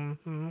like,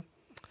 The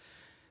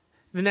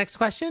next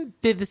question,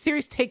 did the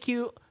series take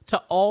you to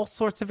all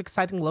sorts of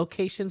exciting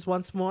locations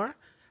once more?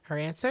 Her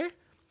answer,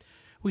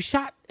 we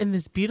shot in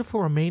this beautiful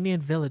Romanian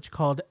village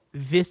called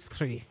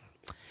Vistri.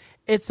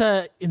 It's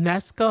a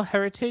UNESCO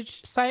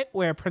heritage site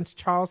where Prince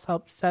Charles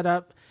helped set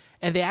up,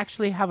 and they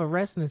actually have a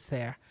residence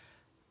there.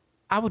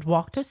 I would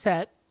walk to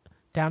set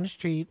down the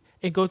street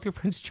and go through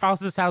Prince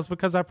Charles's house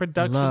because our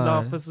production Lord.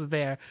 office was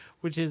there,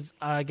 which is,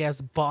 I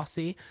guess,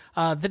 bossy.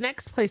 The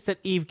next place that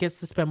Eve gets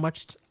to spend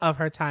much of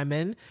her time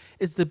in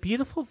is the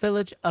beautiful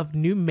village of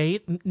New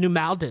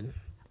Malden.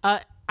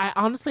 I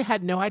honestly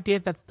had no idea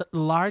that the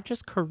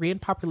largest Korean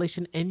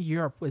population in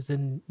Europe was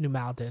in New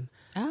Malden.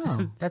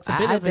 Oh, that's a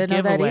bit I of a didn't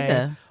know giveaway. that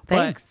either.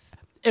 Thanks.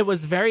 It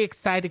was very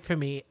exciting for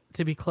me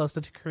to be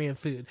closer to Korean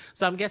food.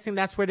 So I'm guessing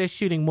that's where they're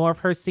shooting more of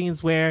her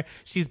scenes where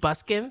she's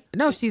busking.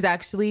 No, she's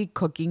actually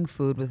cooking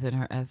food within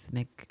her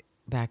ethnic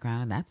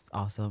background, and that's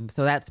awesome.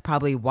 So that's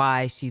probably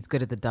why she's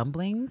good at the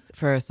dumplings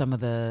for some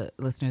of the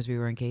listeners we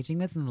were engaging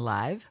with in the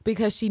live,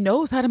 because she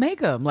knows how to make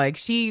them. Like,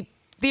 she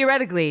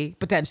theoretically,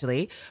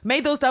 potentially,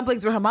 made those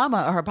dumplings for her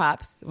mama or her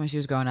pops when she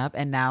was growing up,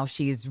 and now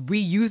she's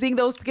reusing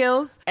those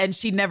skills, and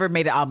she never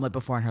made an omelet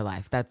before in her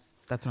life. That's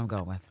what I'm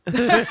going with.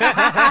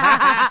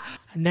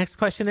 Next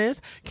question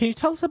is, can you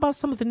tell us about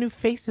some of the new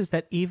faces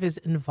that Eve is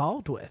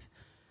involved with?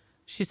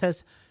 She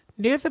says,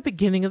 near the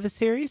beginning of the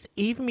series,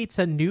 Eve meets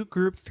a new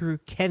group through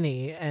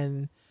Kenny,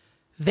 and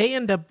they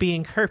end up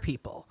being her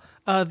people.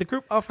 The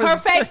group offers her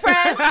fake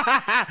friends.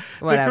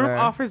 The group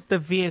offers the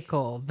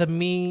vehicle, the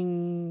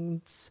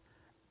means,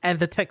 and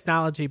the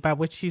technology by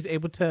which she's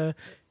able to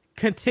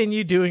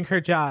continue doing her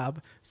job,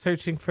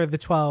 searching for the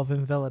 12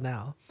 in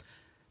Villanelle.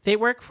 They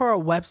work for a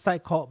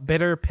website called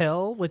Bitter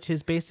Pill, which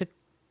is based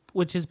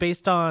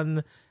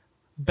on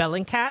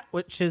Bellingcat,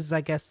 which is, I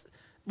guess,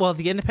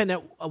 the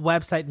independent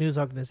website news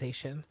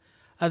organization.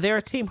 They're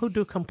a team who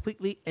do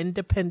completely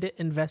independent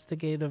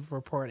investigative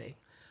reporting.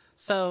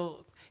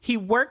 So he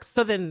works.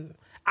 So then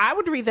I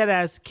would read that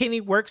as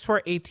Kenny works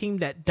for a team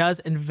that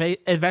does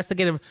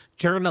investigative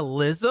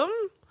journalism.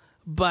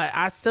 But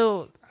I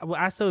still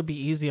would be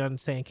easy on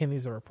saying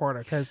Kenny's a reporter,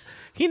 because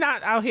he's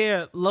not out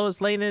here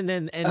Lois Laning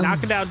and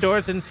knocking down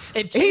doors and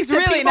he's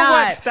really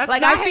not.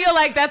 I feel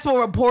like that's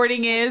what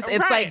reporting is.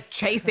 It's like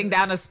chasing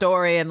down a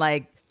story and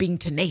like being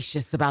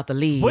tenacious about the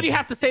lead. What do you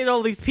have to say to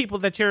all these people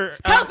that you're...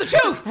 Tell us the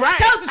truth. Right.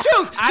 Tell us the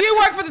truth. Do you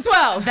work for the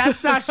 12?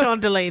 That's not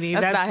Sean Delaney.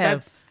 That's not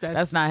him.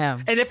 That's not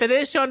him. And if it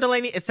is Sean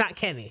Delaney, it's not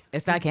Kenny.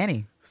 It's not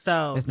Kenny.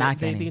 So it's not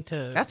they Kenny. Need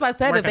to That's why I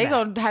said if they're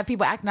going to have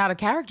people acting out of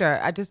character,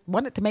 I just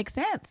want it to make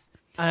sense.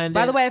 And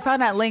by the way, I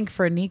found that link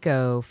for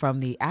Nico from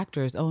the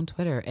actor's own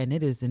Twitter, and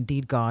it is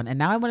indeed gone. And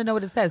now I want to know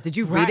what it says. Did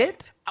you read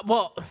it?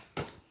 Well,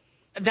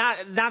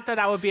 not that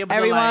I would be able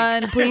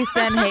Everyone, to please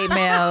send hate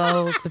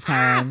mail to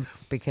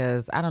Terrence,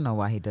 because I don't know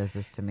why he does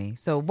this to me.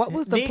 So what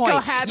was the Nico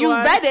point? had You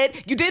one. read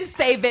it, you didn't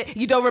save it,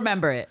 you don't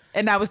remember it,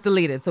 and now it's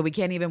deleted, so we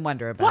can't even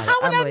wonder about it. Well,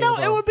 how would I know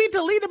it would be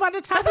deleted by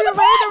the time That's we not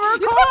were the ready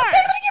to point. record?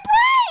 You're supposed to save it in your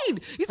brain.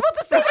 You're supposed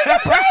to save it in your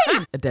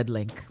brain. A dead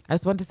link. I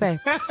just want to say.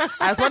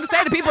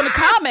 To people in the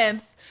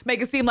comments,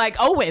 make it seem like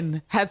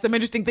Owen has some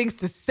interesting things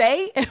to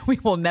say, and we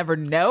will never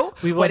know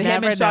what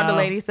him and Sean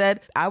Delaney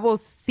said. I will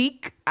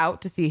seek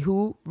out to see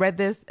who read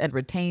this and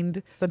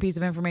retained some piece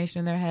of information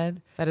in their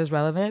head that is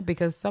relevant,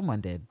 because someone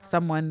did.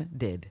 Someone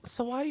did.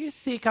 So while you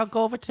seek, I'll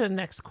go over to the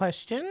next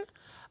question.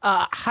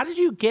 How did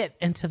you get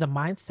into the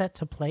mindset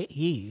to play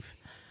Eve?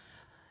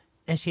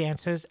 And she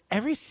answers,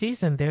 every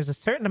season there's a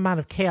certain amount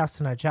of chaos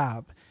in our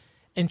job,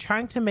 in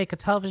trying to make a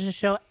television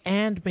show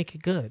and make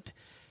it good.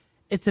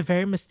 It's a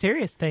very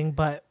mysterious thing,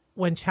 but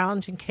when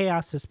challenging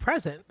chaos is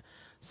present,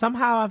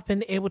 somehow I've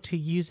been able to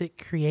use it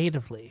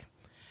creatively.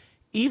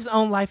 Eve's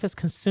own life is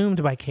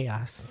consumed by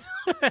chaos.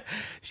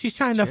 She's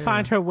trying to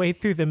find her way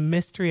through the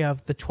mystery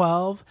of the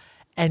 12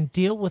 and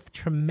deal with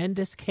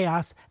tremendous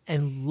chaos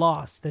and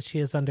loss that she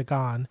has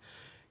undergone.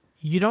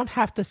 You don't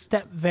have to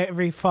step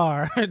very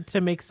far to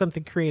make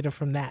something creative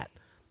from that.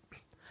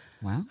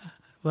 Wow.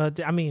 Well,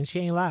 I mean, she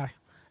ain't lie.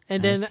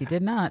 And No, then she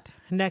did not.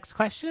 Next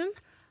question.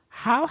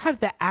 How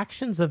have the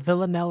actions of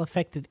Villanelle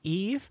affected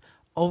Eve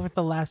over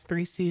the last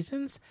 3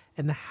 seasons,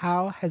 and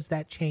how has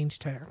that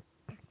changed her?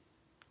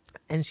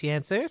 And she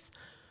answers,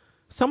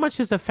 so much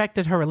has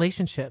affected her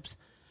relationships.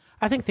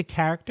 I think the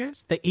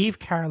characters, the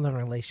Eve-Carolyn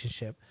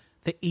relationship,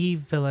 the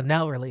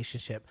Eve-Villanelle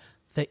relationship,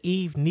 the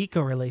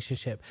Eve-Nico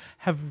relationship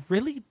have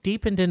really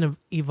deepened and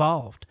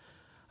evolved.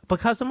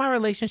 Because of my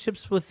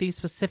relationships with these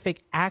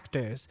specific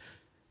actors,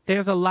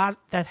 there's a lot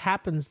that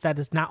happens that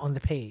is not on the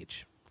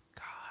page.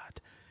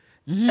 God.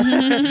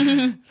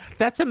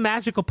 That's a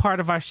magical part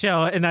of our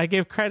show, and I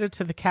give credit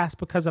to the cast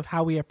because of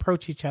how we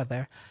approach each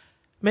other.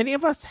 Many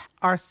of us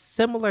are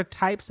similar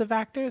types of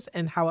actors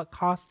and how it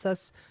costs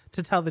us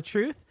to tell the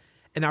truth,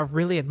 and I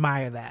really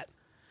admire that.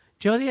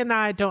 Jodie and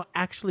I don't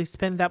actually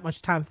spend that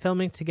much time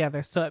filming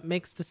together, so it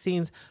makes the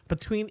scenes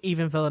between Eve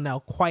and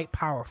Villanelle quite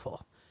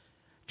powerful.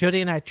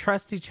 Jodie and I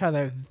trust each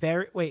other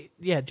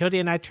Jodie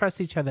and I trust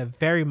each other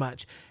very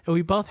much, and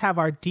we both have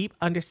our deep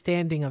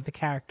understanding of the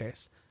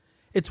characters.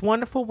 It's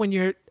wonderful when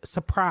you're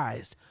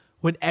surprised,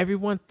 when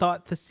everyone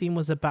thought the scene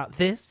was about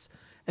this,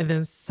 and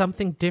then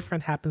something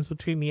different happens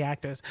between the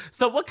actors.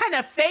 So what kind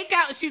of fake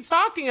out is she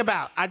talking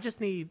about? I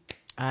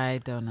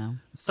don't know.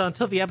 So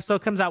until the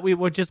episode comes out,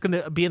 we're just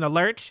going to be in a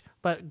lurch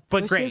but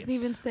She great. doesn't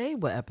even say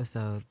what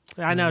episode.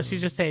 I know.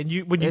 She's just saying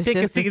when you It's think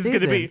a just the scene is going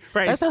to be season.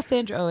 right. That's how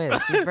Sandra Oh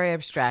is. She's very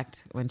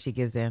abstract when she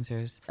gives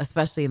answers,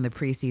 especially in the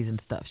preseason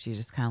stuff. She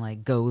just kind of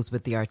like goes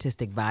with the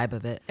artistic vibe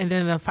of it. And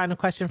then the final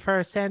question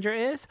for Sandra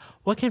is,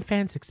 what can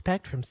fans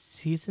expect from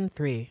season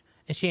 3?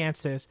 And she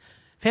answers,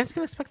 fans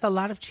can expect a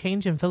lot of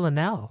change in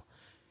Villanelle.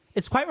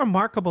 It's quite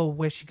remarkable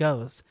where she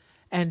goes.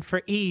 And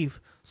for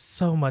Eve,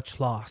 so much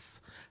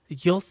loss.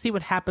 You'll see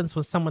what happens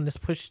when someone is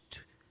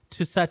pushed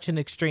to such an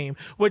extreme,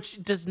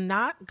 which does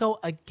not go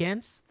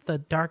against the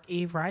Dark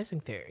Eve Rising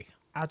theory.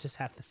 I'll just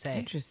have to say.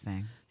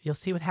 Interesting. You'll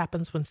see what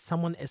happens when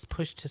someone is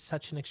pushed to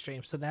such an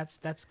extreme. So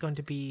that's going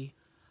to be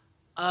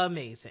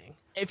amazing.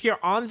 If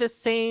you're on the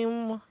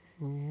same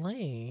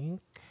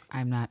link.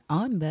 I'm not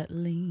on that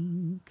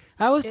link.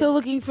 I was still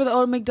looking for the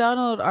old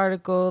McDonald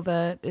article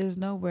that is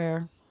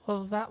nowhere.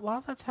 Well,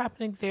 while that's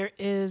happening, there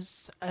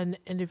is an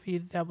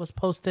interview that was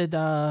posted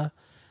that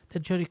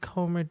Jodie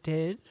Comer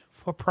did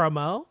for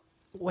promo,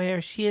 where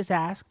she is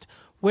asked,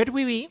 where do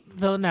we meet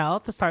Villanelle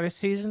at the start of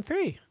season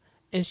 3?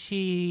 And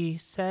she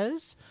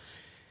says,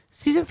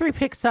 season 3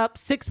 picks up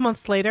 6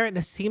 months later, and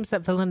it seems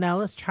that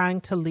Villanelle is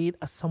trying to lead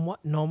a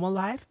somewhat normal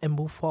life and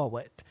move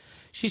forward.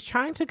 She's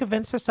trying to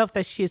convince herself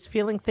that she is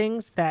feeling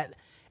things that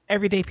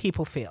everyday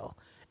people feel.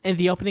 In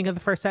the opening of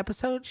the first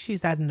episode,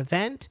 she's at an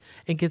event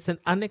and gets an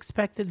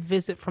unexpected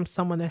visit from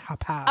someone in her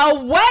house.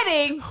 A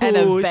wedding? Who An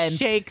event.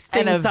 shakes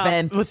An things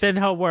event. up within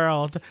her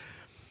world.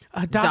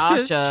 Dasha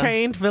Dasha.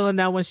 trained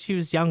Villanelle when she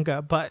was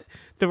younger, but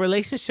the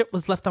relationship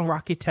was left on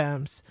rocky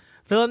terms.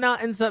 Villanelle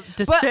ends up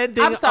descending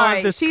But I'm sorry.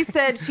 on this... She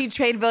said she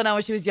trained Villanelle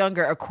when she was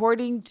younger.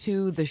 According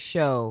to the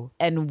show,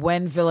 and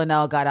when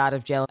Villanelle got out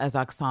of jail as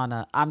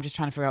Oksana, I'm just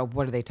trying to figure out,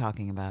 what are they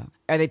talking about?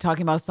 Are they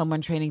talking about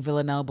someone training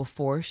Villanelle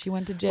before she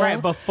went to jail? Right,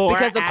 before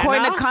Because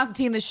according Anna? to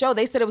Constantine, the show,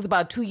 they said it was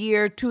about 3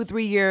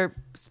 year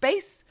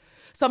space.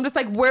 So I'm just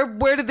like,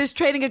 where did this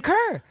training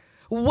occur?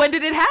 When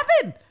did it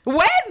happen?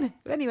 When?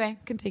 But anyway,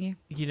 continue.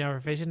 You know,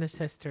 revisionist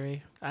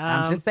history.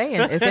 I'm just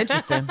saying, it's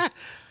interesting.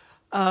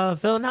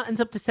 Villanelle ends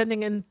up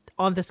descending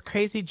on this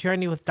crazy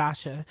journey with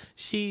Dasha.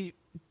 She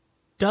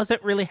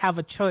doesn't really have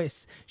a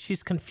choice.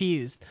 She's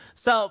confused.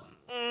 So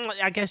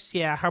I guess,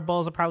 yeah, her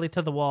balls are probably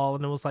to the wall.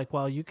 And it was like,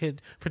 well, you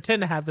could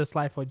pretend to have this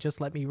life or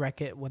just let me wreck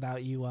it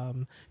without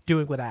you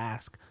doing what I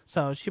ask.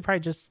 So she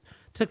probably just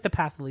took the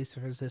path of least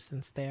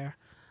resistance there.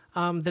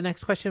 The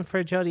next question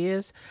for Jodie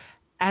is,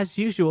 as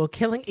usual,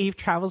 Killing Eve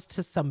travels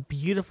to some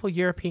beautiful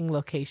European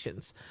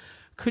locations.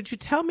 Could you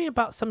tell me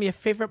about some of your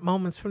favorite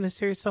moments from the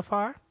series so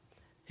far?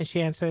 And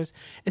she answers,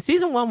 in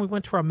season 1, we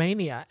went to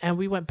Romania, and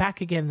we went back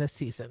again this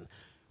season.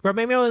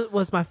 Romania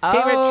was my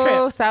favorite trip.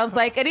 Oh, sounds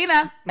like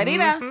Adina.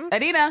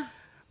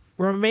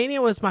 Romania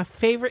was my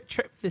favorite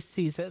trip this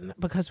season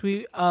because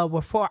we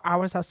were 4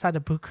 hours outside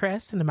of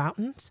Bucharest in the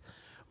mountains.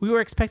 We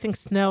were expecting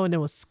snow, and it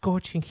was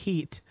scorching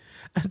heat.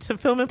 To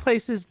film in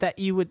places that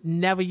you would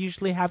never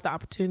usually have the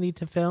opportunity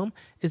to film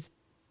is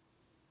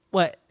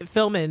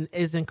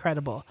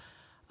incredible.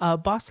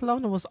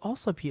 Barcelona was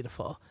also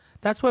beautiful.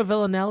 That's where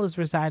Villanelle is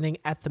residing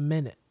at the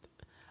minute.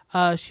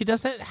 She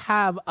doesn't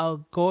have a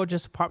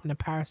gorgeous apartment in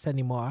Paris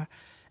anymore,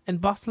 and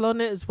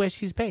Barcelona is where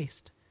she's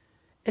based.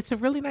 It's a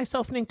really nice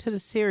opening to the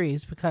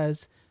series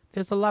because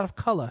there's a lot of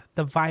color.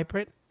 They're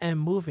vibrant and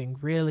moving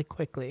really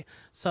quickly.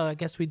 So I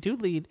guess we do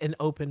lead and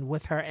open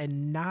with her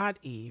and not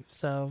Eve.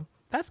 So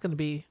that's going to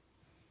be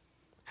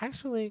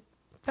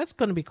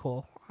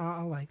cool.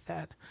 I like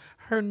that.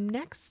 Her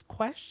next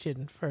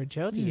question for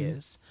Jodie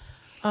is,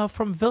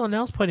 from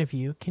Villanelle's point of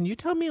view, can you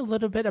tell me a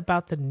little bit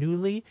about the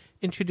newly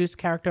introduced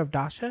character of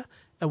Dasha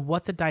and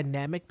what the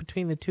dynamic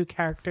between the two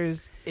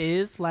characters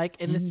is like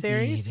in the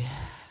series?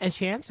 And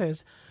she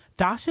answers,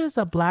 Dasha is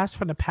a blast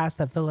from the past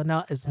that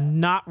Villanelle is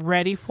not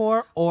ready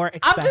for or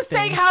expecting. I'm just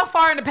saying, how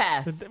far in the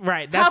past?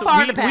 Right. How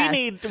far in the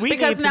past? We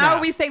because need to now know.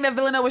 are we saying that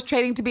Villanelle was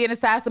training to be an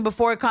assassin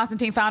before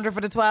Constantine found her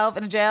for the 12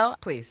 in a jail?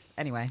 Please.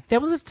 Anyway.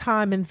 There was a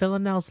time in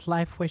Villanelle's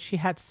life where she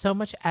had so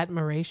much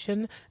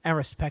admiration and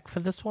respect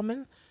for this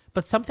woman,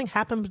 but something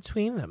happened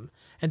between them,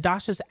 and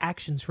Dasha's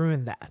actions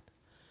ruined that.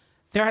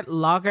 They're at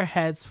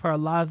loggerheads for a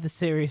lot of the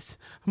series,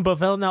 but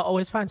Villanelle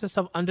always finds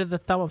herself under the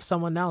thumb of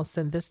someone else,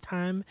 and this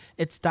time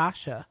it's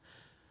Dasha.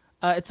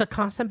 It's a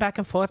constant back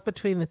and forth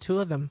between the two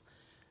of them.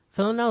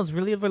 Villanelle is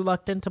really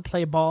reluctant to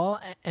play ball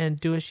and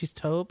do as she's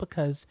told,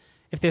 because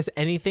if there's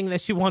anything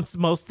that she wants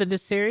most in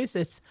this series,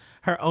 it's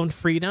her own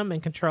freedom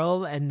and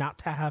control and not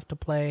to have to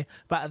play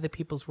by other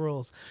people's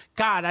rules.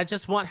 God, I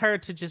just want her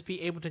to just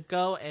be able to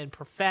go and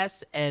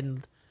profess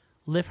and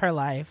live her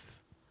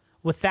life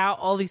without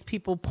all these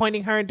people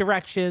pointing her in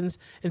directions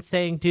and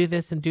saying, do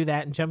this and do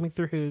that, and jumping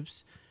through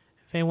hoops.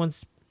 If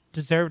anyone's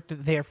deserved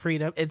their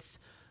freedom, it's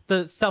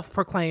the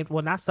self-proclaimed,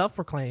 well, not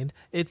self-proclaimed,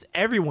 it's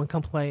everyone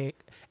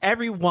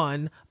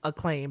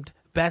acclaimed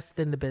best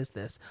in the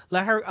business.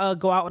 Let her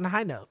go out on a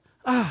high note.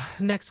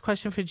 Next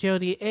question for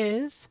Jodie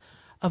is,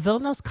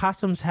 Villanelle's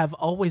costumes have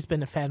always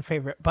been a fan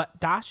favorite, but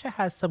Dasha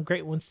has some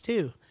great ones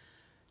too.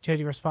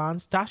 Jody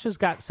responds, Dasha's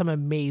got some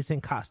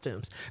amazing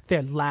costumes.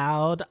 They're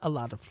loud, a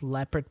lot of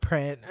leopard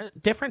print,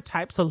 different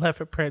types of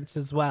leopard prints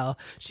as well.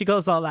 She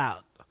goes all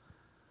out.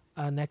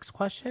 Next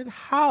question.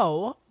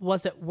 How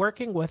was it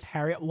working with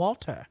Harriet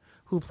Walter,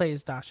 who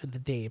plays Dasha the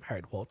Dame,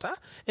 Harriet Walter,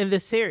 in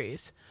this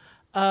series?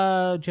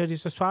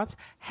 Jody's response,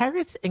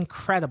 Harriet's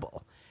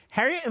incredible.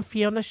 Harriet and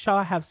Fiona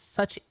Shaw have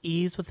such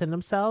ease within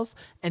themselves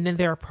and in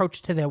their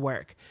approach to their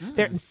work.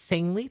 They're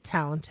insanely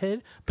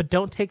talented, but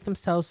don't take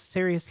themselves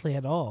seriously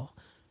at all.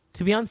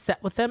 To be on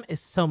set with them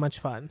is so much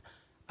fun.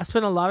 I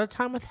spent a lot of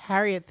time with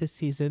Harriet this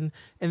season,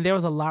 and there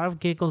was a lot of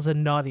giggles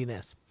and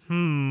naughtiness.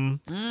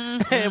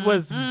 It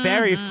was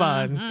very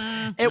fun.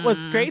 It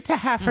was great to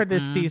have her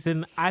this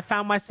season. I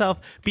found myself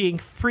being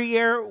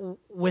freer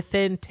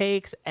within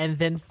takes and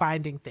then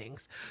finding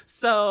things.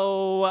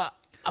 So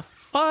a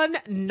fun,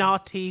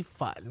 naughty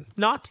fun.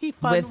 Naughty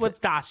fun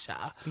with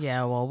Dasha.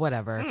 Yeah, well,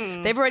 whatever.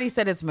 They've already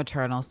said it's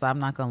maternal, so I'm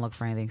not going to look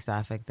for anything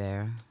sapphic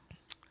there.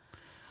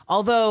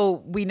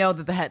 Although we know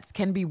that the hets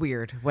can be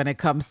weird when it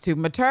comes to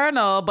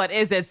maternal, but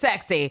is it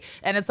sexy?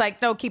 And it's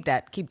like, no, keep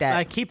that. Keep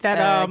that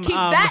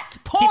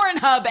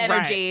Pornhub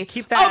energy right.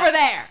 Keep that, over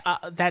there.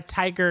 That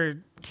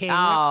Tiger King.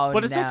 Oh,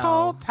 what is it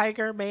called?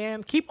 Tiger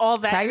Man. Keep all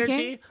that Tiger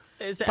energy.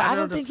 King? But I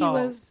don't think he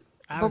was.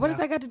 But what does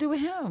that got to do with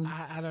him?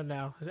 I don't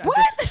know.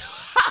 What?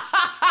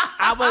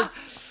 I was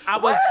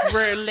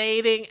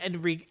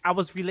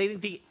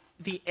relating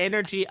the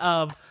energy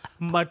of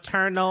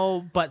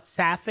maternal but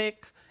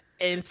sapphic.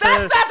 That's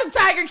not the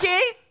Tiger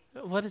King.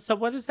 What is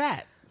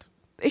that?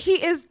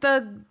 He is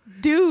the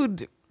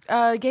dude,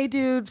 gay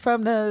dude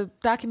from the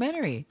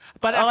documentary.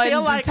 But I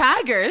feel like the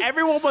Tigers.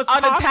 Everyone was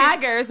on talking. the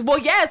Tigers. Well,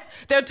 yes,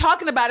 they're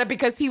talking about it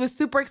because he was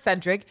super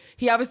eccentric.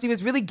 He obviously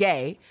was really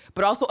gay,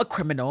 but also a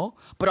criminal,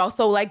 but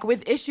also like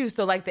with issues.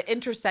 So like the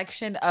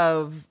intersection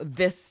of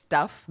this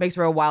stuff makes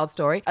for a wild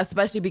story,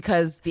 especially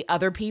because the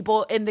other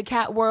people in the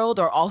cat world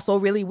are also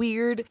really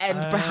weird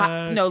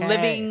and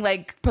living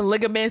like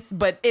polygamous.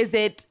 But is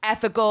it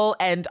ethical?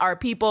 And are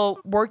people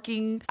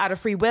working out of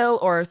free will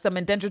or some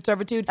indentured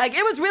servitude? Like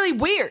it was really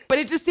weird, but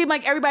it just seemed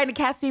like everybody in the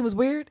cat scene was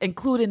weird,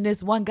 including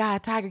this one guy,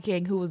 Tiger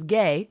King, who was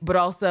gay, but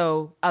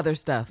also other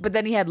stuff. But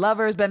then he had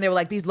lovers, but then they were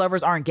like, these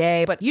lovers aren't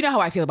gay. But you know how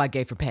I feel about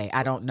gay for pay.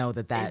 I don't know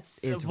that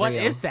is what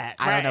real. Is that?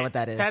 I don't know what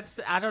that is.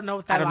 I don't know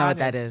what that I don't know what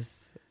line that is.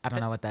 I don't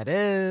know what that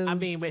is. I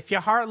mean, if your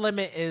hard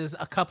limit is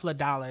a couple of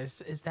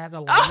dollars, is that a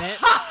limit?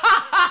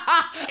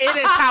 It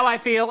is how I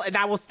feel, and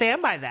I will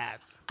stand by that.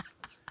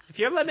 If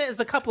your limit is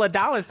a couple of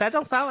dollars, that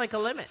don't sound like a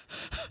limit.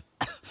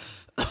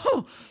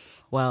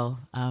 Well,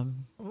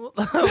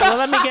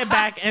 let me get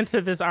back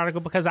into this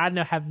article because I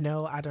don't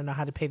know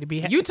how to pay to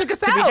be. You took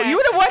us out. You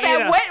were the one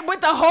that went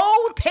with the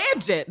whole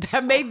tangent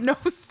that made no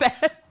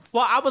sense.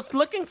 Well, I was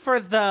looking for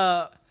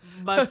the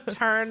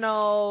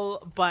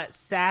maternal but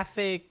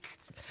sapphic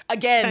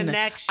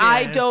connection.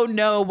 I don't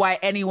know why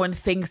anyone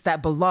thinks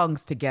that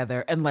belongs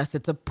together unless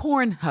it's a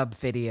Pornhub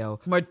video.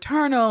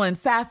 Maternal and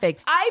sapphic.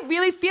 I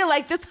really feel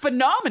like this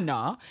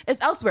phenomena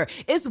is elsewhere.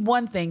 It's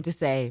one thing to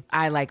say,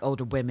 I like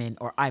older women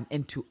or I'm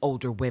into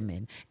older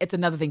women. It's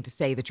another thing to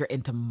say that you're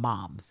into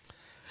moms.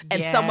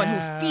 And someone who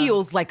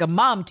feels like a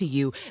mom to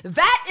you.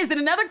 That is in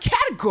another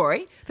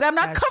category that I'm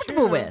not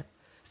comfortable with.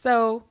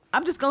 So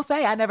I'm just going to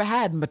say I never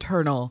had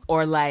maternal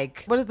or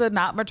like, what is the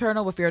not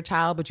maternal with your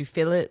child, but you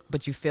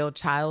feel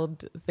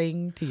child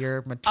thing to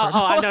your maternal?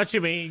 Oh, I know what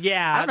you mean.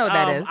 Yeah. I don't know what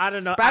that is. I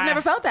don't know. But I've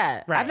never felt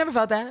that. Right. I've never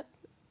felt that.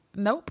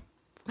 Nope.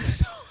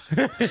 So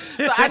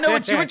I know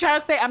what you were trying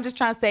to say. I'm just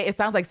trying to say it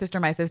sounds like Sister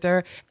My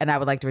Sister and I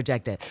would like to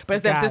reject it. But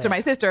instead of Sister My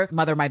Sister,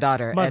 Mother My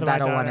Daughter. And I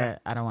don't want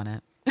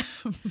it.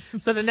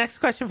 So the next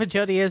question for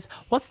Jody is,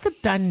 what's the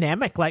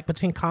dynamic like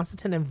between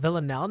Constantine and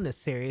Villanelle in this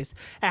series?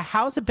 And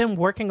how has it been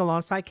working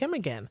alongside Kim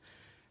again?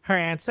 Her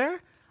answer,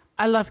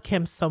 I love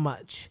Kim so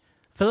much.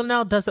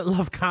 Villanelle doesn't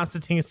love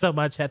Constantine so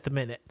much at the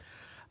minute.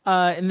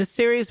 In this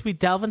series, we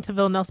delve into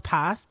Villanelle's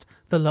past,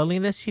 the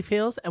loneliness she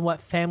feels, and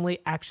what family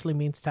actually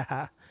means to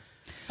her.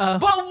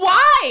 But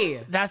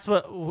why? That's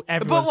what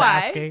everyone's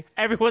asking.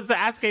 Everyone's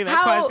asking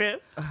that question.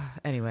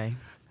 Anyway,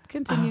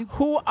 continue.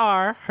 Who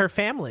are her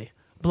family?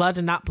 Blood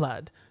and not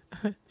blood.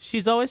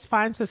 She's always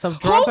finds herself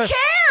drawn Who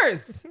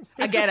cares?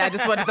 Again, I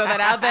just wanted to throw that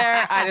out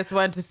there. I just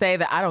wanted to say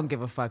that I don't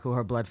give a fuck who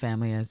her blood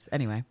family is.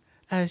 Anyway.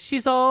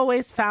 She's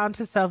always found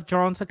herself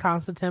drawn to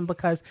Constantine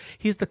because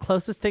he's the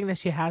closest thing that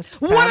she has to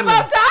family. What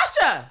about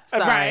Dasha?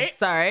 Right?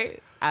 Sorry.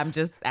 I'm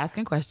just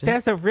asking questions.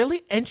 There's a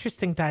really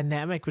interesting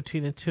dynamic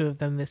between the two of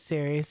them this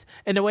series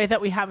in a way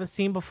that we haven't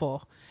seen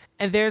before.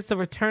 And there's the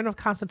return of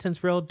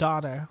Constantine's real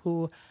daughter,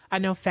 who I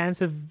know fans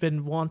have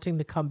been wanting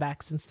to come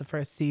back since the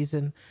first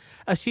season.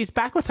 She's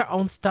back with her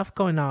own stuff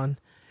going on.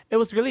 It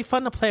was really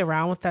fun to play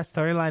around with that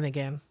storyline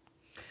again.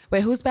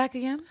 Wait, who's back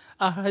again?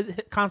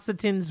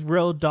 Constantine's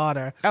real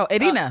daughter. Oh,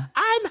 Irina.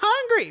 I'm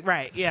hungry.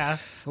 Right, yeah.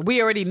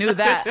 We already knew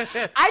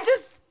that.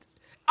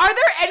 Are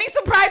there any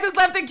surprises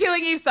left in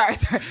Killing Eve? Sorry.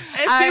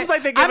 It seems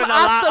like they're giving a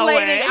lot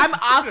away. I'm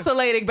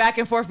oscillating back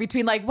and forth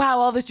between like, wow,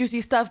 all this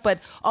juicy stuff, but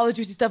all this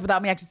juicy stuff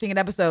without me actually seeing an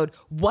episode.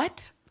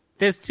 What?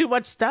 There's too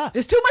much stuff.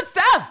 There's too much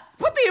stuff.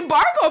 put the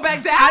embargo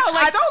back down. Don't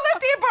let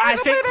the embargo I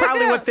think put it back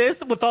probably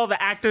down. with all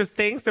the actors'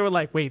 things, they were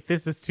like, wait,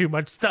 this is too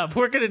much stuff.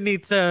 We're going to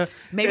need to.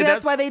 Maybe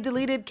that's why they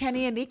deleted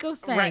Kenny and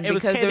Nico's thing. Right, it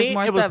was because Kenny, there's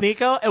more it stuff. was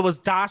Nico, it was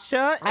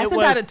Dasha. I it sent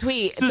was out a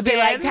tweet to be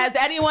like, has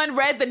anyone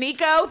read the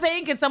Nico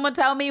thing? Can someone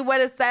tell me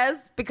what it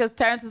says? Because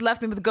Terrence has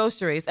left me with ghost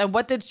stories. And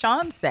what did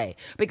Sean say?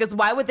 Because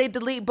why would they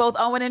delete both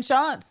Owen and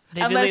Sean's?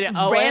 They Unless deleted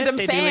Owen, random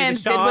they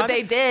fans deleted did what Sean,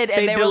 they did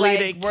and they were like,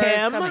 deleted we're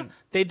Kim, coming.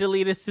 they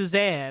deleted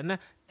Suzanne,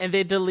 and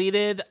they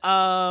deleted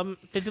at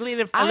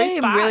least I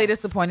am 5. really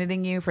disappointed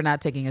in you for not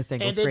taking a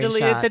single And they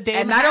deleted screenshot. the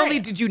Damon And not only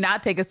Knight. did you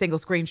not take a single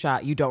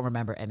screenshot, you don't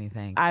remember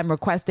anything. I'm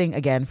requesting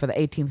again for the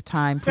 18th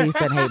time, please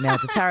send hate mail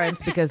to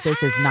Terrence because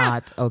this is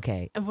not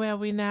okay. Where are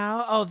we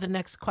now? Oh, the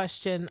next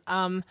question.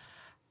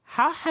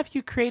 How have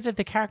you created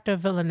the character of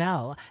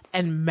Villanelle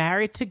and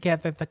married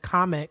together the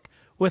comic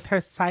with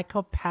her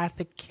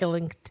psychopathic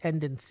killing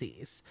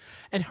tendencies?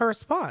 And her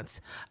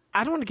response,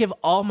 I don't want to give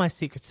all my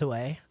secrets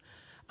away.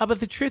 But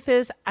the truth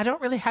is, I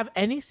don't really have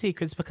any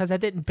secrets because I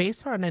didn't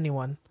base her on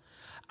anyone.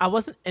 I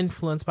wasn't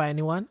influenced by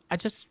anyone. I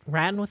just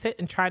ran with it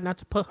and tried not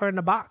to put her in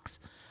a box.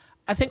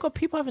 I think what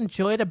people have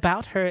enjoyed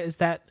about her is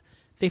that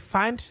they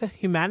find the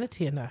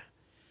humanity in her.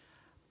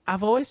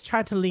 I've always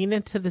tried to lean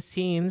into the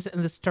scenes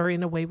and the story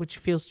in a way which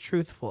feels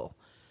truthful.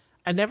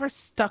 I never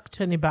stuck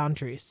to any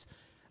boundaries.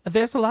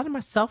 There's a lot of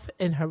myself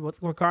in her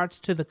with regards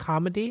to the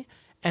comedy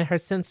and her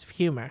sense of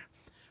humor.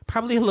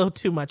 Probably a little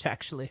too much,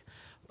 actually.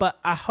 But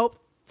I hope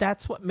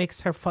that's what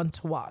makes her fun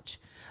to watch.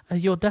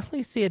 You'll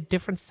definitely see a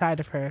different side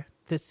of her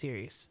this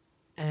series.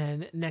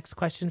 And next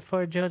question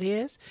for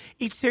Jodie is,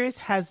 each series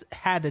has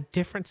had a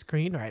different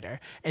screenwriter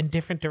and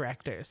different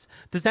directors.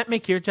 Does that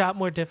make your job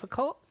more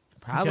difficult?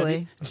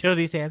 Probably.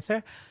 Jodie's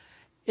answer,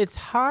 it's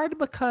hard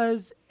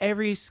because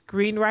every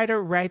screenwriter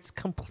writes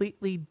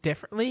completely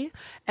differently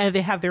and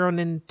they have their own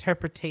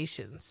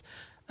interpretations.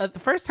 The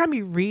first time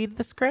you read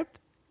the script,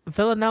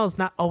 Villanelle is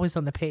not always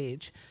on the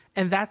page.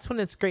 And that's when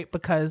it's great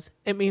because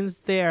it means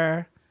there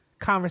are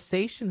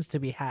conversations to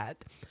be had.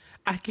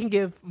 I can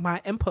give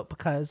my input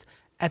because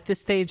at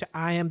this stage,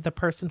 I am the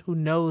person who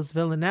knows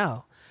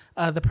Villanelle.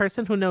 The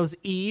person who knows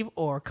Eve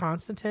or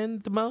Constantine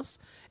the most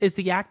is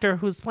the actor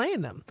who's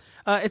playing them.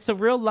 It's a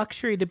real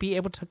luxury to be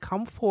able to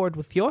come forward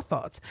with your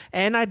thoughts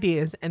and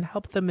ideas and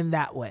help them in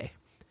that way.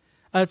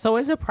 It's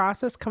always a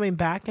process coming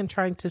back and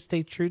trying to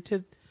stay true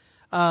to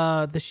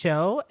the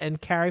show and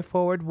carry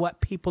forward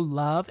what people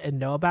love and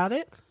know about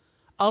it.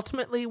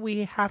 Ultimately,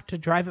 we have to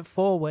drive it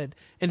forward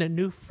in a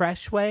new,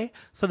 fresh way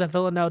so that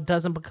Villanelle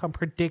doesn't become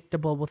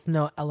predictable with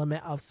no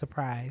element of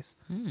surprise.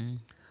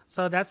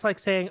 So that's like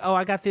saying, oh,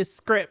 I got this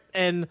script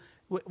and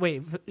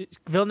wait,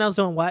 Villanelle's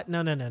doing what? No.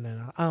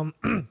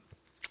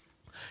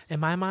 In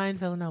my mind,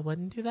 Villanelle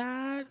wouldn't do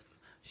that.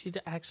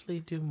 She'd actually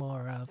do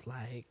more of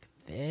like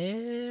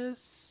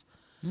this.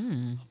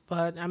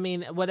 But I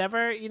mean,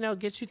 whatever,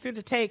 gets you through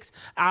the takes.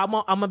 I'm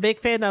a big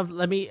fan of,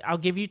 I'll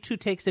give you 2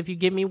 takes if you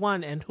give me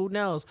 1. And who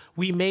knows,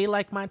 we may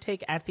like my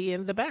take at the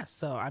end the best.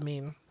 So, I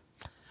mean,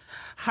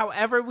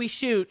 however we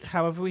shoot.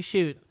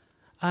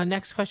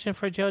 Next question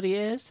for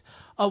Jodie is,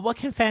 what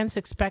can fans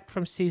expect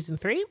from season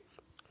 3?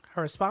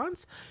 Her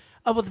response,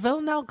 with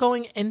Villanelle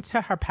going into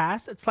her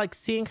past, it's like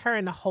seeing her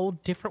in a whole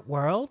different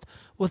world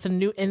with a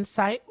new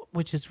insight,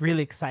 which is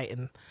really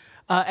exciting.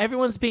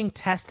 Everyone's being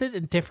tested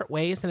in different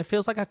ways, and it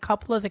feels like a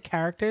couple of the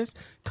characters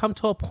come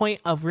to a point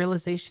of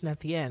realization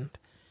at the end.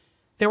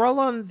 They're all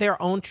on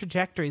their own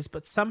trajectories,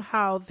 but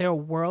somehow their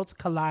worlds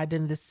collide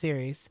in this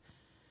series.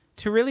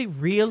 To really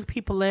reel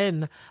people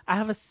in, I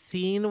have a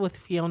scene with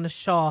Fiona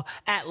Shaw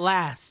at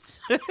last.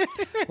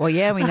 Well,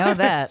 yeah, we know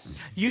that.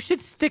 You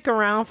should stick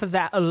around for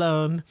that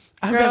alone.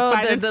 Girl,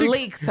 the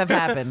leaks have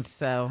happened,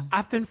 so.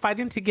 I've been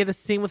fighting to get a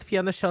scene with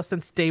Fiona Shaw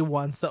since day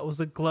 1, so it was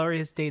a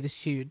glorious day to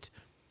shoot.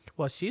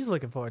 Well, she's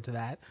looking forward to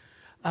that.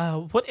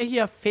 What are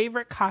your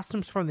favorite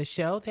costumes from the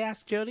show? They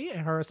asked Jodie,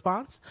 and her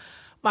response,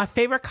 my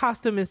favorite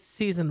costume is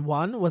season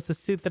 1 was the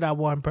suit that I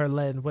wore in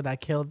Berlin when I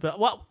killed Bill.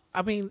 Well,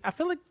 I mean, I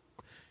feel like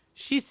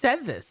she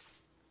said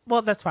this.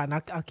 Well, that's fine.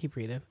 I'll keep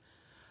reading.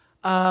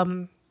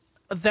 That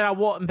I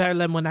wore in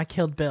Berlin when I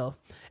killed Bill.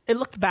 It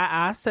looked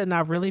badass, and I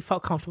really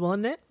felt comfortable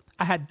in it.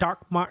 I had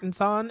Doc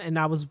Martens on, and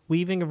I was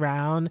weaving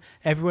around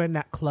everywhere in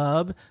that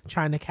club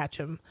trying to catch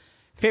him.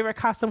 Favorite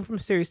costume from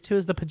series 2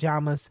 is the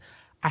pajamas.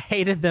 I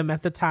hated them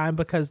at the time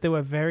because they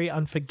were very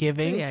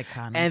unforgiving. Pretty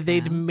iconic, and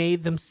they'd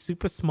made them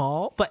super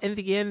small. But in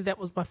the end, that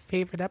was my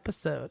favorite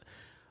episode.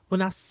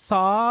 When I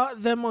saw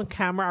them on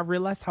camera, I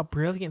realized how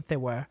brilliant they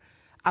were.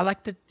 I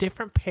liked a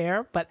different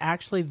pair, but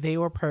actually they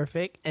were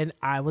perfect, and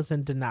I was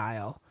in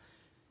denial.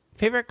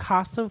 Favorite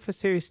costume for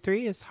series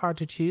 3 is hard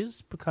to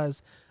choose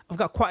because I've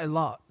got quite a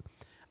lot.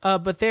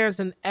 But there's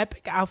an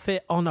epic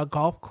outfit on a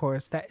golf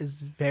course that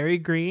is very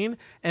green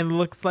and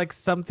looks like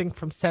something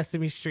from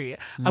Sesame Street.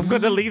 I'm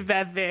going to leave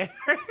that there.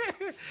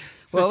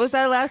 What was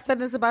that last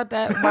sentence about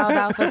that wild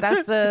outfit?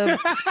 That's the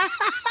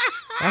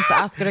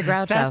Oscar the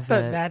Grouch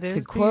outfit.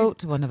 To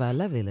quote one of our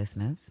lovely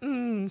listeners.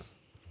 And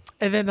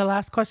then the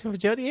last question for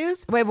Jodie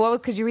is? Wait,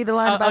 could you read the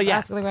line about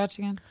Oscar the Grouch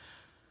again?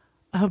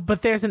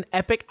 But there's an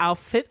epic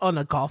outfit on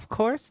a golf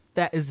course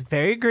that is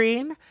very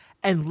green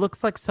and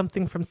looks like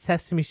something from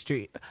Sesame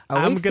Street.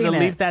 I'm going to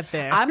leave that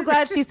there. I'm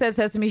glad she said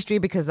Sesame Street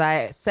because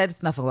I said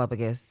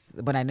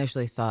Snuffleupagus when I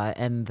initially saw it.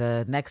 And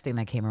the next thing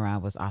that came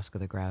around was Oscar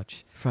the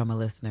Grouch from a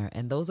listener.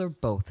 And those are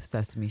both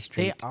Sesame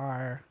Street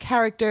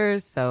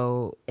characters.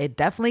 So it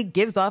definitely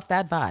gives off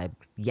that vibe.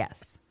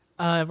 Yes.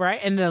 Right.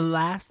 And the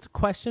last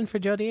question for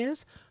Jodie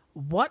is,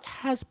 what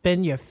has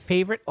been your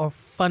favorite or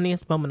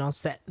funniest moment on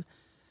set?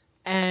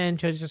 And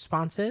Jodie's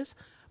response is,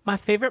 my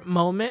favorite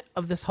moment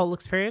of this whole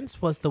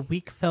experience was the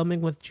week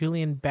filming with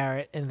Julian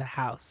Barrett in the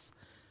house.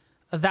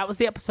 That was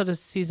the episode of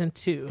season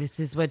 2. This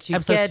is what you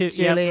get,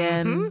 Julian.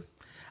 Yep. Mm-hmm.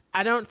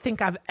 I don't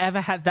think I've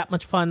ever had that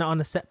much fun on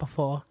a set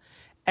before.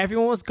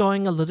 Everyone was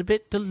going a little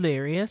bit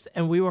delirious,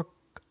 and we were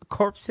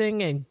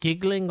corpsing and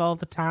giggling all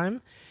the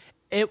time.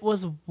 It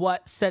was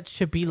what sets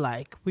should be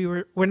like.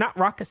 We're not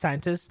rocket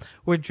scientists.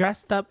 We're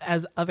dressed up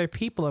as other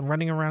people and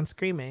running around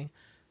screaming.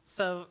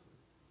 So,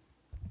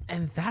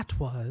 and that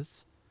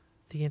was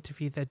the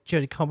interview that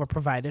Jodie Comer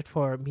provided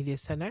for Media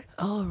Center.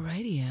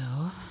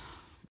 Alrighty-o.